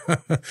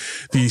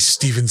 The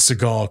Steven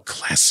Seagal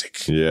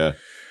classic. Yeah.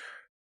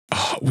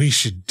 Oh, we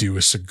should do a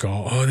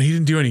Seagal. Oh, he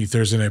didn't do any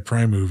Thursday Night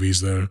Prime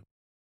movies though.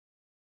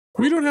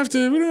 We don't have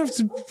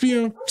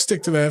to,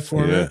 stick to that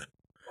format. Yeah.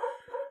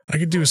 I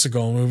could do a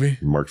Seagal movie.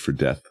 Marked for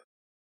Death.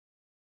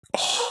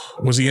 Oh,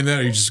 was he in that,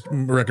 or are you just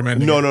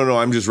recommending No.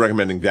 I'm just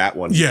recommending that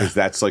one. Yeah. Because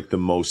that's like the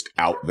most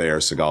out there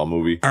Seagal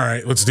movie. All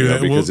right, let's do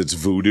that. Because it's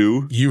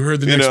voodoo. You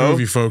heard the next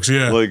movie, folks.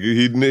 Yeah. Like,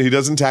 he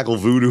doesn't tackle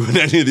voodoo in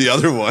any of the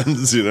other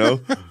ones,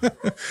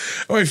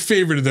 My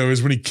favorite, though,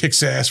 is when he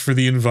kicks ass for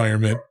the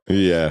environment.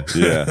 Yeah.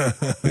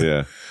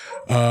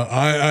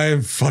 I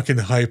am fucking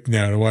hyped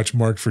now to watch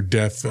Marked for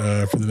Death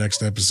for the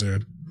next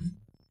episode.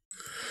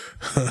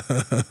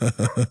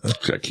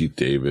 Got Keith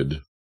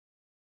David.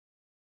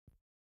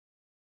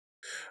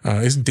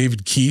 Isn't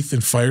David Keith in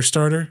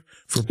Firestarter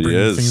for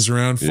bringing things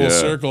around full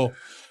circle?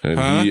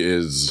 And he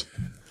is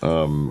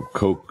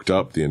coked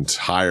up the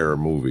entire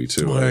movie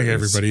too. Well, I think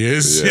everybody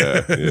is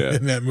yeah.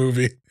 in that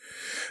movie.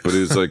 But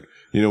it's like,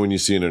 when you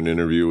see in an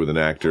interview with an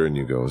actor and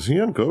you go, is he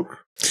on coke?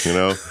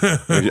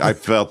 I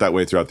felt that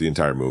way throughout the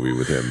entire movie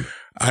with him.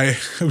 I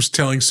was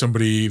telling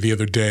somebody the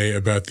other day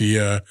about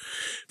the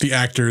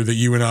actor that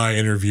you and I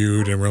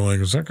interviewed, and we're like,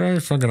 is that guy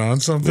fucking on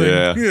something?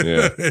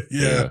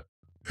 Yeah.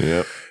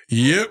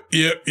 Yep.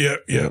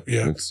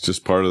 It's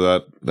just part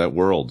of that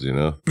world,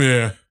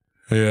 Yeah.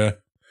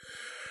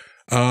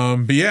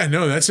 But yeah,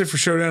 no, that's it for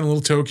Showdown in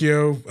Little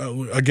Tokyo.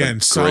 Again,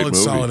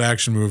 solid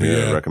action movie.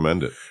 Yeah,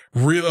 recommend it.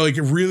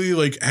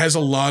 Really has a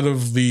lot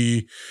of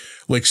the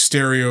like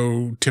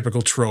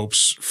stereotypical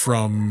tropes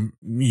from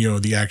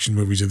the action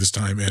movies of this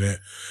time in it.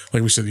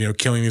 Like we said,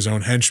 killing his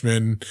own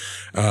henchmen,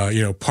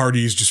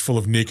 parties just full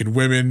of naked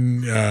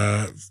women,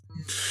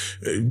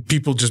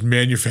 people just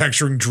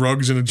manufacturing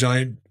drugs in a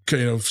giant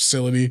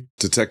facility.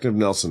 Detective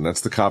Nelson,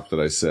 that's the cop that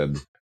I said,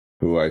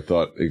 who I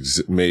thought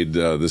made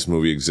this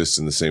movie exist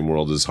in the same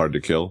world as Hard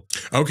to Kill.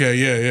 Okay,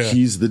 yeah.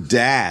 He's the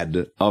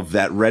dad of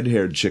that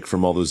red-haired chick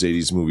from all those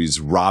 80s movies,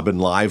 Robin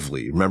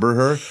Lively. Remember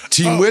her?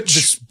 Teen Witch?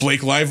 This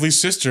Blake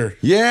Lively's sister.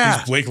 Yeah.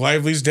 He's Blake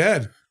Lively's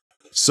dad.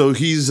 So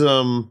he's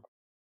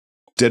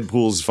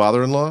Deadpool's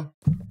father-in-law?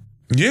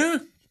 Yeah.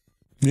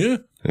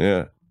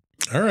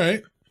 All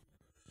right.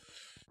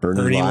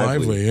 Ernie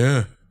Lively,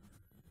 yeah.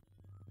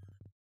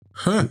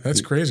 Huh, that's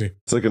crazy.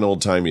 It's like an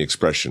old-timey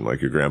expression, like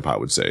your grandpa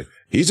would say.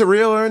 He's a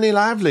real Ernie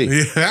Lively.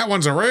 Yeah, that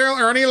one's a real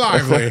Ernie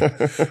Lively.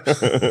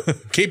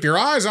 Keep your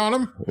eyes on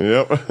him.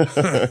 Yep.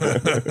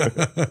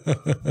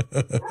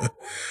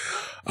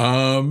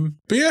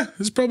 But yeah,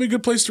 this is probably a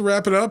good place to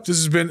wrap it up. This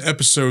has been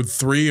episode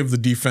 3 of the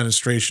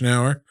Defenestration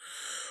Hour.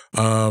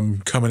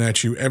 Coming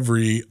at you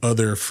every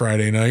other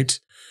Friday night.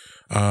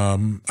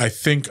 I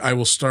think I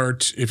will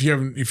start, if you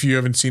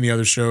haven't seen the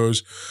other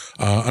shows,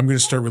 I'm going to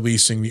start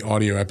releasing the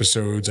audio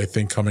episodes, I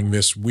think, coming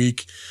this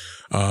week.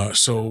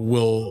 So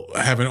we'll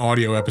have an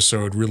audio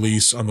episode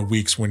release on the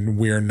weeks when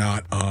we're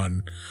not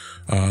on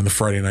the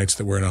Friday nights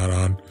that we're not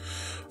on.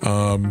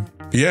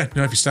 But yeah,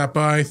 now if you stop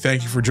by,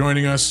 thank you for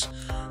joining us.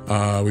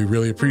 We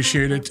really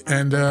appreciate it.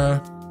 And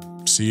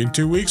see you in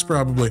 2 weeks,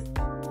 probably.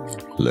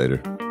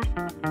 Later.